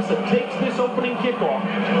 Odessa takes this opening kickoff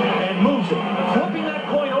and moves it, flipping that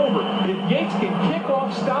coin over. If Yates can kick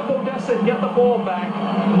off, stop Odessa, and get the ball back,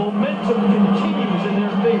 momentum continues in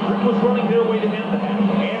their favor. It was running their way to end the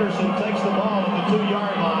half. Anderson takes the ball at the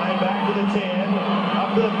 2-yard line, back to the 10,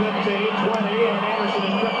 up to the 15, 20, and Anderson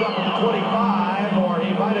is tripped up at the 25, or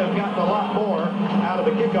he might have gotten a lot more out of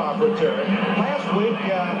the kickoff return. Last week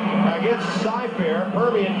against Cy-Fair,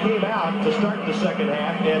 Permian came out to start the second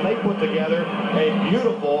half, and they put together a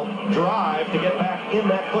beautiful drive to get back in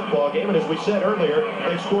that football game. And as we said earlier,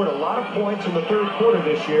 they've scored a lot of points in the third quarter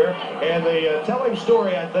this year, and the telling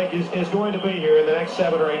story, I think, is going to be here in the next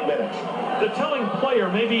 7 or 8 minutes. The telling player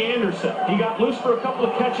may be Anderson. He got loose for a couple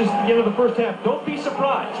of catches at the end of the first half. Don't be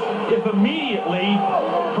surprised if immediately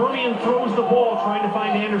Permian throws the ball trying to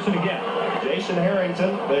find Anderson again. Jason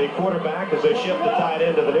Harrington, the quarterback, as they shift the tight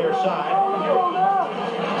end to the near side.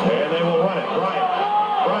 And they will run it.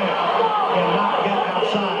 Bryant cannot get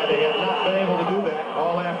outside. They have not been able to do that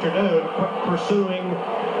all afternoon. Pursuing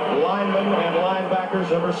linemen and linebackers,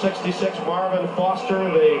 number 66, Marvin Foster,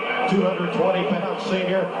 the 220-pound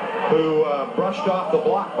senior, who brushed off the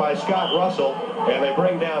block by Scott Russell, and they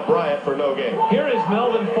bring down Bryant for no gain. Here is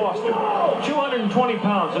Melvin Foster, 220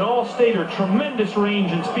 pounds, an all-stater, tremendous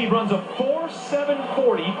range and speed, runs a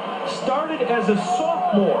 4.740, started as a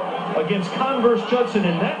sophomore against Converse Judson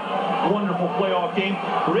in that wonderful playoff game,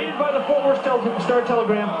 rated by the Fort Worth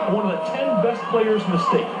Star-Telegram one of the 10 best players in the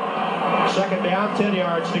state. Second down, 10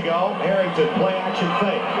 yards to go. Harrington, play action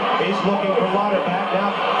fake. He's looking for Lauderback.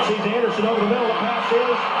 Now sees Anderson over the middle. The pass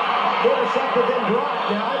is intercepted, then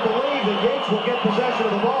dropped. Now I believe that Yates will get possession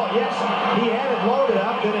of the ball. Yes, he had it loaded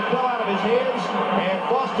up, then it fell out of his hands, and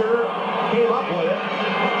Foster came up with it.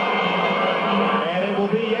 And it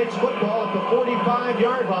will be Yates football at the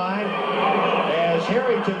 45-yard line. As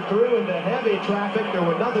Harrington threw into heavy traffic, there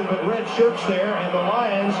were nothing but red shirts there, and the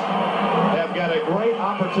Lions have got a great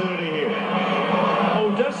opportunity here.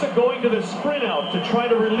 Odessa going to the sprint out to try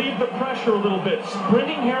to relieve the pressure a little bit.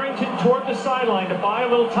 Sprinting Harrington toward the sideline to buy a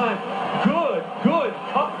little time. Good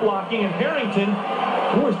cup blocking, and Harrington,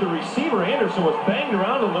 who was the receiver, Anderson, was banged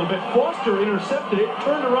around a little bit. Foster intercepted it,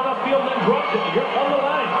 turned to run upfield, and then dropped it. Here come the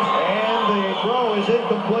Lions. And the throw is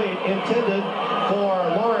incomplete, intended for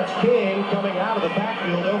Lawrence King, coming out of the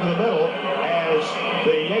backfield over the middle, as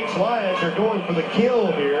the Yates Lions are going for the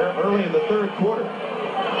kill here early in the third quarter.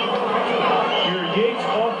 Your Yates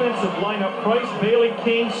offensive lineup: Price, Bailey,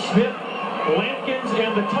 King, Smith, Lampkins,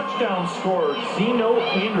 and the touchdown scorer, Zeno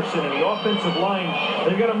Anderson, in the offensive line.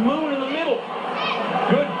 They've got a Moon in the middle.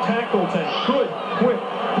 Good tackles and good, quick,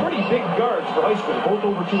 pretty big guards for high school, both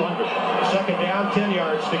over 200. Second down, 10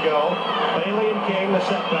 yards to go. Bailey and King, the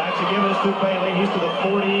setbacks. They give this to Bailey. He's to the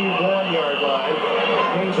 41-yard line.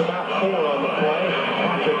 King's about 4 on the play.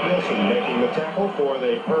 Patrick Wilson making the tackle for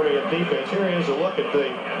the Permian defense. Here is a look at the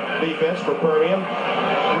defense for Permian.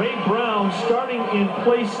 Ray Brown starting in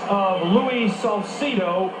place of Louis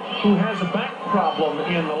Salcido, who has a back problem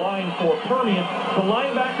in the line for Permian. The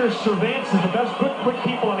linebacker Cervantes is the best quick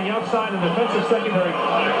people on the outside, and the defensive secondary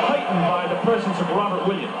heightened by the presence of Robert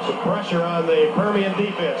Williams. Some pressure on the Permian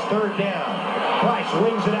defense. Third down. Price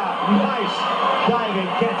wings it out. Nice diving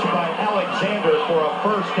catch by Alexander for a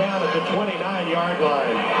first down at the 29-yard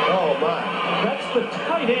line. Oh, my. That's the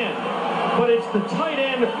tight end, but it's the tight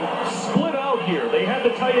end split out here. They had the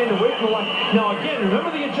tight end away from the line. Now, again,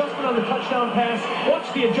 remember the adjustment on the touchdown pass?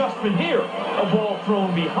 Watch the adjustment here. A ball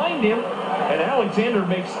thrown behind him, and Alexander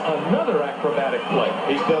makes another acrobatic play.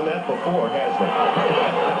 He's done that before, hasn't he?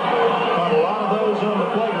 Caught a lot of those on the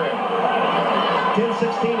playground.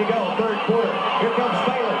 10:16 to go, third quarter. Here comes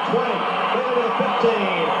Bailey, 20. Bailey to the 15.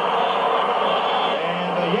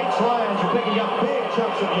 And the Yates Lions are picking up big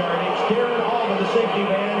chunks of yardage. Darren Allman, the safety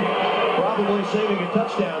man, probably probably saving a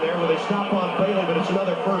touchdown there with a stop on Bailey, but it's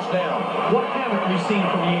another first down. What haven't we seen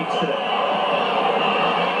from Yates today?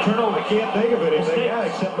 Turnover. I can't think of anything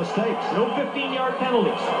except mistakes. No 15-yard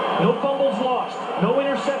penalties. No fumbles lost. No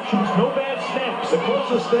interceptions. No bad snaps. The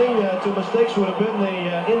closest thing to mistakes would have been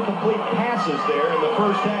the incomplete passes there in the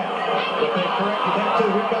first half. But they corrected that too.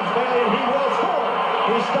 Here comes Bailey, and he will score.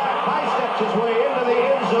 He high steps his way into the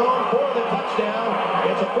end zone for the touchdown.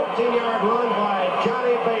 It's a 14-yard run by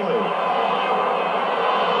Johnny Bailey.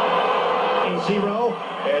 0,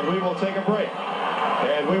 and we will take a break.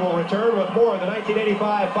 And we will return with more of the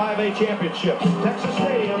 1985 5A Championships. Texas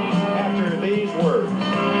Stadium after these words.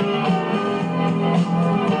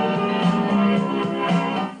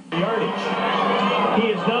 Yardage. He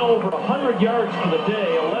is now over 100 yards for the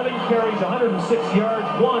day. 11 carries, 106 yards.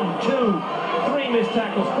 1, 2, 3 missed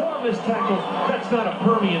tackles, 4 missed tackles. That's not a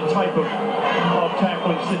Permian type of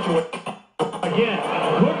tackling situation. Again,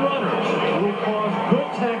 good runners will cause good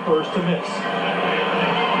tacklers to miss.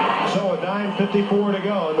 So with 9:54 to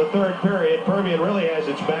go in the third period, Permian really has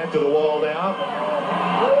its back to the wall now.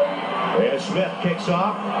 As Smith kicks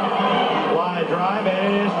off, line drive,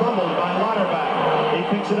 and it is fumbled by Lauterbach. He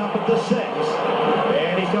picks it up at the 6,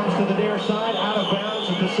 and he comes to the near side, out of bounds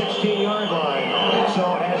at the 16-yard line.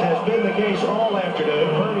 So as has been the case all afternoon,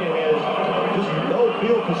 Permian has just no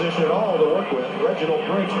field position at all to work with. Reginald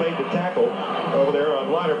Briggs made the tackle over there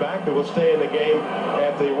on Lauterbach, who will stay in the game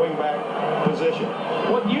at the wingback position.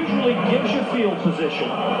 What usually gives you field position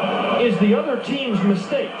is the other team's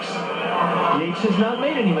mistakes. Yates has not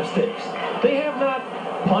made any mistakes. They have not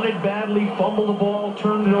punted badly, fumbled the ball,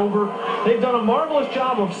 turned it over. They've done a marvelous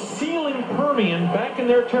job of sealing Permian back in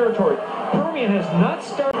their territory. Permian has not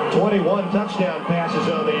started. 21 touchdown passes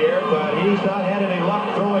on the air, but he's not had any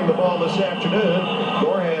luck throwing the ball this afternoon,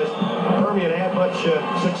 nor has Permian had much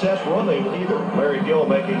success running either. Larry Gill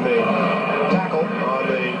making the tackle on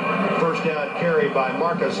the first down carry by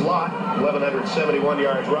Marcus Lott. 1,171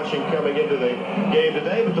 yards rushing coming into the game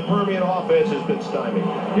today, but the Permian offense has been stymied.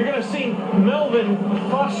 You're going to see Melvin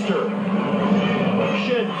Foster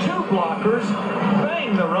shed 2 blockers,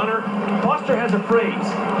 bang the runner. Foster has a phrase,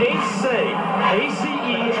 Ace-say,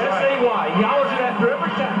 A-C-E-S-A-Y. He hollers it after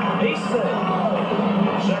every tackle, Ace-say.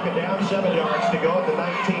 Second down, 7 yards to go at the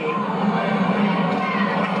 19.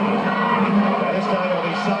 Now this time it'll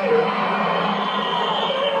be Sider.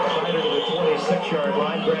 Sider to the 26-yard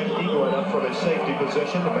line. Grant Eaglin up from his safety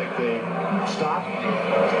position to make the stop.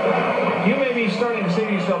 You may be starting to say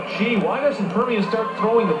to yourself, gee, why doesn't Permian start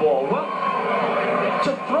throwing the ball? Well,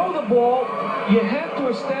 to throw the ball, you have to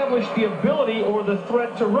establish the ability or the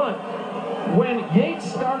threat to run. When Yates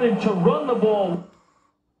started to run the ball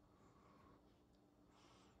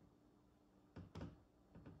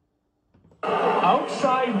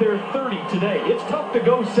outside their 30 today, it's tough to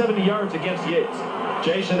go 70 yards against Yates.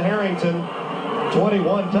 Jason Harrington,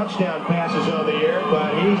 21 touchdown passes on the air,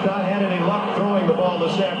 but he's not had any luck throwing the ball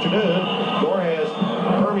this afternoon, nor has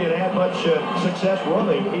Permian had much success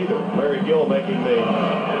running either. Larry Gill making the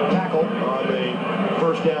tackle on the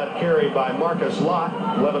first down carry by Marcus Lott.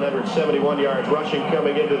 1,171 yards rushing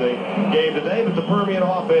coming into the game today, but the Permian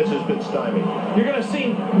offense has been stymied. You're going to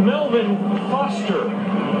see Melvin Foster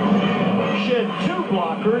shed 2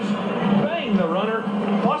 blockers, bang the runner.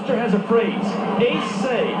 Foster has a phrase,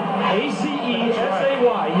 Ace-say,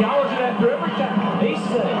 A-C-E-S-A-Y. He hollers it after every tackle,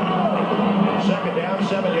 Ace-say. Second down,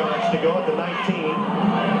 7 yards to go at the 19.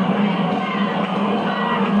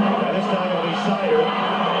 Now this time it'll be Sider.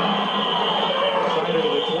 Sider to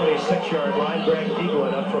the 26-yard line. Grant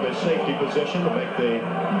Eaglin up from his safety position to make the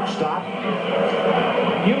stop.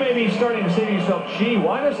 You may be starting to say to yourself, gee,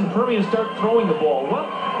 why doesn't Permian start throwing the ball? Well,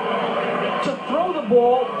 to throw the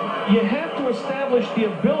ball, you have to establish the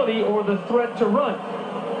ability or the threat to run.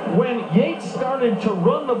 When Yates started to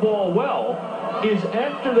run the ball well, is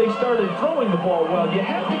after they started throwing the ball well. You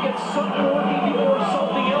have to get something working before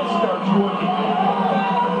something else starts working.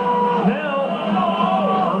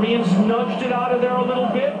 Now, Permian's nudged it out of there a little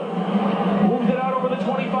bit, moved it out over the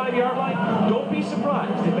 25-yard line. Don't be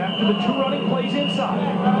surprised if after the 2 running plays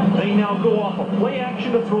inside, they now go off a play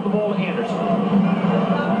action to throw the ball to Anderson.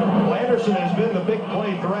 Well, Anderson has been the big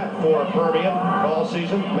play threat for Permian all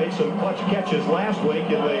season. Made some clutch catches last week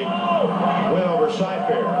in the win over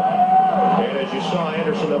Cy-Fair. And as you saw,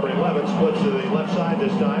 Anderson, number 11, splits to the left side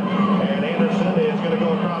this time. And Anderson is going to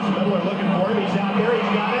go across the middle. They're looking for him. He's out there.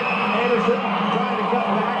 He's got it. Anderson trying to cut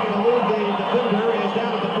back and elude the defender. Is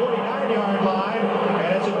down at the 49-yard line.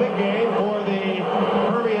 And it's a big game for the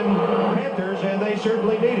Permian Panthers, and they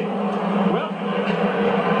certainly need it. Well,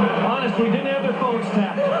 honest, we didn't have their phones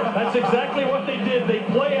tapped. That's exactly what they did. They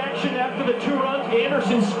play action after after the 2 runs,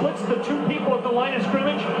 Anderson splits the 2 people at the line of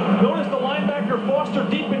scrimmage. Notice the linebacker Foster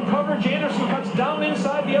deep in coverage. Anderson cuts down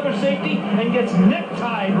inside the other safety and gets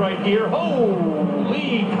necktied right here.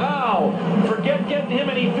 Holy cow! Forget getting him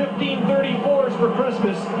any 1534s for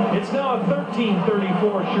Christmas. It's now a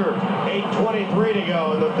 1334 shirt. 8:23 to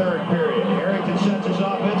go in the 3rd period. Harrington sets his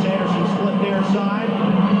offense. Anderson split near side.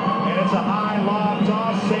 And it's a high lob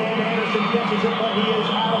toss. Sam Anderson catches it, but he is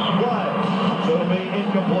out of play. So it'll be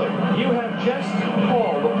incomplete. You have just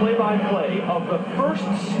called the play-by-play of the first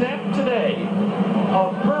snap today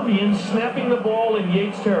of Permian snapping the ball in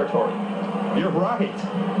Yates territory. You're right.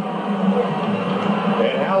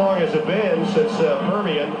 And how long has it been since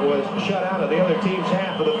Permian was shut out of the other team's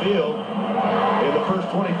half of the field in the first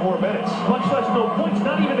 24 minutes? Much less no points,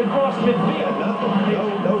 not even across midfield. Yeah, nothing.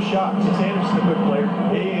 No shots. It's Anderson, a good player.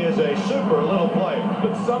 He is a super little player.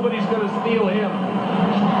 But somebody's going to steal him.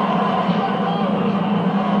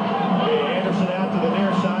 Anderson out to the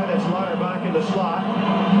near side. That's Lauterbach in the slot.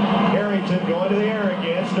 Harrington going to the air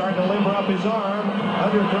again, starting to limber up his arm.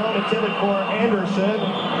 Underthrown, intended for Anderson,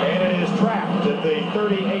 and it is trapped at the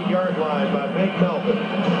 38-yard line by Big Melvin.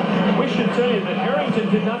 We should tell you that Harrington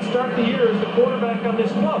did not start the year as the quarterback on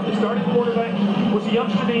this club. The starting quarterback was a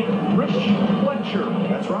youngster named Rich Fletcher.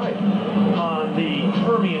 That's right. On the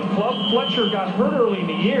Permian club. Fletcher got hurt early in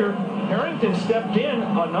the year. Harrington stepped in,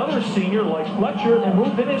 another senior like Fletcher, and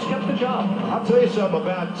moved in and has kept the job. I'll tell you something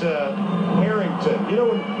about Harrington. You know,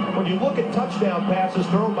 when you look at touchdown passes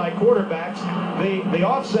thrown by quarterbacks, the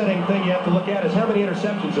offsetting thing you have to look at is how many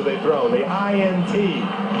interceptions have they thrown, the INT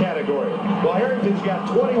category. Well, Harrington's got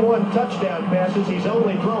 21 touchdown passes. He's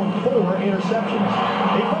only thrown 4 interceptions.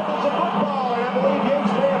 He fumbles the football, and I believe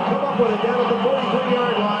Yates may have come up with it down at the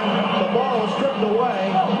 43-yard line. The ball is stripped away.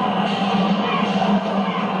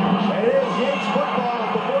 And it is Yates football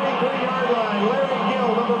at the 43-yard line. Larry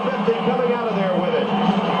Gill, number 50, coming out of there with it.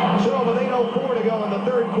 So with 8:04 to go in the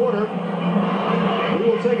 3rd quarter, we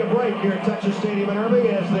will take a break here at Texas Stadium in Irving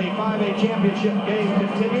as the 5A championship game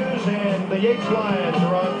continues, and the Yates Lions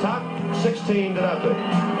are on top, 16-0.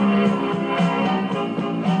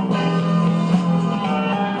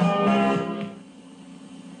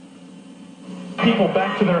 People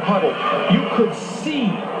back to their huddle. You could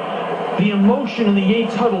see the emotion in the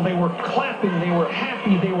Yates huddle. They were clapping, they were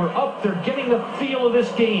happy, they were up, they're getting the feel of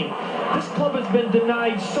this game. This club has been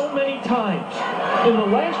denied so many times. In the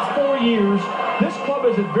last 4 years, this club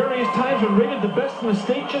has at various times been rated the best in the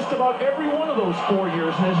state just about every one of those 4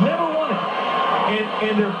 years and has never won it.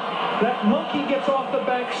 And that monkey gets off the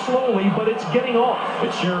back slowly, but it's getting off.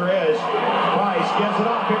 It sure is. Price gets it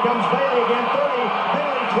off. Here comes Bailey again. 30,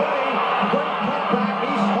 Bailey 20. Great cutback.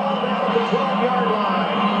 He's hauled down at the 12-yard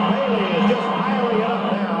line. Bailey is just piling it up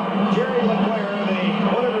now. Jerry LeClaire, the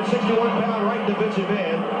 161-pound right defensive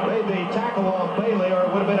end, made the tackle on Bailey, or it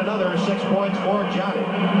would have been another 6 points for Johnny.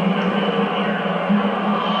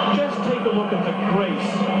 Just take a look at the grace,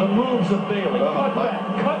 the moves of Bailey. Cut back,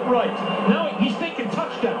 cut right. Now he's thinking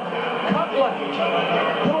touchdown. Cut left.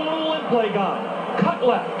 Put a little in play guy. Cut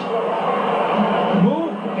left.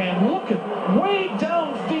 Move and look at way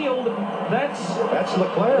downfield. That's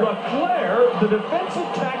LeClaire. LeClaire, the defensive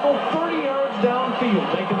tackle, 30 yards downfield,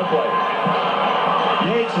 making the play.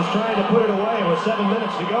 Yates is trying to put it away with 7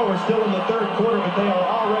 minutes to go. We're still in the 3rd quarter, but they are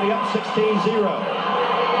already up 16-0.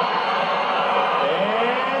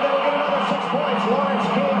 Points. Lawrence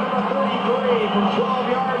King, number 33, from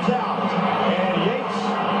 12 yards out. And Yates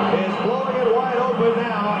is blowing it wide open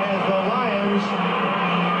now as the Lions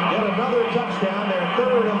get another touchdown, their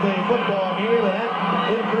 3rd of the football game, and that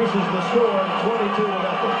increases the score 22-0.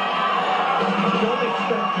 Don't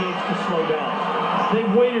expect Yates to slow down.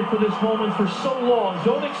 They've waited for this moment for so long.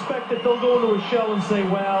 Don't expect that they'll go into a shell and say,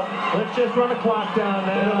 well, let's just run the clock down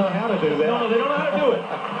now. They don't know how to do that. No, they don't know how to do it.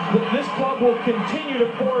 This club will continue to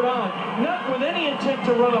pour it on, not with any intent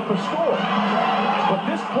to run up a score, but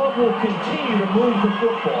this club will continue to move the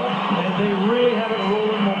football, and they really have it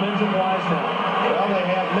rolling momentum-wise now. Well, they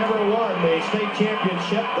have never won the state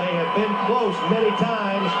championship. They have been close many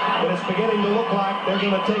times, but it's beginning to look like they're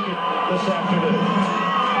going to take it this afternoon.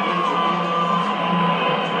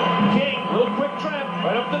 King, little quick trap,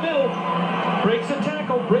 right up the middle. Breaks a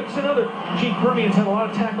tackle, breaks another. Gee, Permian's had a lot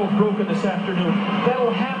of tackles broken this afternoon.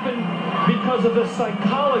 That'll happen because of the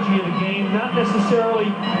psychology of the game, not necessarily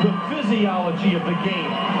the physiology of the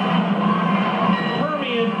game.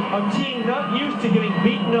 Permian A team not used to getting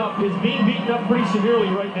beaten up is being beaten up pretty severely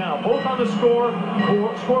right now, both on the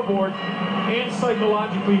scoreboard and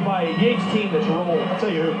psychologically by a Yates team that's rolling. I'll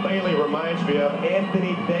tell you who Bailey reminds me of,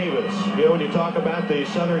 Anthony Davis. You know, when you talk about the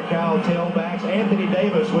Southern Cal tailbacks, Anthony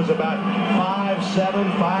Davis was about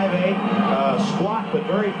 5'7", 5'8", squat but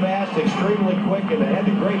very fast, extremely quick, and had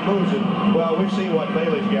the great moves. And, well, we've seen what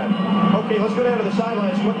Bailey's got. Okay, let's go down to the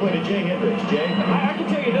sidelines quickly to Jay Hendricks. Jay? I can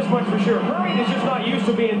tell you this much for sure. Permian is just not used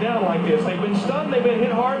to being down like this. They've been stunned. They've been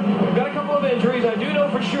hit hard. They've got a couple of injuries. I do know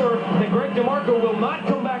for sure that Greg DeMarco will not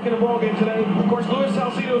come back in the ballgame today. Of course, Luis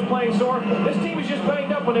Salcido is playing sore. This team is just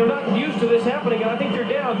banged up when they're not used to this happening, and I think they're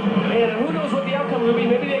down. And who knows what the outcome will be.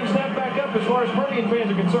 Maybe they can snap back up as far as Permian fans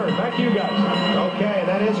are concerned. Back to you guys. Okay,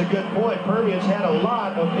 that is a good point. Permian's had a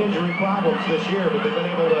lot of injury problems this year, but they've been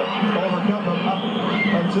able to overcome them up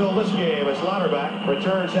until this game as Lauterbach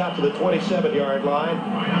returns out to the 27-yard line.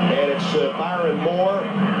 And it's Byron Moore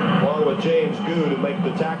along with James Good to make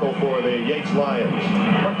the tackle for the Yates Lions.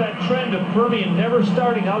 But that trend of Permian never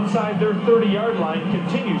starting outside their 30-yard line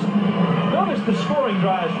continues. Notice the scoring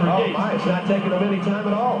drives for Yates. My, it's not taking them any time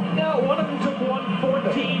at all. No, one of them took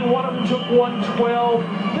 114, one of them took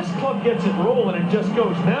 112. This club gets it rolling and just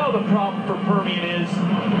goes. Now the problem for Permian is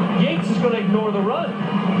Yates is going to ignore the run.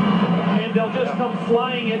 And they'll just come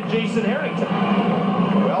flying at Jason Harrington.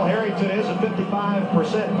 Well, Harrington is a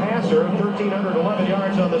 55% passer, 1,311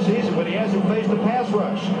 yards on the season, but he hasn't faced a pass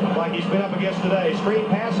rush like he's been up against today. Screen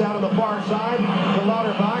pass out on the far side to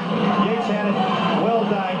Lauterbach. Yates had it well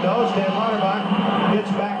diagnosed, and Lauterbach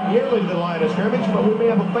gets back nearly to the line of scrimmage, but we may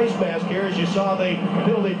have a face mask here as you saw the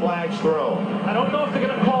penalty flags thrown. I don't know if they're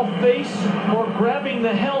going to call face or grabbing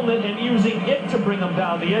the helmet and using it to bring them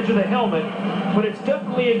down, the edge of the helmet, but it's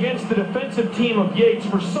definitely against the defensive team of Yates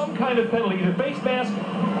for some kind of penalty, either face mask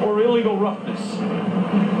or illegal roughness.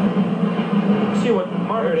 See what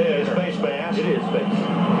Marvin. There it is, face mask. It is face.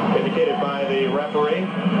 Indicated by the referee.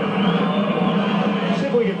 See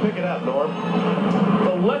if we can pick it up, Norm.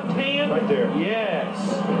 The left hand. Right there. Yes.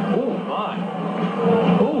 Oh, my.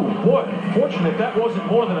 Oh, boy. Fortunate that wasn't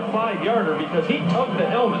more than a 5-yarder because he tugged the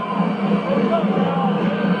helmet.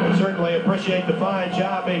 Certainly appreciate the fine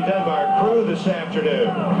job being done by our crew this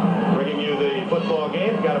afternoon. Bringing you the football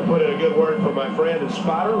game. Got to put in a good word for my friend and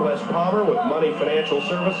spotter, Les Palmer, with Money Financial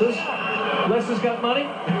Services. Les has got money?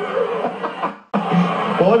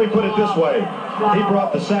 Well, let me put it this way. He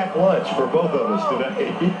brought the sack lunch for both of us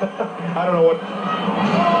today. I don't know what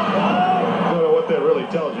that really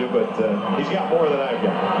tells you, but he's got more than I've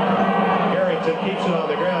got. Harrington keeps it on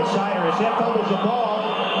the ground. Sider is hit, fumbles the ball,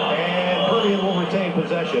 and Permian will retain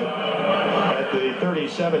possession at the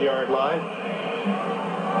 37-yard line.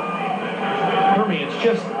 Permian's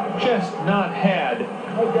just not had.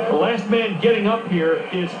 The last man getting up here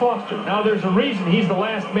is Foster. Now there's a reason he's the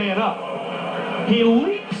last man up. He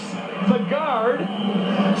leaps the guard,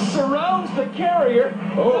 surrounds the carrier,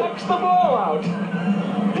 knocks the ball out.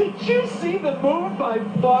 Did you see the move by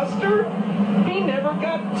Foster? He never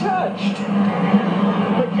got touched.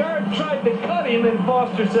 The guard tried to cut him, and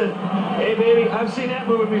Foster said, "Hey, baby, I've seen that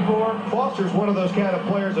move before." Foster's one of those kind of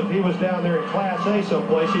players, if he was down there in Class A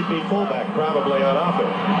someplace, he'd be fullback, probably on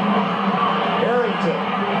offense. Harrington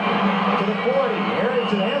to the 40.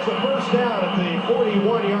 Harrington has a first down at the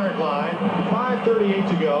 41-yard line. 5:38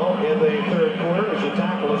 to go in the third quarter as the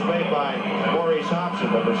tackle is made by Maurice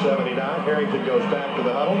Hobson, number 79. Harrington goes back to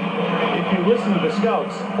the huddle. If you listen to the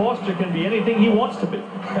scouts, Foster can be anything he wants to be.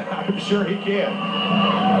 I'm sure he can.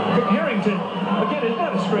 Harrington, again, is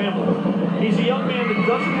not a scrambler. He's a young man that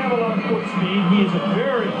doesn't have a lot of foot speed. He is a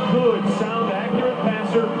very good, sound, accurate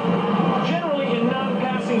passer, generally in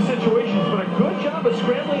non-passing situations, but a good job of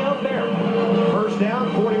scrambling out there. First down,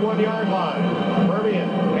 41-yard line. Permian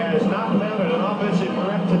has not mounted an offensive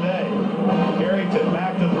threat today. Harrington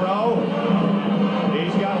back to throw.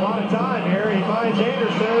 He's got a lot of time here. He finds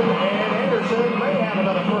Anderson, and Anderson may have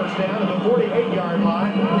another first down at the 48-yard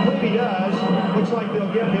line. I believe he does. Looks like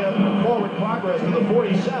they'll give him forward progress to the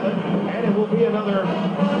 47, and it will be another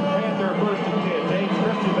Panther first and 10. James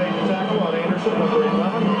Christie made the tackle on Anderson, number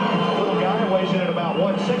 11. Little guy weighs in at about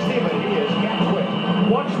 160, but he is cat quick.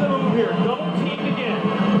 Watch the move here. Double teamed again.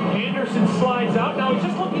 Anderson slides out. Now he's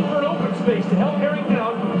just looking for an open space to help Harrington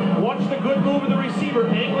out. Watch the good move of the receiver,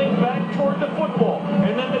 angling back toward the football.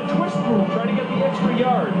 And then the twist move, trying to get the extra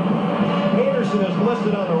yard. Anderson is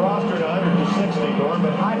listed on the roster at 160, Norm,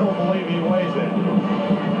 but I don't believe he weighs that.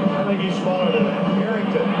 I think he's smaller than that.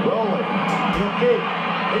 Harrington rolling. He'll keep.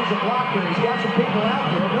 He's a blocker. He's got some people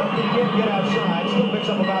out there. Nope, he can't get outside. Still picks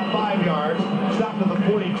up about 5 yards. Stopped at the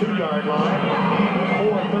 42-yard line.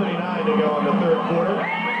 With 4:39 to go in the third quarter.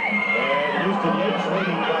 And Houston Yates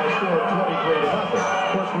leading by a score of 23-0.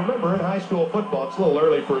 Of course, remember, in high school football, it's a little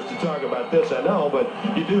early for us to talk about this, I know, but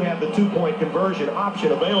you do have the 2-point conversion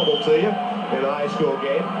option available to you in a high school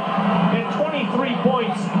game. And 23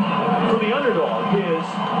 points for the underdog is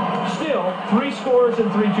still 3 scores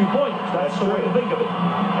and 3 2-pointers. That's the way to think of it.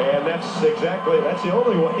 And that's the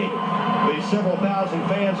only way the several thousand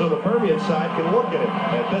fans on the Permian side can look at it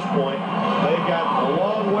at this point. They've got a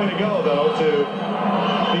long way to go, though, to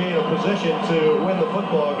be in a position to win the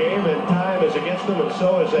football game, and time is against them, and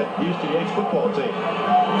so is that Houston Yates football team.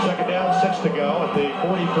 Second down, 6 to go at the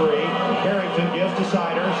 43. Harrington gives to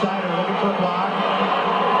Sider. Sider looking for a block.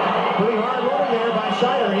 Pretty hard running there by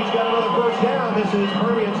Sider. He's got another first down. This is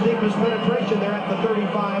Permian's deepest penetration there at the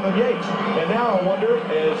 35 of Yates. And now I wonder,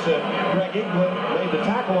 as Greg England made the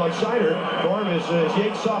tackle on Sider, Norm, is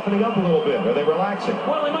Yates softening up a little bit? Are they relaxing?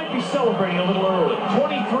 Well, they might be celebrating a little early.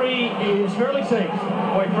 23 is fairly safe,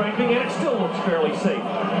 quite frankly, and it still looks fairly safe.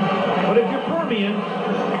 But if you're Permian,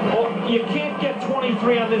 well, you can't get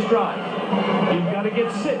 23 on this drive. You've got to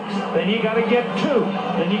get 6, then you got to get 2,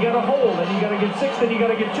 then you got to hold, then you got to get 6, then you got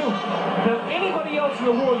to get 2. Now, anybody else in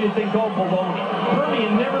the world you think, oh, baloney.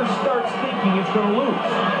 Permian never starts thinking it's going to lose.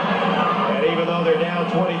 And even though they're down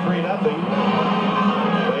 23-0,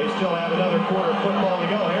 they still have another quarter of football to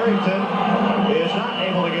go. Harrington is not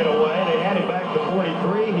able to get away. They had him back to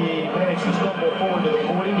 43. He managed to stumble forward to the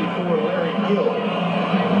 40 before Larry Gill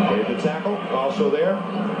made the tackle. Also there,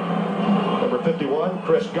 number 51,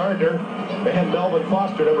 Chris Gardner, and Melvin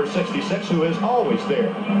Foster, number 66, who is always there.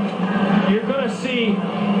 You're going to see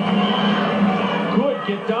Good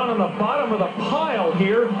get down on the bottom of the pile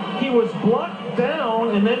here. He was blocked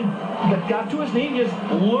down and then got to his knee, just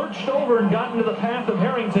lurched over and got into the path of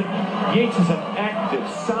Harrington. Yates is an active,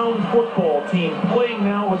 sound football team playing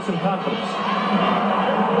now with some confidence.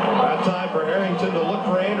 About time for Harrington to look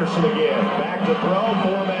for Anderson again. Back to throw,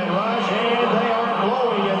 4-man rush, and they are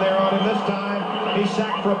blowing in there on him this time. He's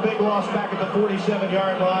sacked for a big loss back at the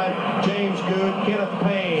 47-yard line. James Good, Kenneth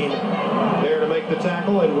Payne there to make the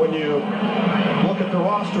tackle. And when you look at the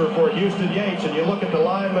roster for Houston Yates and you look at the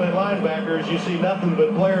linemen and linebackers, you see nothing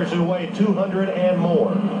but players who weigh 200 and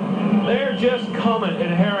more. They're just coming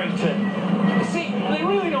at Harrington. See, they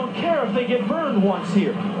really don't care if they get burned once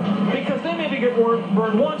here, because they maybe get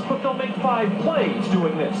burned once, but they'll make 5 plays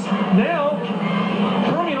doing this. Now,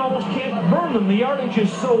 Permian almost can't burn them. The yardage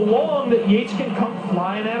is so long that Yates can come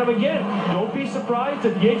flying at him again. Don't be surprised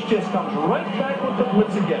if Yates just comes right back with the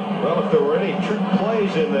blitz again. Well, if there were any trick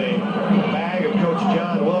plays in the bag of Coach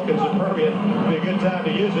John Wilkins at Permian, it'd be a good time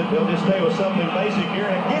to use it. They'll just stay with something basic here.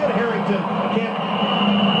 And again, Harrington can't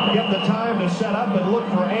get the time to set up and look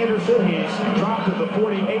for Anderson. He's dropped at the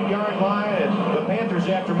 48-yard line, and the Panthers,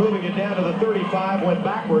 after moving it down to the 35, went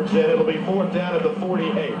backwards, and it'll be 4th down at the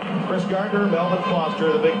 48. Chris Gardner, Melvin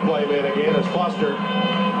Foster, the big playman again, as Foster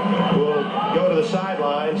will go to the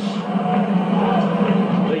sidelines.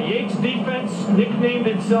 The Yates defense nicknamed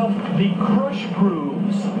itself the Crush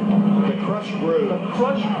Grooves. The Crush Grooves. The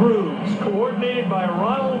Crush Grooves, coordinated by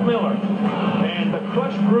Ronald Miller. And the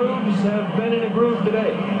Crush Grooves have been in a groove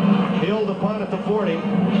today. Hill to punt at the 40.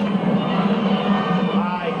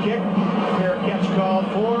 High kick. Fair catch called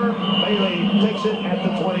for. Bailey takes it at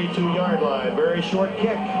the 22-yard line. Very short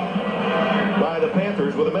kick by the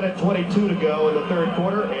Panthers with 1:22 to go in the third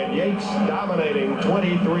quarter, and Yates dominating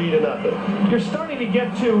 23-0. You're starting to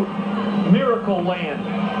get to miracle land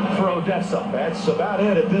for Odessa. That's about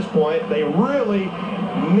it at this point. They really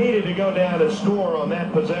needed to go down and score on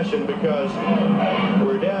that possession, because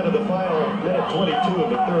we're down to the final 1:22 of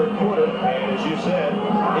the third quarter, and as you said,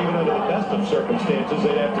 even under the best of circumstances,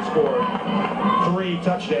 they'd have to score 3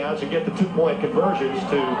 touchdowns and get the 2-point conversions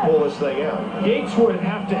to pull this thing out. Yates would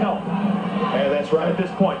have to help. And that's right. At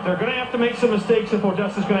this point, they're going to have to make some mistakes if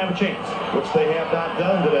Odessa's going to have a chance. Which they have not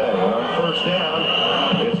done today. On first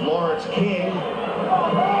down, it's Lawrence King.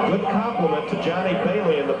 Good compliment to Johnny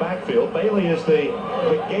Bailey in the backfield. Bailey is the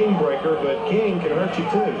game breaker, but King can hurt you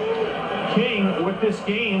too. King, with this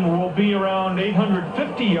game, will be around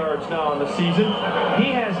 850 yards now in the season.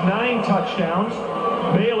 He has 9 touchdowns.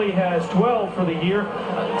 Bailey has 12 for the year.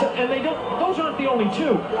 And those aren't the only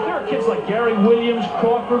 2. There are kids like Gary Williams,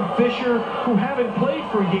 Crawford, Fisher, who haven't played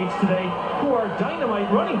for Yates today, who are dynamite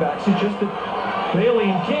running backs. It's just that Bailey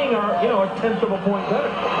and King are, a 1/10 of a point better.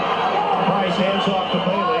 Price hands off to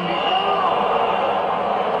Bailey.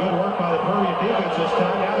 Good work by the Permian defense this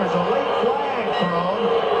time. Now there's a late flag thrown.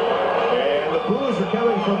 And the boos are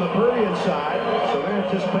coming from the Permian side. So they're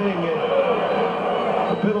anticipating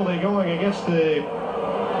a penalty going against the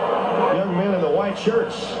young men in the white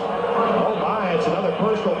shirts. Oh my, It's another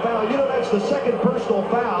personal foul. You know, that's the second personal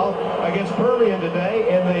foul against Permian today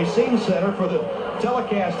in the scene center for the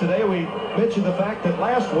telecast today. We mentioned the fact that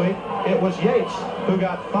last week it was Yates who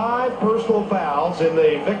got 5 personal fouls in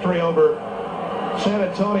the victory over San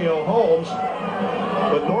Antonio Holmes.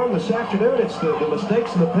 But Norm, this afternoon, it's the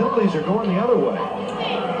mistakes and the penalties are going the other way.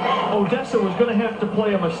 Odessa was going to have to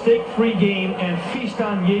play a mistake-free game and feast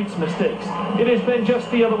on Yates' mistakes. It has been just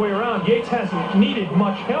the other way around. Yates hasn't needed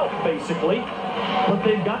much help, basically, but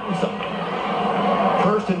they've gotten some.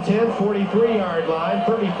 1st and 10, 43-yard line,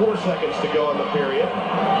 34 seconds to go in the period.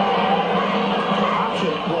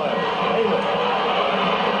 Option play. Bailey.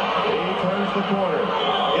 He turns the corner.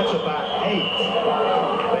 Gets about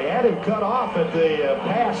 8. They had him cut off at the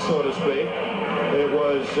pass, so to speak. It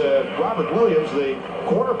was Robert Williams, the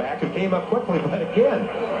quarterback, who came up quickly. But again,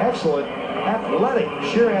 excellent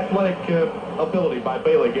sheer athletic ability by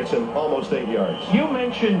Bailey gets him almost 8 yards. You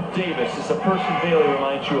mentioned Davis as a person Bailey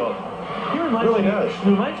reminds you of. He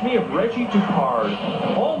reminds me of Reggie Dupard.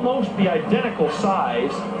 Almost the identical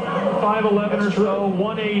size, 5'11 or so,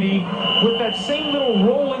 180, with that same little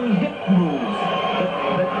rolling hip move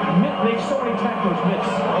that makes so many tacklers miss.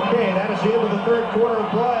 Okay, that is the end of the third quarter of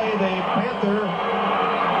play. The Panther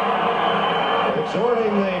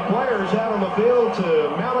exhorting the players out on the field to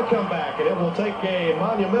mount a comeback, and it will take a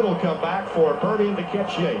monumental comeback for Permian to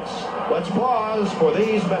catch Yates. Let's pause for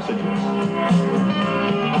these messages.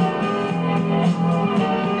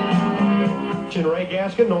 Ray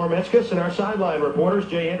Gaskin, Norm Hitzkus, and our sideline reporters,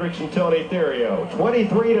 Jay Hendricks and Tony Theriault.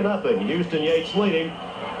 23-0, Houston Yates leading.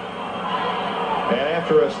 And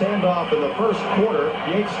after a standoff in the first quarter,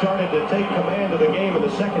 Yates started to take command of the game in the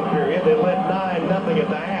second period. They led 9-0 at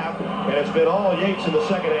the half, and it's been all Yates in the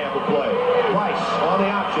second half of play. Price on the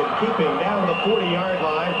option, keeping down the 40-yard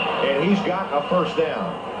line, and he's got a first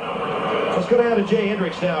down. Let's go down to Jay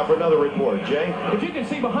Hendricks now for another report. Jay? If you can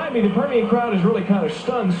see behind me, the Permian crowd is really kind of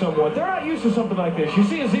stunned somewhat. They're not used to something like this. You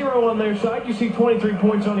see a 0 on their side, you see 23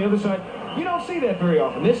 points on the other side. You don't see that very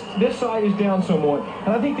often. This side is down somewhat,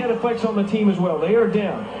 and I think that affects on the team as well. They are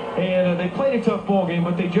down, and they played a tough ball game,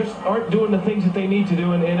 but they just aren't doing the things that they need to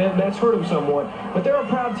do, and that's hurt them somewhat. But they're a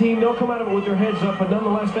proud team. They'll come out of it with their heads up, but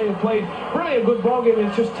nonetheless, they have played really a good ball game.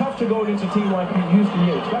 It's just tough to go against a team like Houston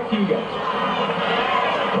Yates. Back to you guys.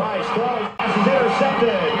 Price throws, pass is intercepted,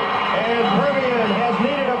 and Permian has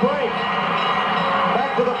needed a break.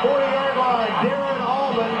 Back to the 40-yard line, Darren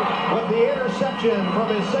Allman with the interception from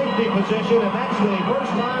his safety position, and that's the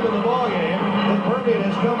first time in the ballgame that Permian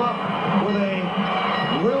has come up with a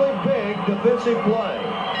really big defensive play.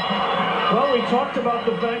 Well, we talked about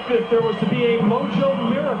the fact that if there was to be a mojo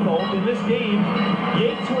miracle in this game,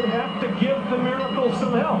 Yates would have to give the miracle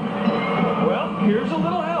some help. Well, here's a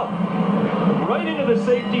little help. Right into the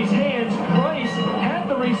safety's hands, Price had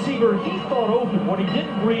the receiver he thought open. What he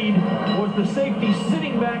didn't read was the safety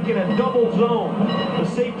sitting back in a double zone. The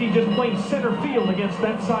safety just playing center field against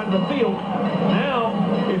that side of the field. Now,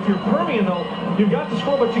 if you're Permian, though, you've got to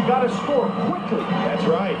score, but you've got to score quickly. That's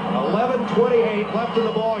right. 11:28 left in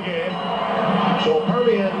the ball game. So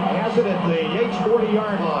Permian has it at the Yates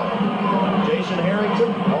 40-yard line. Jason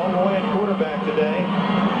Harrington, all the way at quarterback today.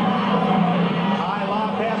 High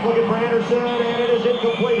lob pass looking for Anderson, and it is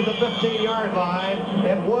incomplete at the 15-yard line.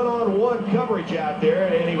 And one-on-one coverage out there,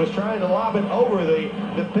 and he was trying to lob it over the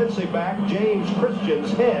defensive back, James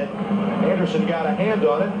Christian's head. Anderson got a hand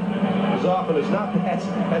on it. As often as not,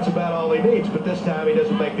 that's about all he needs, but this time he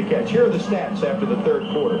doesn't make the catch. Here are the stats after the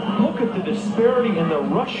third quarter. Look at the disparity in the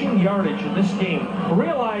rushing yardage in this game.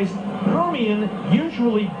 Realize Permian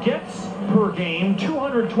usually gets per game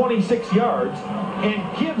 226 yards and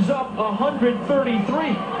gives up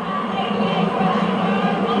 133.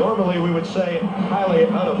 Normally we would say highly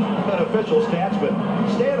unofficial stats, but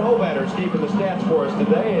Stan Hobatter's keeping the stats for us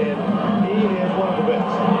today, and he is one of the best.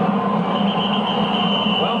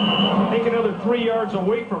 Take another 3 yards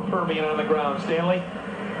away from Permian on the ground, Stanley.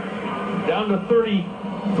 Down to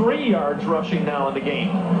 33 yards rushing now in the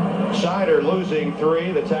game. Sider losing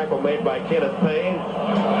 3. The tackle made by Kenneth Payne.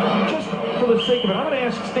 Just for the sake of it, I'm going to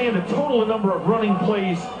ask Stan the total number of running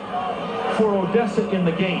plays for Odessa in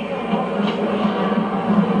the game.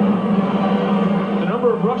 The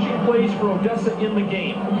number of rushing plays for Odessa in the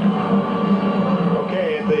game.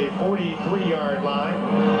 Okay, at the 43-yard line.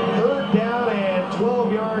 3rd down and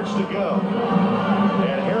 12 yards to go.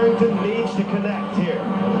 And Harrington needs to connect here.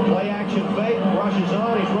 Play action fake, rushes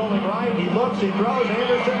on, he's rolling right, he looks, he throws,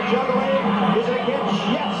 Anderson juggling. Is it a catch?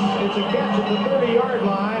 Yes, it's a catch at the 30-yard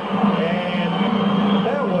line. And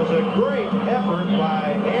that was a great effort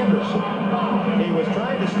by Anderson. He was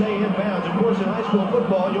trying to stay in bounds. Of course, in high school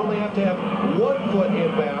football, you only have to have 1 foot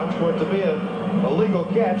inbounds for it to be a legal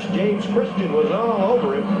catch. James Christian was all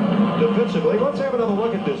over him defensively. Let's have another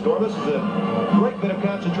look at this, Norm. This is a great bit of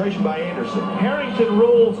concentration by Anderson. Harrington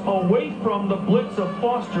rolls away from the blitz of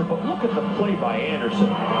Foster, but look at the play by Anderson.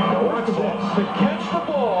 Now watch this. To catch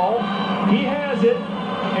the ball, he has it,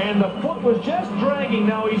 and the foot was just dragging.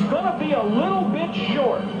 Now he's going to be a little bit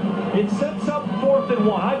short. It sets up 4th and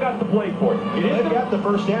 1. I got the play for it. They've got the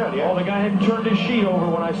first down, yeah. Oh, the guy hadn't turned his sheet over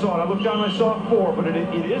when I saw it. I looked down and I saw 4, but it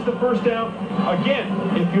is the first down. Again,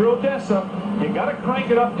 if you're Odessa, you got to crank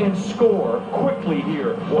it up and score quickly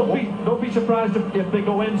here. Don't be surprised if they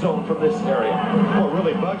go end zone from this area. What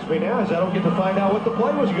really bugs me now is I don't get to find out what the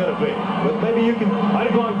play was going to be. But maybe you can... I'd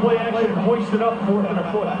have gone play action and hoist it up 4th and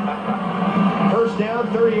a foot. First down,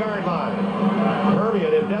 30-yard line.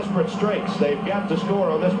 Permian in desperate straits. They've got to score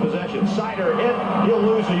on this possession. Sider hit. He'll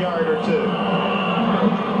lose a yard or 2.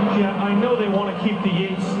 Yeah, I know they want to keep the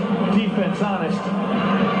Yates defense honest,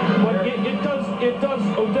 but it does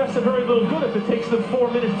Odessa very little good if it takes them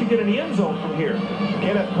 4 minutes to get in the end zone from here.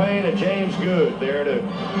 Kenneth Payne and James Good there to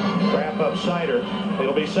wrap up Sider.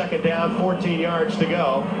 It'll be 2nd down, 14 yards to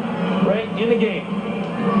go. Right in the game.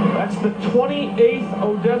 That's the 28th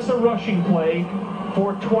Odessa rushing play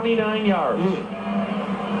for 29 yards.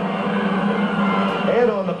 And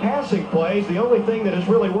on the passing plays, the only thing that has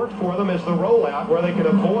really worked for them is the rollout where they can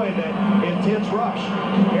avoid that intense rush.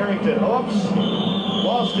 Harrington,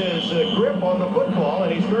 lost his grip on the football,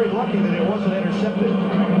 and he's very lucky that it wasn't intercepted.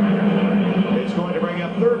 It's going to bring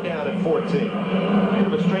up 3rd down at 14. Bit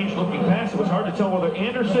of a strange looking pass. It was hard to tell whether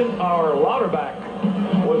Anderson or Lauterbach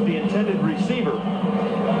was the intended receiver.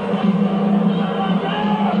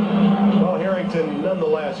 Well, Harrington,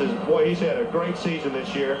 nonetheless, he's had a great season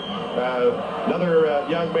this year. Another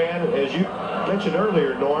young man, as you mentioned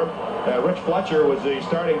earlier, Norm, Rich Fletcher was the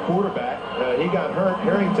starting quarterback. He got hurt.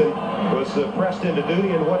 Harrington was pressed into duty,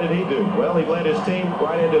 and what did he do? Well, he led his team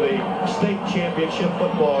right into the state championship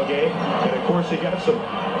football game, and of course he got some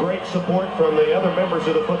great support from the other members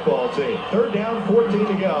of the football team. 3rd down, 14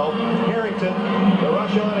 to go. Harrington, the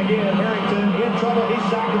rush on again. Harrington in trouble. He's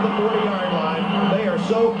sacked at the 40-yard line. They are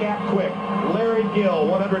so cap quick. Larry Gill,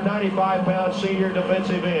 195-pound senior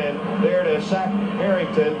defensive end, there to sack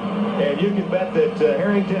Harrington. And you can bet that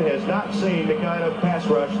Harrington has not seen the kind of pass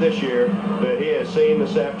rush this year that he has seen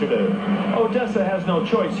this afternoon. Odessa has no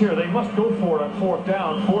choice here. They must go for it on 4th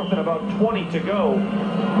down. 4th and about 20 to go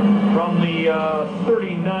from the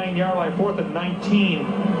 39-yard line. 4th and 19.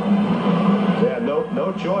 Yeah,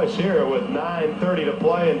 no choice here with 9:30 to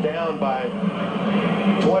play and down by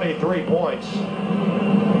 23 points.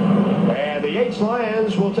 And the Yates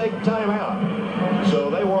Lions will take time out. So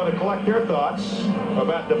they want to collect their thoughts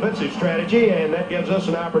about defensive strategy, and that gives us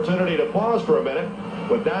an opportunity to pause for a minute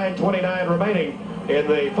with 9:29 remaining in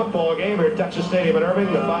the football game here at Texas Stadium in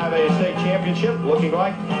Irving, the 5A state championship. Looking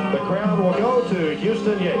like the crowd will go to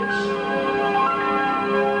Houston Yates.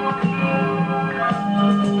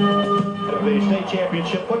 The state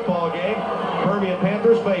championship football game, Permian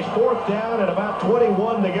Panthers face 4th down and about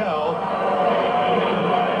 21 to go.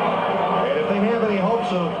 And if they have any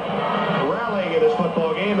hopes of rallying in this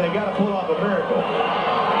football game, they've got to pull off a miracle.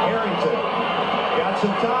 Harrington got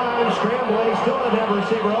some time, scrambling, still doesn't have a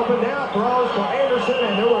receiver open. Now throws for Anderson,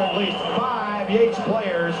 and there were at least 5 Yates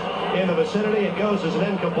players in the vicinity. It goes as an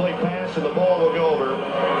incomplete pass, and the ball will go over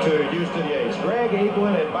to Houston Yates. Greg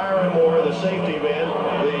Eaglin and Byron Moore, the safety men,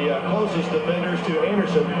 the closest defenders to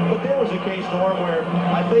Anderson. But there was a case, Norm, where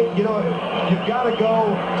I think, you've got to go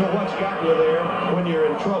to what's gotten you there when you're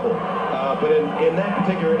in trouble. But in that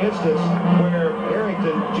particular instance, where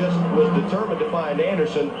Harrington just was determined to find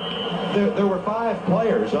Anderson, there were 5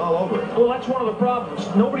 players all over it. Well, that's one of the problems.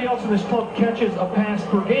 Nobody else in this club catches a pass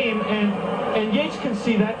per game, and Yates can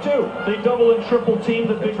see that too. They double and triple team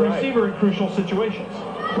the big receiver in crucial situations.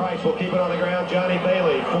 Price will keep it on the ground. Johnny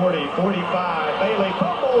Bailey, 40, 45. Bailey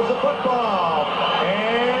fumbles the football,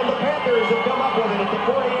 and the Panthers have come up with it at the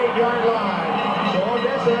 48-yard line. So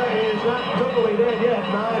Odessa is not totally dead yet.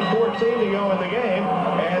 9:14 to go in the game,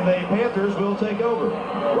 and the Panthers will take over.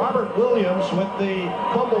 Robert Williams with the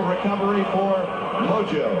fumble recovery for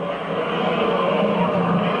Mojo.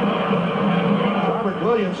 Robert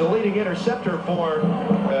Williams, the leading interceptor for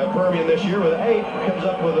Permian this year with 8, comes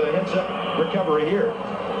up with a heads-up recovery here.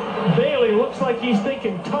 Bailey looks like he's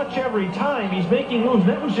thinking touch every time. He's making moves.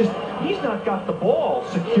 That was just, he's not got the ball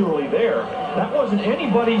securely there. That wasn't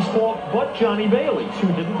anybody's fault but Johnny Bailey's, who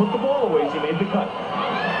didn't put the ball away as he made the cut.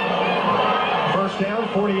 First down,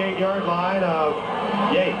 48-yard line of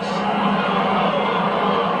Yates.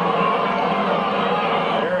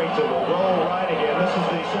 Harrington will roll right again. This is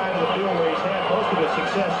the side of the field where he's had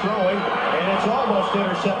success throwing, and it's almost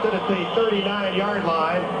intercepted at the 39-yard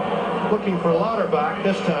line. Looking for Lauterbach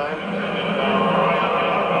this time.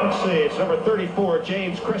 Let's see, it's number 34,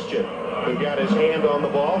 James Christian, who got his hand on the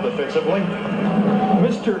ball defensively.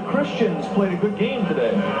 Mr. Christian's played a good game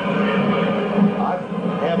today. I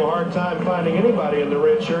have a hard time finding anybody in the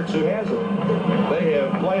red shirts who hasn't. They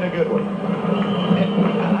have played a good one.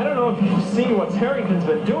 I don't know if you've seen what Harrington's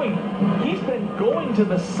been doing. He's been going to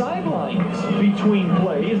the sidelines between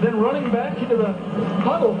plays, then running back into the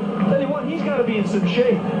huddle. Tell you what, he's got to be in some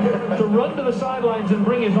shape to run to the sidelines and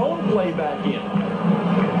bring his own play back in.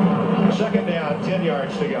 Second down, 10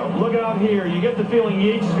 yards to go. Look out here. You get the feeling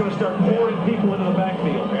Yates is going to start pouring people into the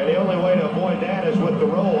backfield. And the only way to avoid that is with the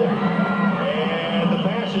roll. And the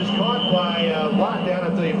pass is caught by Lott down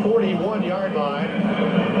at the 41-yard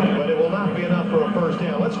line. But it will not be enough for a first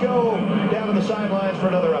down. Let's go down to the sidelines for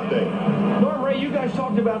another update. Norm, Ray, you guys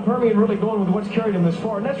talked about Permian really going with what's carried them this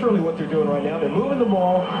far, and that's really what they're doing right now. They're moving the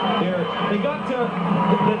ball. They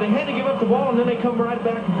had to give up the ball, and then they come right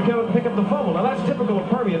back and pick up the fumble. Now, that's typical of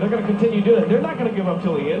Permian. They're going to continue doing it. They're not going to give up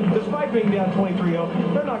till the end. Despite being down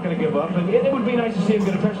 23-0, they're not going to give up. And it would be nice to see them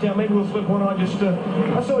get a touchdown. Maybe we'll slip one on just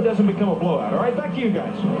so it doesn't become a blowout. All right, back to you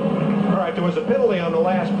guys. All right, there was a penalty on the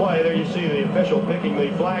last play. There you see the official picking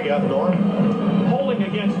the flag up, Norm. Holding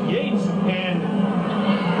against Yates, and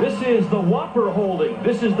this is the whopper holding.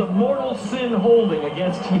 This is the mortal sin holding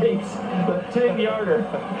against Yates, the 10-yarder.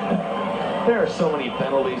 There are so many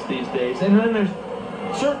penalties these days, and then there's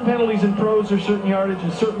certain penalties in pros are certain yardage,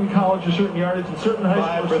 and certain college are certain yardage, and certain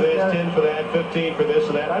high school. 5 for this, 10 for that, 15 for this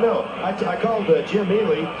and that. I know. I called Jim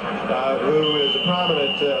Ely, who is a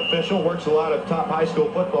prominent official, works a lot of top high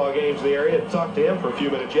school football games in the area, and talked to him for a few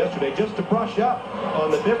minutes yesterday just to brush up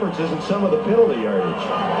on the differences in some of the penalty yardage.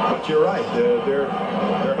 But you're right. There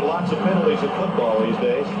are lots of penalties in football these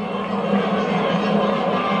days.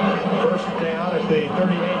 First down at the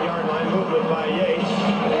 38-yard line, movement by Yates.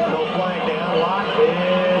 No flag down. Lott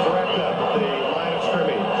is wrapped up at the line of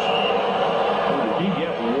scrimmage. Did he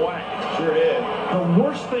get whacked? Sure did. The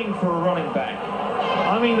worst thing for a running back,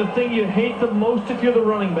 I mean the thing you hate the most if you're the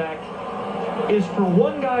running back, is for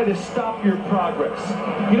one guy to stop your progress.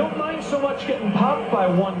 You don't mind so much getting popped by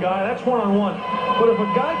one guy, that's one-on-one. But if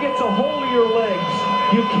a guy gets a hold of your legs,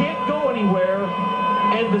 you can't go anywhere,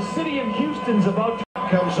 and the city of Houston's about to...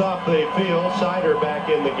 Comes off the field, Sider back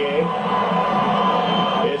in the game.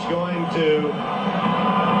 It's going to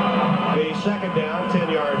be second down, 10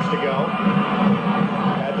 yards to go.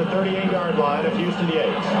 At the 38-yard line of Houston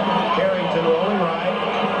Yates. Harrington rolling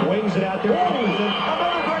right, wings it out there.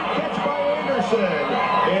 Another great catch by Anderson.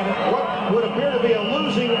 And what would appear to be a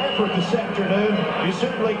losing effort this afternoon, you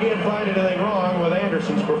certainly can't find anything wrong with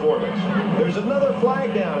Anderson's performance. There's another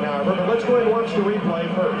flag down, however, but let's go ahead and watch the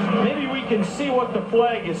replay first. Maybe we can see what the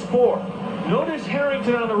flag is for. Notice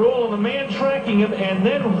Harrington on the roll and the man tracking him and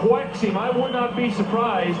then whacks him. I would not be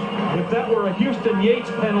surprised if that were a Houston Yates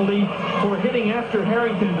penalty for hitting after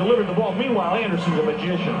Harrington delivered the ball. Meanwhile, Anderson's a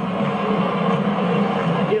magician.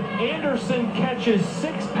 If Anderson catches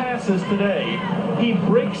 6 passes today, he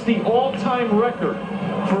breaks the all-time record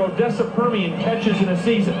for Odessa Permian catches in a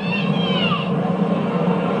season.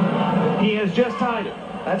 He has just tied it.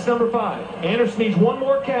 That's number 5. Anderson needs one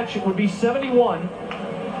more catch. It would be 71.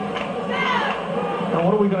 Now,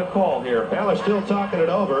 what are we going to call here? Well, they're still talking it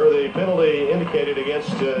over. The penalty indicated against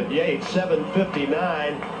Yates.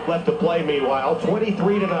 7:59 left to play. Meanwhile,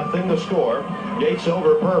 23-0 the score. Yates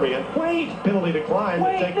over Permian. Wait. Penalty declined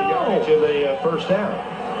to take the no. yardage in the first down.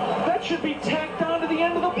 That should be tacked on to the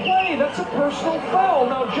end of the play. That's a personal foul.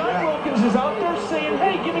 Now, John Wilkins is out there saying,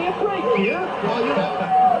 hey, give me a break here. Well, you know.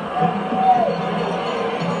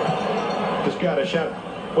 Just got a shot.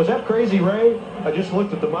 Was that crazy, Ray? I just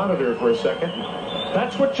looked at the monitor for a second.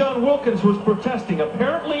 That's what John Wilkins was protesting.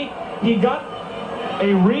 Apparently, he got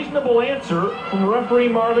a reasonable answer from referee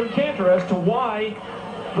Marvin Cantor as to why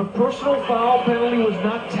the personal foul penalty was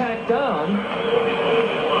not tacked on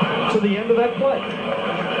to the end of that play.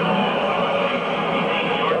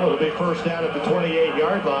 Well, it'll be first down at the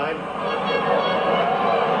 28-yard line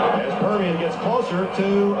as Permian gets closer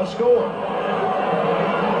to a score.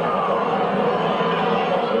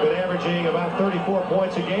 About 34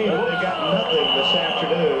 points a game, but they've got nothing this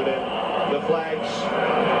afternoon, and the flags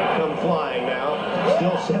come flying now.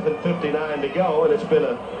 Still 7:59 to go, and it's been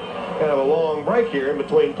a kind of a long break here in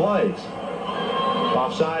between plays.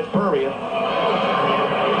 Offsides Permian.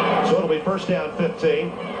 So it'll be first down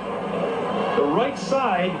 15. The right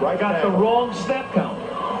side got tackle. the wrong snap count.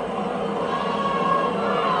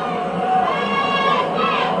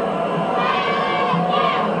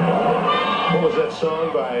 What was that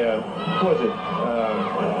song by, who was it?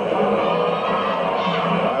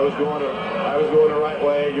 I was going the right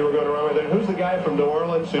way. You were going the wrong way. Who's the guy from New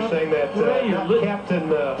Orleans who sang that? Captain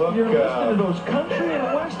Hook. You're listening to those country and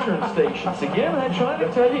western stations again. I try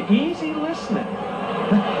to tell you, easy listening.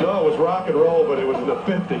 No, it was rock and roll, but it was in the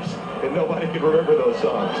 50s, and nobody can remember those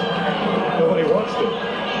songs. Nobody wants to.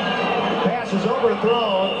 Pass is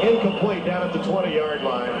overthrown, incomplete down at the 20-yard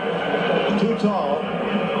line. Too tall.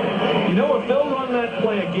 You know, if they'll run that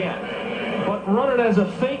play again, but run it as a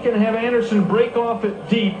fake and have Anderson break off it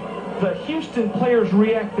deep, the Houston players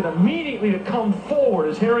reacted immediately to come forward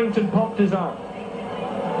as Harrington pumped his arm.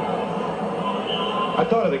 I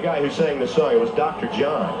thought of the guy who sang the song. It was Dr.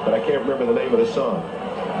 John, but I can't remember the name of the song.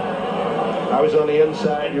 I was on the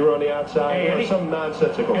inside, you were on the outside. Hey, some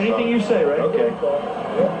nonsensical anything song. you say, right? Okay.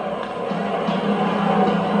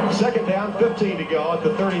 Second down, 15 to go at the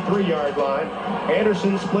 33-yard line.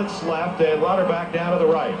 Anderson splits left and Lauterbach down to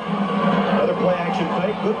the right. Another play action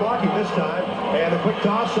fake. Good blocking this time. And a quick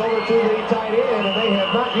toss over to the tight end. And they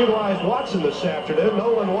have not utilized Watson this afternoon.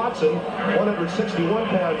 Nolan Watson,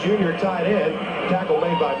 161-pound junior tight end. Tackle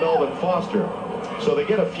made by Melvin Foster. So they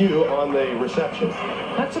get a few on the reception.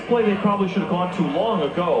 That's a play they probably should have gone too long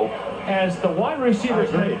ago, as the wide receivers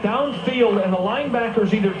head downfield and the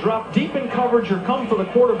linebackers either drop deep in coverage or come for the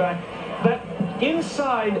quarterback. That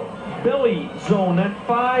inside belly zone, that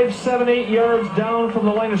 5, 7, 8 yards down from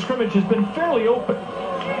the line of scrimmage, has been fairly open.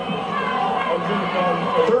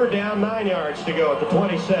 Third down, 9 yards to go at the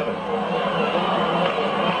 27.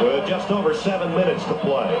 With just over 7 minutes to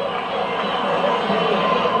play.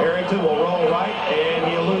 Harrington will roll right, and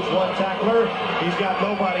he'll lose one tackler. He's got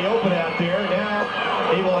nobody open out there. Now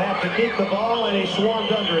he will have to keep the ball, and he's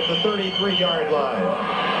swarmed under at the 33-yard line.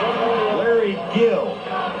 Larry Gill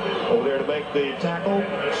over there to make the tackle.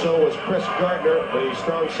 So was Chris Gardner, the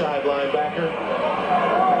strong side linebacker.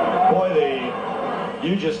 Boy,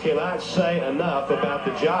 you just cannot say enough about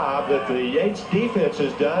the job that the Yates defense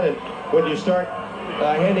has done. And when you start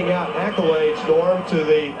handing out accolades, Norm, to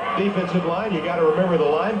the defensive line, you got to remember the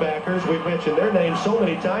linebackers. We've mentioned their names so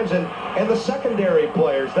many times, and the secondary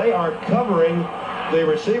players. They are covering the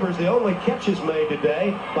receivers. The only catches made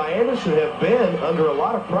today by Anderson have been under a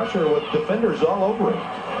lot of pressure with defenders all over him.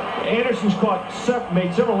 Anderson's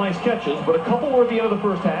made several nice catches, but a couple were at the end of the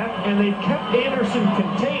first half, and they've kept Anderson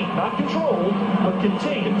contained, not controlled, but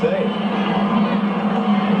contained.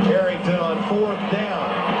 Harrington on fourth down.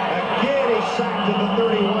 Again, he's sacked at the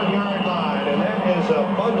 31-yard line, and that is a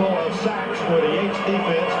bundle of sacks for the Yates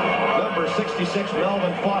defense. Number 66,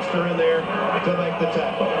 Melvin Foster, in there to make the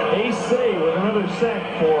tackle. Ace with another sack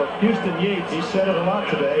for Houston Yates. He said it a lot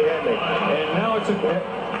today, hadn't he? And now it's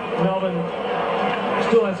Melvin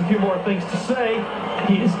still has a few more things to say.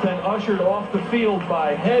 He's been ushered off the field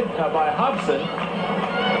by Hobson,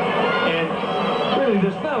 and really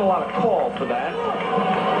there's not a lot of call for that.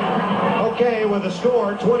 Okay, with the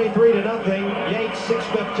score 23-0, Yates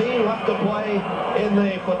 6:15 left to play in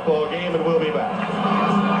the football game, and we'll be back.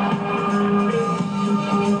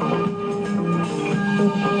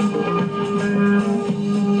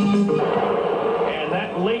 And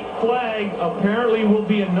that late flag apparently will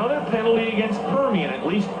be another penalty against Permian. At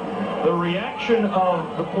least the reaction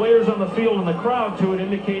of the players on the field and the crowd to it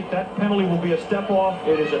indicate that penalty will be a step off.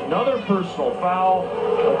 It is another personal foul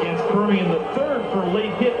against Permian, the third for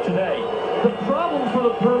late hit today. The problem for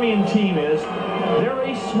the Permian team is they're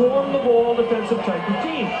a swarm-the-ball defensive type of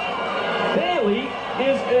team. Bailey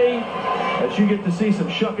is as you get to see some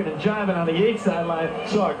shucking and jiving on the Yates sideline.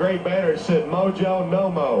 Saw a great banner that said Mojo No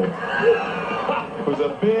Mo. It was a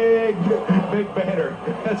big banner.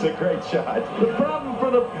 That's a great shot. The problem for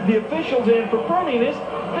the officials and for Permian is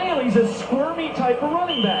Bailey's a squirmy type of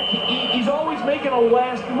running back. He's always making a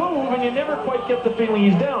last move, and you never quite get the feeling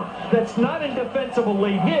he's down. That's not in defense of a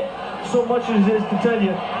late hit so much as it is to tell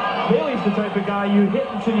you Bailey's the type of guy you hit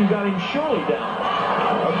until you got him surely down.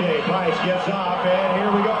 Okay, Price gets off, and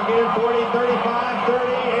here we go again, 40, 35,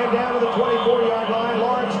 30, and down to the 24-yard line,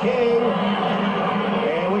 Lawrence King.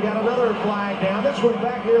 And we got another flag down. This one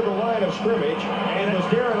back near the line of scrimmage, and it was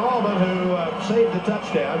Darren Allman who saved the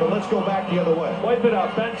touchdown, but let's go back the other way. Wipe it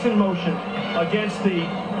out, backs in motion against the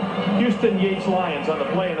Houston Yates Lions on the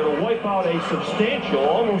play, and it'll wipe out a substantial,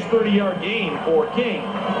 almost 30-yard gain for King.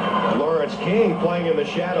 Lawrence King playing in the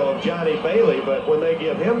shadow of Johnny Bailey, but when they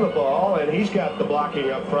give him the ball and he's got the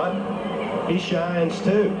blocking up front, he shines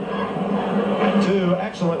too. Two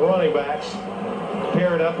excellent running backs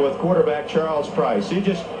paired up with quarterback Charles Price. You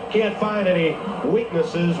just can't find any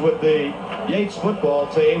weaknesses with the Yates football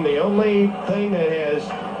team. The only thing that has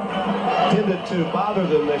tended to bother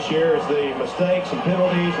them this year is the mistakes and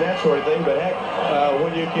penalties and that sort of thing. But heck,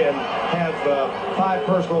 when you can have 5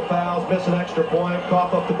 personal fouls, miss an extra point,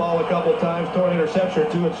 cough up the ball a couple times, throw an interception or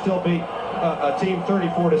 2, and still beat a team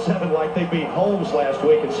 34-7 like they beat Holmes last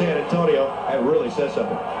week in San Antonio, that really says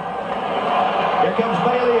something. Here comes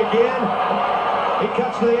Bailey again. He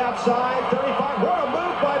cuts to the outside, 35. What a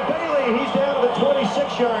move by Bailey. He's down to the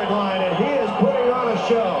 26-yard line, and he is putting on a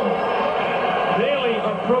show. Bailey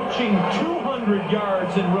approaching 200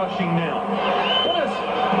 yards in rushing now.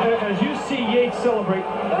 As you see Yates celebrate,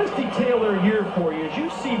 let us detail their year for you. As you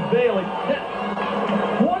see Bailey,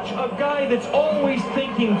 watch a guy that's always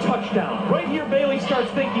thinking touchdown. Right here, Bailey starts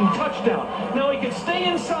thinking touchdown. Now he can stay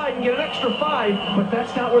inside and get an extra 5, but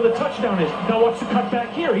that's not where the touchdown is. Now watch the cut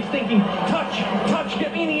back here. He's thinking touch,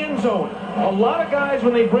 get me in the end zone. A lot of guys,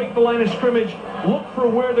 when they break the line of scrimmage, look for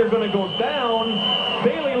where they're going to go down.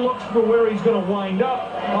 Bailey looks for where he's going to wind up.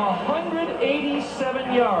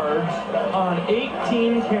 187 yards on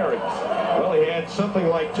 18 carries. Well, he had something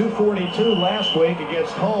like 242 last week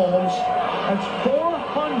against Holmes. That's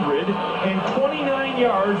 429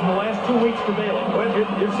 yards in the last 2 weeks for Bailey. Well,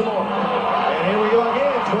 here's some more. And here we go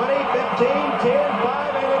again. 20, 15, 10,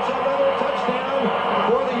 5, and it's another touchdown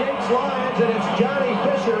for the Yates Lions. And it's Johnny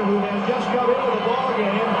Fisher who has just come into the ball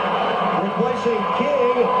game, replacing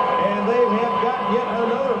King, and they have got yet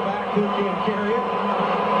another back who can carry it.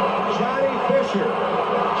 Johnny Fisher.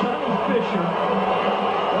 Johnny Fisher.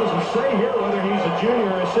 Doesn't say here whether he's a junior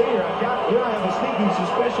or a senior. I have a sneaking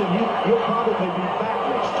suspicion he'll probably be back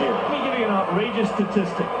next year. Let me give you an outrageous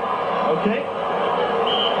statistic, okay?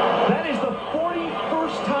 That is the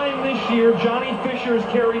 41st time this year Johnny Fisher has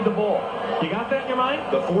carried the ball. You got that in your mind?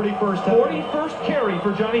 The 41st time? 41st carry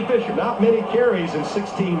for Johnny Fisher. Not many carries in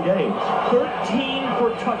 16 games. 13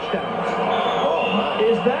 for touchdowns. Oh, my.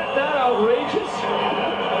 Is that not outrageous?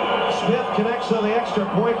 Smith connects on the extra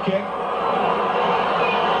point kick.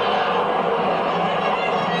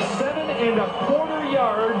 7.25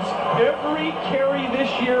 yards every carry this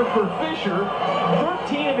year for Fisher.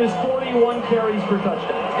 13 of his 41 carries for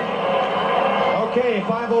touchdowns. Okay,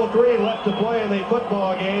 5:03 left to play in the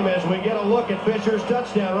football game as we get a look at Fisher's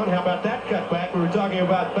touchdown run. How about that cutback? We were talking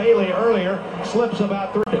about Bailey earlier. Slips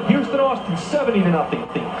about 3. Houston Austin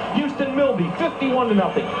 70-0. Houston Milby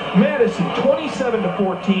 51-0. Madison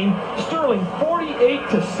 27-14. Sterling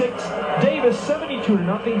 48-6. Davis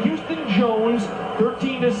 72-0. Houston Jones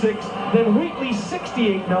 13-6. Then Wheatley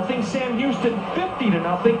 68-0. Sam Houston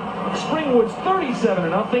 50-0. Springwoods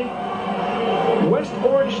 37-0. West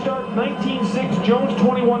Orange start 19-6. Jones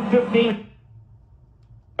 21-15.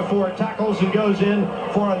 For tackles and goes in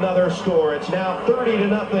for another score. It's now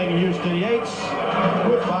 30-0 Houston Yates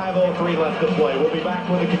with 5:03 left to play. We'll be back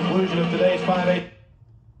with the conclusion of today's 5-8.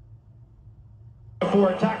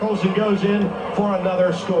 For tackles and goes in for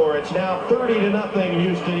another score. It's now 30-0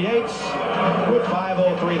 Houston Yates with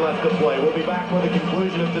 5:03 left to play. We'll be back with the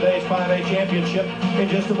conclusion of today's 5A championship in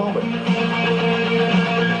just a moment.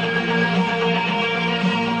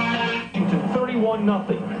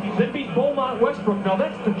 31-0. They beat Beaumont Westbrook. Now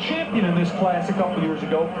that's the champion in this class a couple years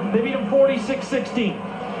ago. They beat them 46-16.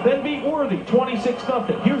 Then beat Worthy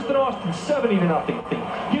 26-0. Houston Austin 70-0.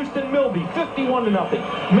 Houston Milby 51-0.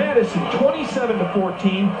 Madison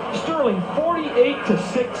 27-14. Sterling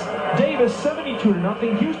 48-6. Davis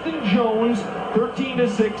 72-0. Houston Jones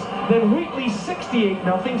 13-6. Then Wheatley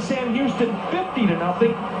 68-0. Sam Houston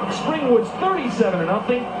 50-0. Springwoods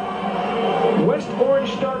 37-0. West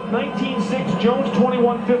Orange start 19-6, Jones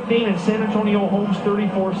 21-15, and San Antonio Holmes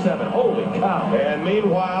 34-7. Holy cow. And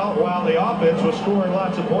meanwhile, while the offense was scoring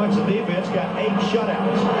lots of points, the defense got 8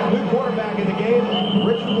 shutouts. New quarterback in the game,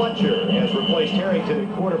 Rich Fletcher has replaced Harrington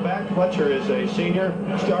at quarterback. Fletcher is a senior,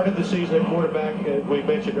 started the season at quarterback, as we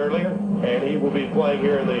mentioned earlier, and he will be playing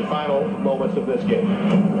here in the final moments of this game.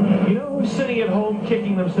 You know who's sitting at home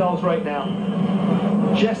kicking themselves right now?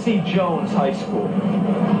 Jesse Jones High School.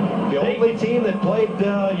 The only team that played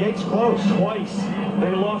Yates close. Twice.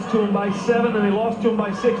 They lost to him by 7 and they lost to him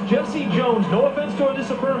by 6. Jesse Jones, no offense to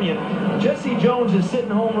Odessa Permian, Jesse Jones is sitting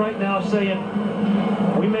home right now saying,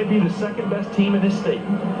 we may be the second best team in this state.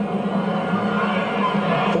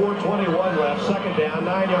 4:21 left, second down,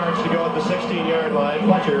 9 yards to go at the 16-yard line.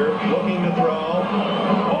 Fletcher looking to throw.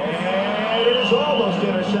 And it is almost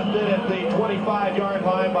intercepted at the 25-yard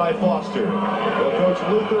line by Foster. Well, Coach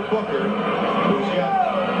Luther Booker, who's got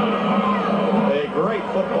a great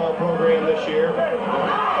football program this year, is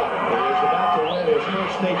about to win his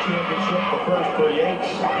first state championship, the first for Yates.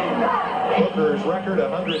 Booker's record,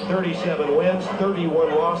 137 wins,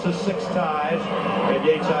 31 losses, 6 ties at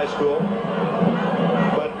Yates High School.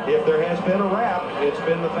 But if there has been a rap, it's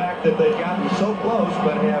been the fact that they've gotten so close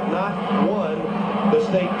but have not won the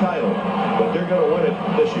state title. But they're going to win it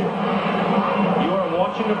this year. You are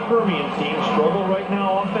watching a Permian team struggle right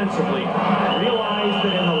now offensively. Realize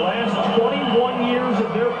that in the last 21 years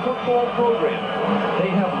of their football program, they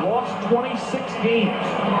have lost 26 games.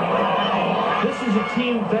 This is a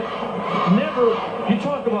team that never, you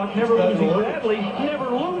talk about never losing badly, never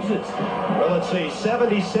loses. Well, let's see,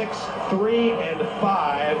 76, 3, and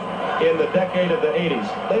 5 in the decade of the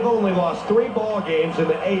 80s. They've only lost 3 ball games in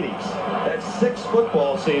the 80s. That's 6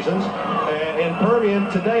 football seasons. And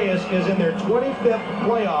Permian today is in their 25th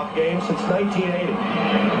playoff game since 1980.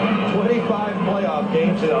 25 playoff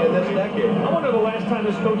games in this decade. I wonder the last time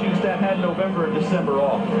this coaching staff had November and December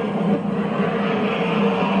off.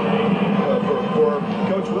 For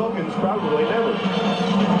Coach Wilkins, probably never.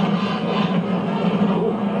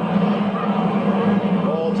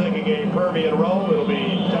 Ball taking a Permian roll. It'll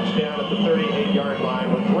be touchdown at the 38-yard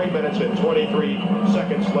line with 3 minutes and 23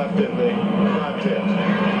 seconds left in the contest.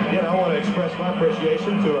 Again, I want to express my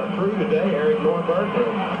appreciation to our crew today, Eric Norberg,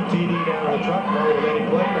 our TD down in the truck, along with Eddie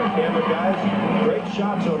Clinton, our camera guys. Great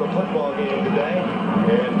shots on the football game today.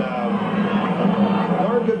 And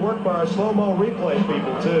darn good work by our slow-mo replay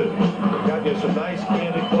people, too. Got you some nice,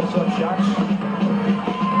 candid, close-up shots.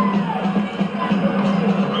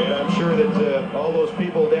 And I'm sure that all those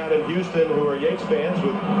people down in Houston who are Yates fans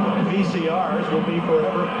with VCRs will be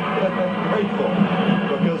forever grateful,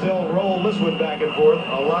 because they'll roll this one back and forth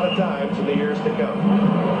a lot of times in the years to come.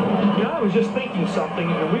 You know, I was just thinking something,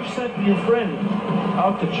 and we've sent your friend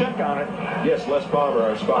out to check on it. Yes, Les Palmer,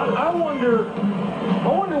 our spotter. I wonder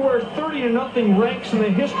where 30-0 ranks in the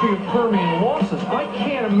history of Permian losses. I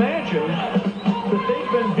can't imagine that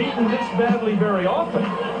they've been beaten this badly very often.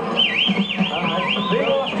 They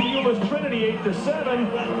lost to Euless Trinity 8-7.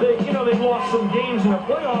 They've lost some games in the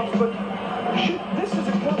playoffs, but this is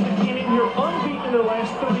a club that came in here unbeaten in their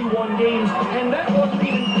last 31 games, and that wasn't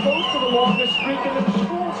even close to the longest streak in the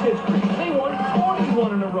school's history. They won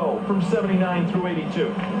 41 in a row from 79 through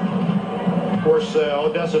 82. Of course,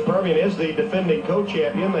 Odessa Permian is the defending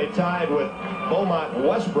co-champion. They tied with Beaumont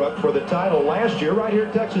Westbrook for the title last year right here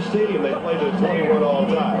at Texas Stadium. They played to 21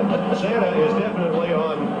 all-time. Santa is definitely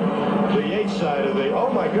on the Yates side of the...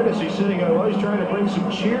 Oh, my goodness, he's sitting on... Well, he's trying to bring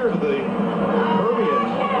some cheer to the Permian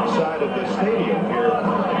side of the stadium here.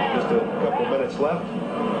 Just a couple minutes left.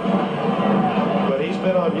 But he's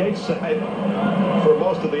been on Yates' side for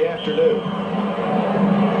most of the afternoon.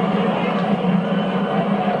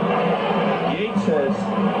 Has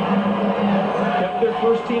kept their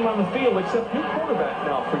first team on the field, except new quarterback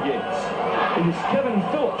now for Yates. It is Kevin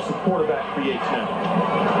Phillips, the quarterback for Yates now.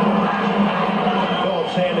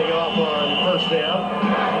 Phillips handing off on first down.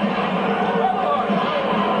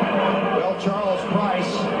 Well, Charles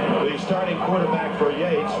Price, the starting quarterback for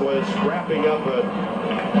Yates, was wrapping up a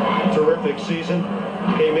terrific season.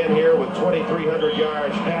 Came in here with 2,300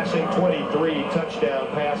 yards passing, 23 touchdown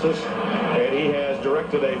passes, and he has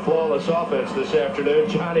directed a flawless offense this afternoon.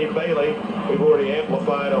 Johnny Bailey, we've already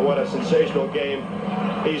amplified on what a sensational game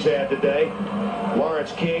he's had today.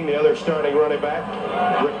 Lawrence King, the other starting running back,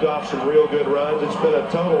 ripped off some real good runs. It's been a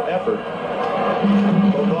total effort,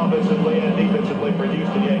 both offensively and defensively, for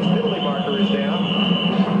Houston Yates. Penalty marker is down.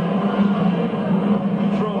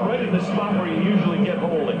 Thrown right in the spot where you usually get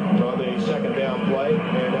holding. On the second down play,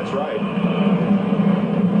 and that's right.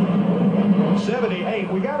 78.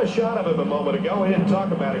 We got a shot of him a moment ago. We didn't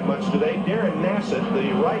talk about him much today. Darren Nassett,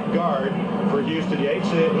 the right guard for Houston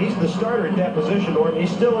Yates. He's the starter at that position, Norm.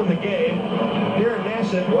 He's still in the game. Darren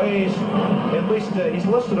Nassett weighs, at least he's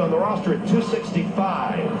listed on the roster at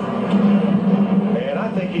 265. And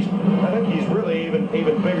I think he's really even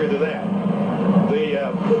bigger than that.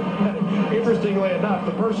 Interestingly enough,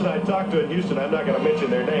 the person I talked to in Houston, I'm not going to mention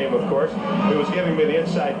their name, of course, who was giving me the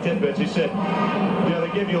inside tidbits, he said, they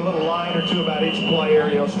give you a little line or two about each player,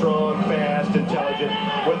 strong, fast, intelligent.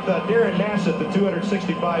 With Darren Nassett, the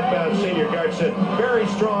 265-pound senior guard, said, very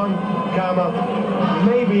strong,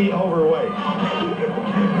 maybe overweight.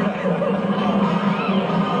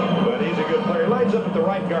 But he's a good player. Lines up at the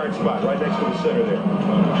right guard spot, right next to the center there.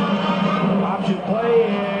 Option play,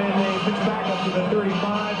 and they pitch back up to the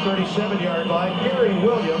 35, 37-yard line. Gary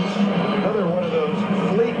Williams, another one of those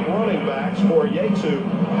fleet running backs for Yates, who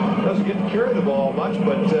doesn't get to carry the ball much,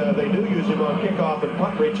 but they do use him on kickoff and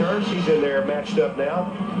punt returns. He's in there matched up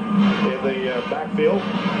now in the backfield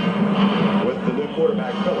with the new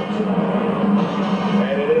quarterback, Phillips.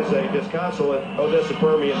 And it is a disconsolate Odessa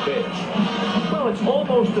Permian bench. Well, it's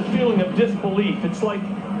almost a feeling of disbelief. It's like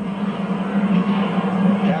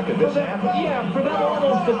How could this happen? Yeah, for them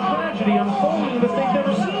almost a tragedy unfolding that they've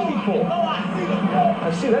never seen before.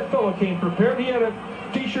 I see that fellow came prepared. He had a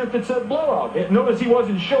T-shirt that said blowout. Notice he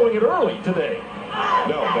wasn't showing it early today.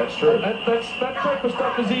 No, that's true. That type of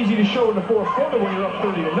stuff is easy to show in the fourth quarter when you're up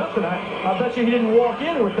 30 to nothing. I bet you he didn't walk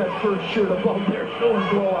in with that first shirt above there showing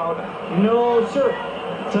blowout. No, sir.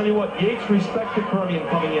 Tell you what, Yates respected Permian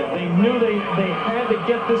coming in. They knew they had to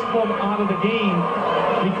get this club out of the game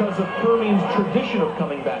because of Permian's tradition of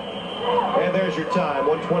coming back. And there's your time,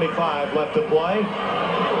 1:25 left to play.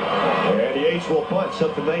 And Yates will punt,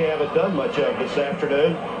 something they haven't done much of this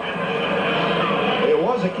afternoon. It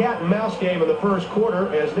was a cat and mouse game in the first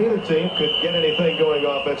quarter as neither team could get anything going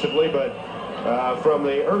offensively, but from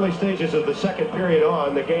the early stages of the second period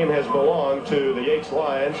on, the game has belonged to the Yates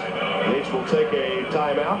Lions. Yates will take a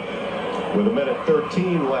timeout with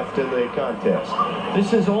 1:13 left in the contest.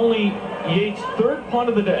 This is only Yates' third punt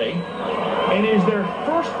of the day, and is their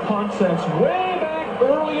first punt since way back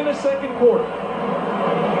early in the second quarter.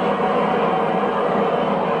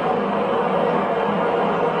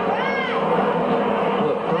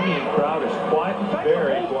 The Permian crowd is quiet. In fact,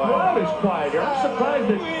 Very the whole quiet. crowd is quiet here. I'm surprised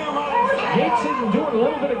that Yates isn't doing a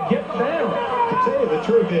little bit of get down. To tell you the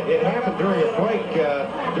truth, it happened during a break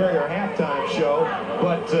during our halftime show,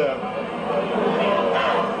 but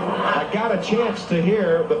I got a chance to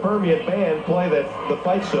hear the Permian band play the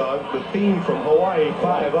fight song, the theme from Hawaii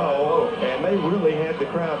 5-0, and they really had the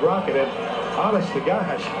crowd rocking it. Honest to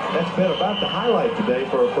gosh, that's been about the highlight today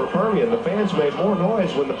for Permian. The fans made more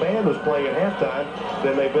noise when the band was playing at halftime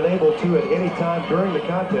than they've been able to at any time during the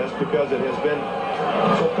contest because it has been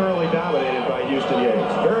so thoroughly dominated by Houston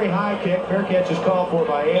Yates. Very high kick. Fair catch is called for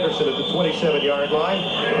by Anderson at the 27-yard line,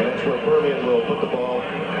 and that's where Permian will put the ball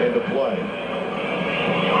into play.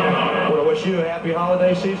 I want to wish you a happy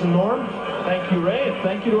holiday season, Norm. Thank you, Ray, and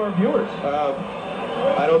thank you to our viewers.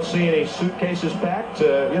 I don't see any suitcases packed.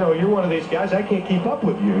 You know, you're one of these guys, I can't keep up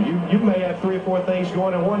with you. You may have 3 or 4 things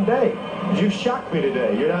going in one day. You shocked me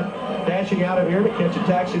today. You're not dashing out of here to catch a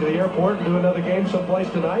taxi to the airport and do another game someplace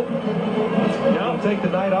tonight? No. You take the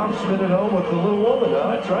night off, spend it home with the little woman,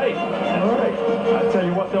 huh? That's right. All right. I tell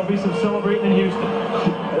you what, there'll be some celebrating in Houston.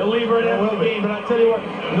 They'll leave right after the game, but I tell you what,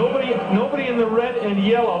 nobody in the red and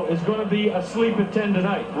yellow is going to be asleep at 10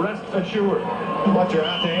 tonight. Rest assured. Fletcher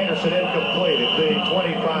out to Anderson, incomplete at the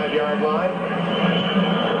 25-yard line.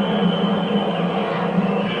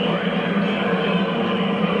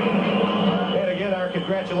 And again, our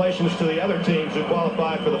congratulations to the other teams who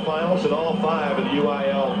qualified for the finals in all 5 of the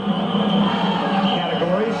UIL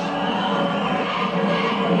categories.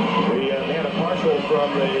 We had a partial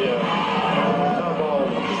from the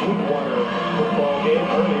Sweetwater football game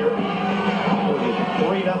earlier. It was a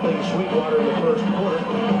 3-0 Sweetwater in the first quarter.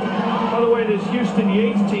 By the way, this Houston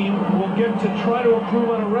Yates team will get to try to improve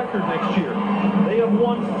on a record next year. They have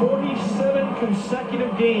won 47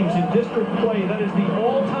 consecutive games in district play. That is the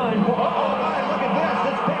all-time. Oh, my, look at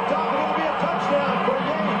this. It's picked up, and it'll be a touchdown for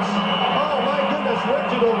Yates. Oh, my goodness.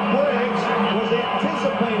 Reginald Briggs was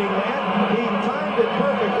anticipating that. He timed it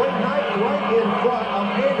perfectly, right in front of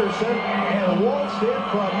Anderson, and waltzed in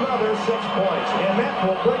for another 6 points. And that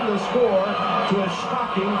will bring the score to a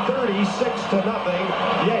shocking 36-0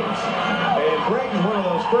 Yates. And Briggs is one of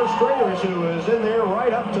those first stringers who is in there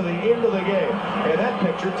right up to the end of the game. And that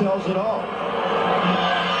picture tells it all.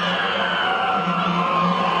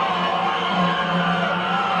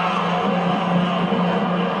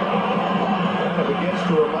 Kind of begins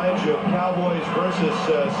to remind you of Cowboys versus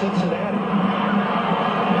Cincinnati.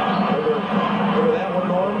 Remember that one,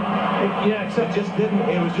 Norm? Yeah, except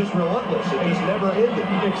it was just relentless. It just never ended.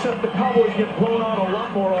 Except the Cowboys get blown out a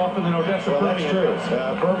lot more often than Odessa Permian. That's true.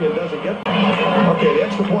 Permian doesn't get. Okay, the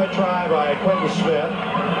extra point try by Quentin Smith.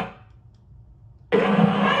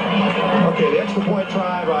 Okay, the extra point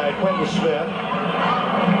try by Quentin Smith.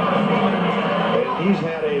 And he's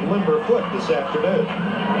had a limber foot this afternoon.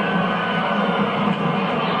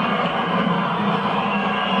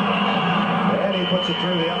 Puts it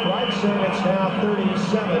through the uprights, and it's now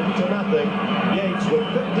 37-0. Yates with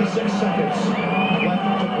 56 seconds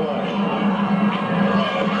left to play.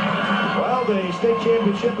 Well, the state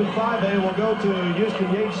championship in 5A will go to Houston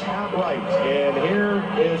Yates outright. And here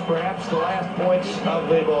is perhaps the last points of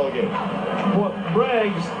the ball game. Well,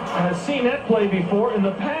 Briggs has seen that play before, and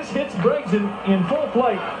the pass hits Briggs in full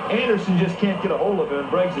flight. Anderson just can't get a hold of him, and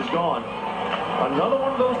Briggs is gone. Another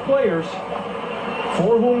one of those players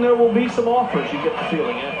for whom there will be some offers, you get the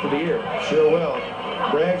feeling, after the year. Sure will.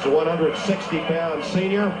 Briggs, a 160-pound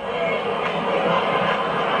senior.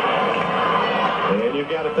 And you've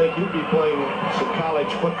got to think you'd be playing some college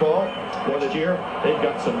football next year. They've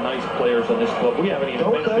got some nice players on this club. We haven't even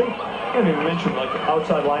mentioned like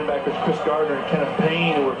outside linebackers Chris Gardner and Kenneth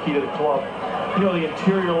Payne, who are key to the club. You know, the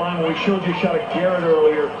interior line, when we showed you a shot of Garrett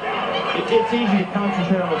earlier, it's easy to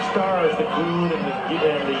concentrate on the stars, the Good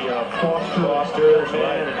and the Foster,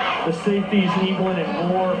 man, and the safeties, Eaglin and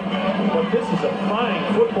Moore. But this is a fine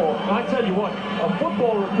football. I tell you what, a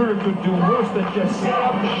football recruiter could do worse than just set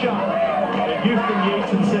up shop at Houston Yates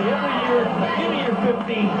and say, every year, give me your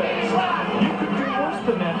 15 bets. You could do worse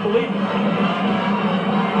than that, believe me.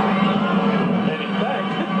 And in fact,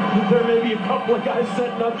 there may be a couple of guys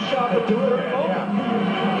setting up shop at doing it.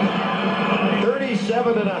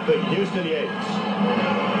 37-0, Houston Yates.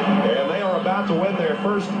 And they are about to win their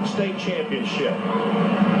first state championship.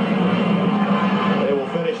 They will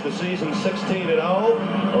finish the season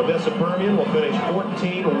 16-0. Odessa Permian will finish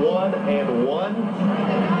 14-1-1.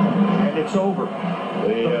 And it's over.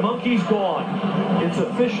 The monkey's gone. It's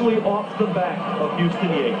officially off the back of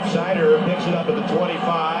Houston Yates. Sider picks it up at the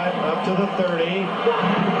 25, up to the 30.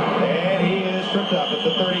 And he is tripped up at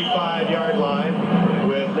the 35-yard line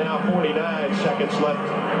with now 49 seconds left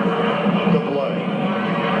to play.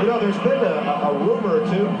 You know, there's been a rumor or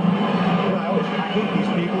two. I hate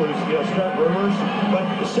these people who start rumors, but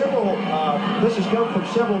this has come from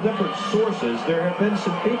several different sources. There have been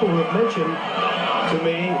some people who have mentioned to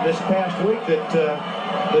me this past week that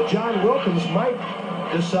John Wilkins might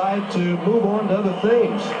decide to move on to other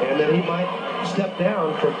things, and that he might step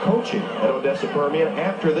down from coaching at Odessa Permian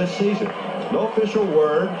after this season. No official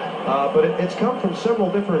word, but it's come from several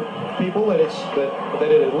different people that it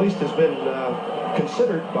at least has been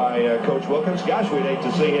considered by Coach Wilkins. Gosh, we'd hate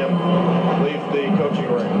to see him leave the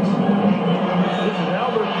coaching reins. This is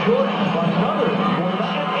Albert Jordan, another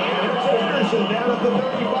quarterback. Anderson down at the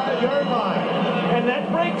 35-yard line. And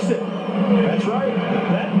that breaks it. That's right.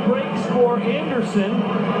 That breaks for Anderson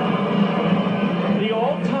the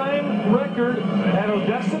all-time record at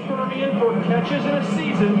Odessa Permian for catches in a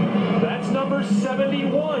season. That's number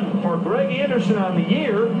 71 for Greg Anderson on the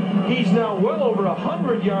year. He's now well over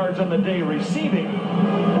 100 yards on the day receiving.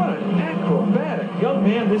 What an acrobatic young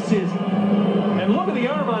man this is. And look at the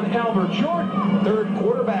arm on Albert Jordan. Third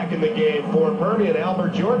quarterback in the game for Permian,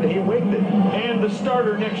 Albert Jordan. He winged it. And the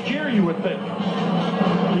starter next year, you would think.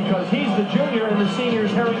 Because he's the junior and the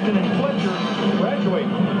seniors, Harrington and Fletcher, graduate.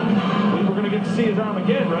 We're going to get to see his arm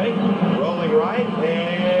again, right? Rolling right,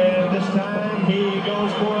 and this time he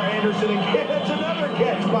goes for Anderson again. That's another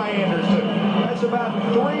catch by Anderson. That's about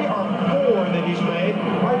 3 or 4 that he's made,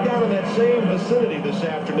 right down in that same vicinity this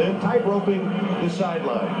afternoon, tight-roping the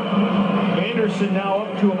sideline. Anderson now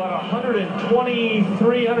up to about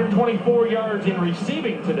 123, 124 yards in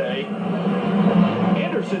receiving today.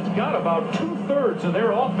 Anderson's got about 2/3 of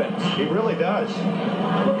their offense. He really does.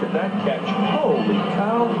 Look at that catch. Holy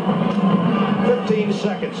cow. 15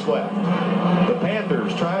 seconds left. The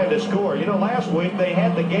Panthers trying to score. You know, last week they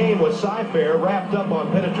had the game with Cy-Fair wrapped up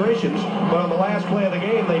on penetrations, but on the last play of the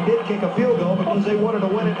game they did kick a field goal because they wanted to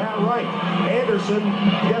win it outright. Anderson,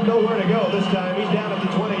 he had nowhere to go this time. He's down at the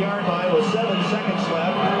 20-yard line with 7 seconds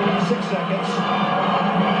left. 6 seconds.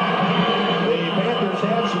 The Panthers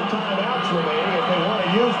have some timeouts remaining if they want to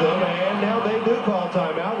use them, and now they do call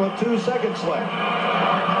timeout with 2 seconds left.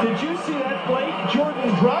 Did you see that play?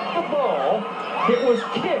 Jordan dropped the ball. It was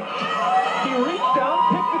kicked. He reached down,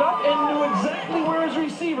 picked it up, and knew exactly where his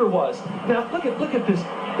receiver was. Now, look at this.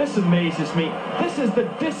 This amazes me. This is the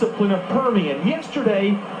discipline of Permian.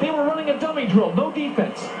 Yesterday, they were running a dummy drill, no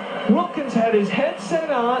defense. Wilkins had his headset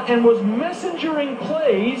on and was messengering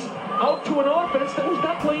plays out to an offense that was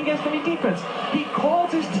not playing against any defense. He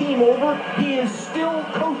calls his team over. He is still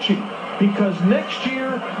coaching because next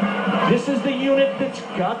year, this is the unit that's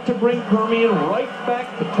got to bring Permian right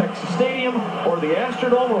back to Texas Stadium or the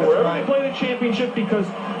Astrodome or wherever they play the championship, because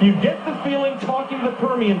you get the feeling talking to the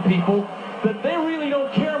Permian people that they really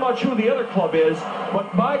don't care much who the other club is,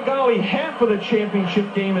 but by golly, half of the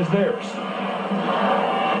championship game is theirs.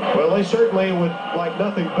 Well, they certainly would like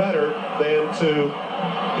nothing better than to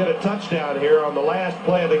get a touchdown here on the last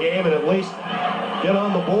play of the game and at least get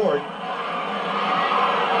on the board.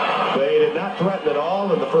 They did not threaten at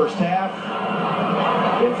all in the first half.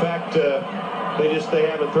 In fact, they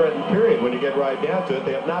haven't threatened, period, when you get right down to it.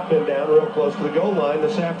 They have not been down real close to the goal line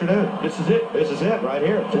this afternoon. This is it. This is it right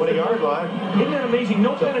here, 20-yard line. Isn't that amazing?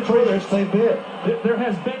 No penetration. Furthest they've been. There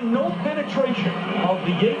has been no penetration of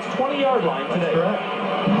the Yates 20-yard line today. That's correct.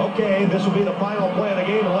 Okay, this will be the final play of the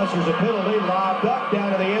game unless there's a penalty. Lobbed up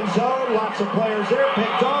down to the end zone. Lots of players there.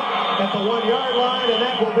 Picked off at the 1-yard line, and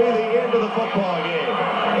that will be the end of the football game.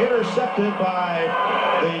 intercepted by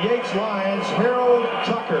the Yates Lions, Harold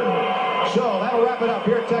Tucker. So that'll wrap it up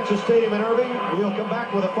here at Texas Stadium in Irving. We'll come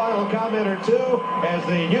back with a final comment or two as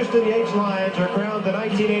the Houston Yates Lions are crowned the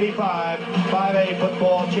 1985 5A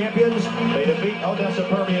football champions. They defeat Odessa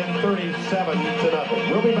Permian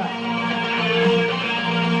 37-0. We'll be back.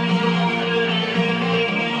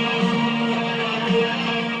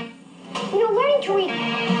 You know, learning to read.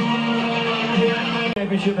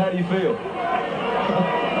 Championship, how do you feel?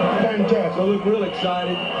 Fantastic. I look real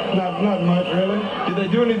excited. Not much, really. Did they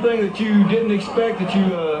do anything that you didn't expect that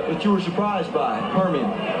you were surprised by, Permian?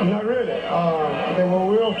 Not really. They were a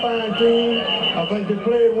real fine team. I think they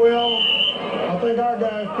played well. I think our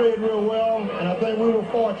guys played real well, and I think we were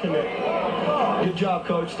fortunate. Good job,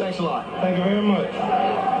 Coach. Thanks a lot. Thank you very much.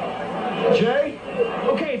 Jay?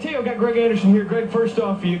 Okay, Teo, I've got Greg Anderson here. Greg, first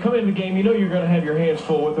off, you come into the game, you know you're going to have your hands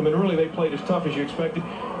full with them, and really they played as tough as you expected.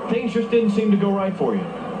 Things just didn't seem to go right for you.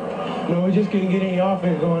 No, we just couldn't get any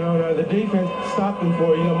offense going on. The defense stopped them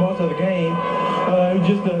for, most of the game.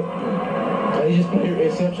 They just played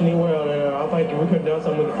exceptionally well, and I think if we could have done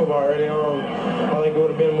something with the football early on, I think it would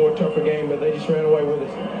have been a more tougher game, but they just ran away with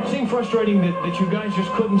us. It seemed frustrating that you guys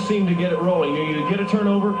just couldn't seem to get it rolling. You get a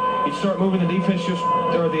turnover, you start moving, the defense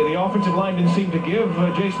or the offensive line didn't seem to give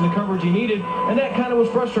Jason the coverage he needed, and that kind of was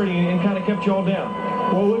frustrating and kind of kept you all down.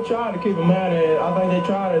 Well, we tried to keep them out of it. I think they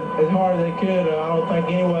tried as hard as they could. I don't think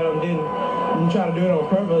any one of them didn't try to do it on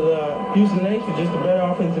purpose. Houston Yates was just a better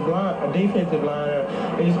offensive line, a defensive line.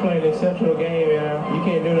 They just played an exceptional game, and you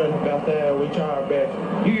can't do nothing about that. We try our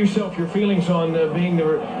best. You yourself, your feelings on being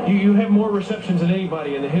you have more receptions than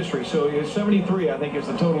anybody in the history. So 73, I think, is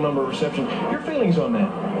the total number of receptions. Your feelings on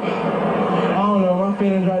that? I don't know. My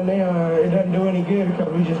feelings right now, it doesn't do any good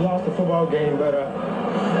because we just lost the football game. But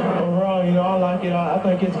overall, I like it. I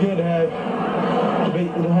think it's good to have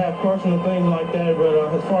personal things like that. But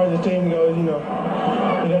as far as the team goes, it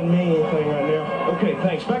doesn't mean anything right now. Okay,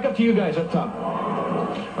 thanks. Back up to you guys up top.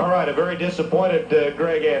 All right, a very disappointed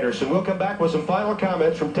Greg Anderson. We'll come back with some final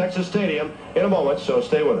comments from Texas Stadium in a moment, so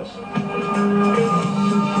stay with us.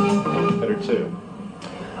 Better two.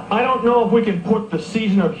 I don't know if we can put the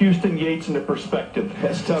season of Houston Yates into perspective.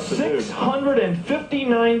 That's tough to do.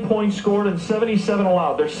 659 points scored and 77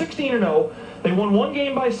 allowed. They're 16-0. They won one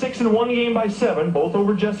game by 6 and one game by 7, both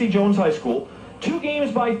over Jesse Jones High School. 2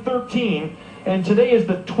 games by 13. And today is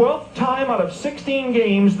the 12th time out of 16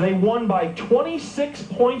 games they won by 26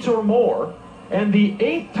 points or more. And the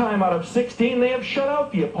 8th time out of 16 they have shut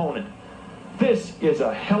out the opponent. This is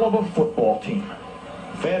a hell of a football team.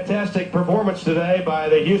 Fantastic performance today by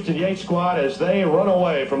the Houston Yates squad as they run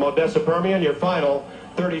away from Odessa Permian, your final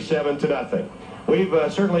 37-0. We've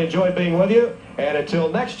certainly enjoyed being with you, and until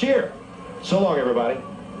next year, so long, everybody.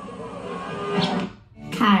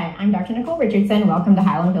 Hi, I'm Dr. Nicole Richardson. Welcome to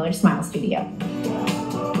Highland Village Smile Studio.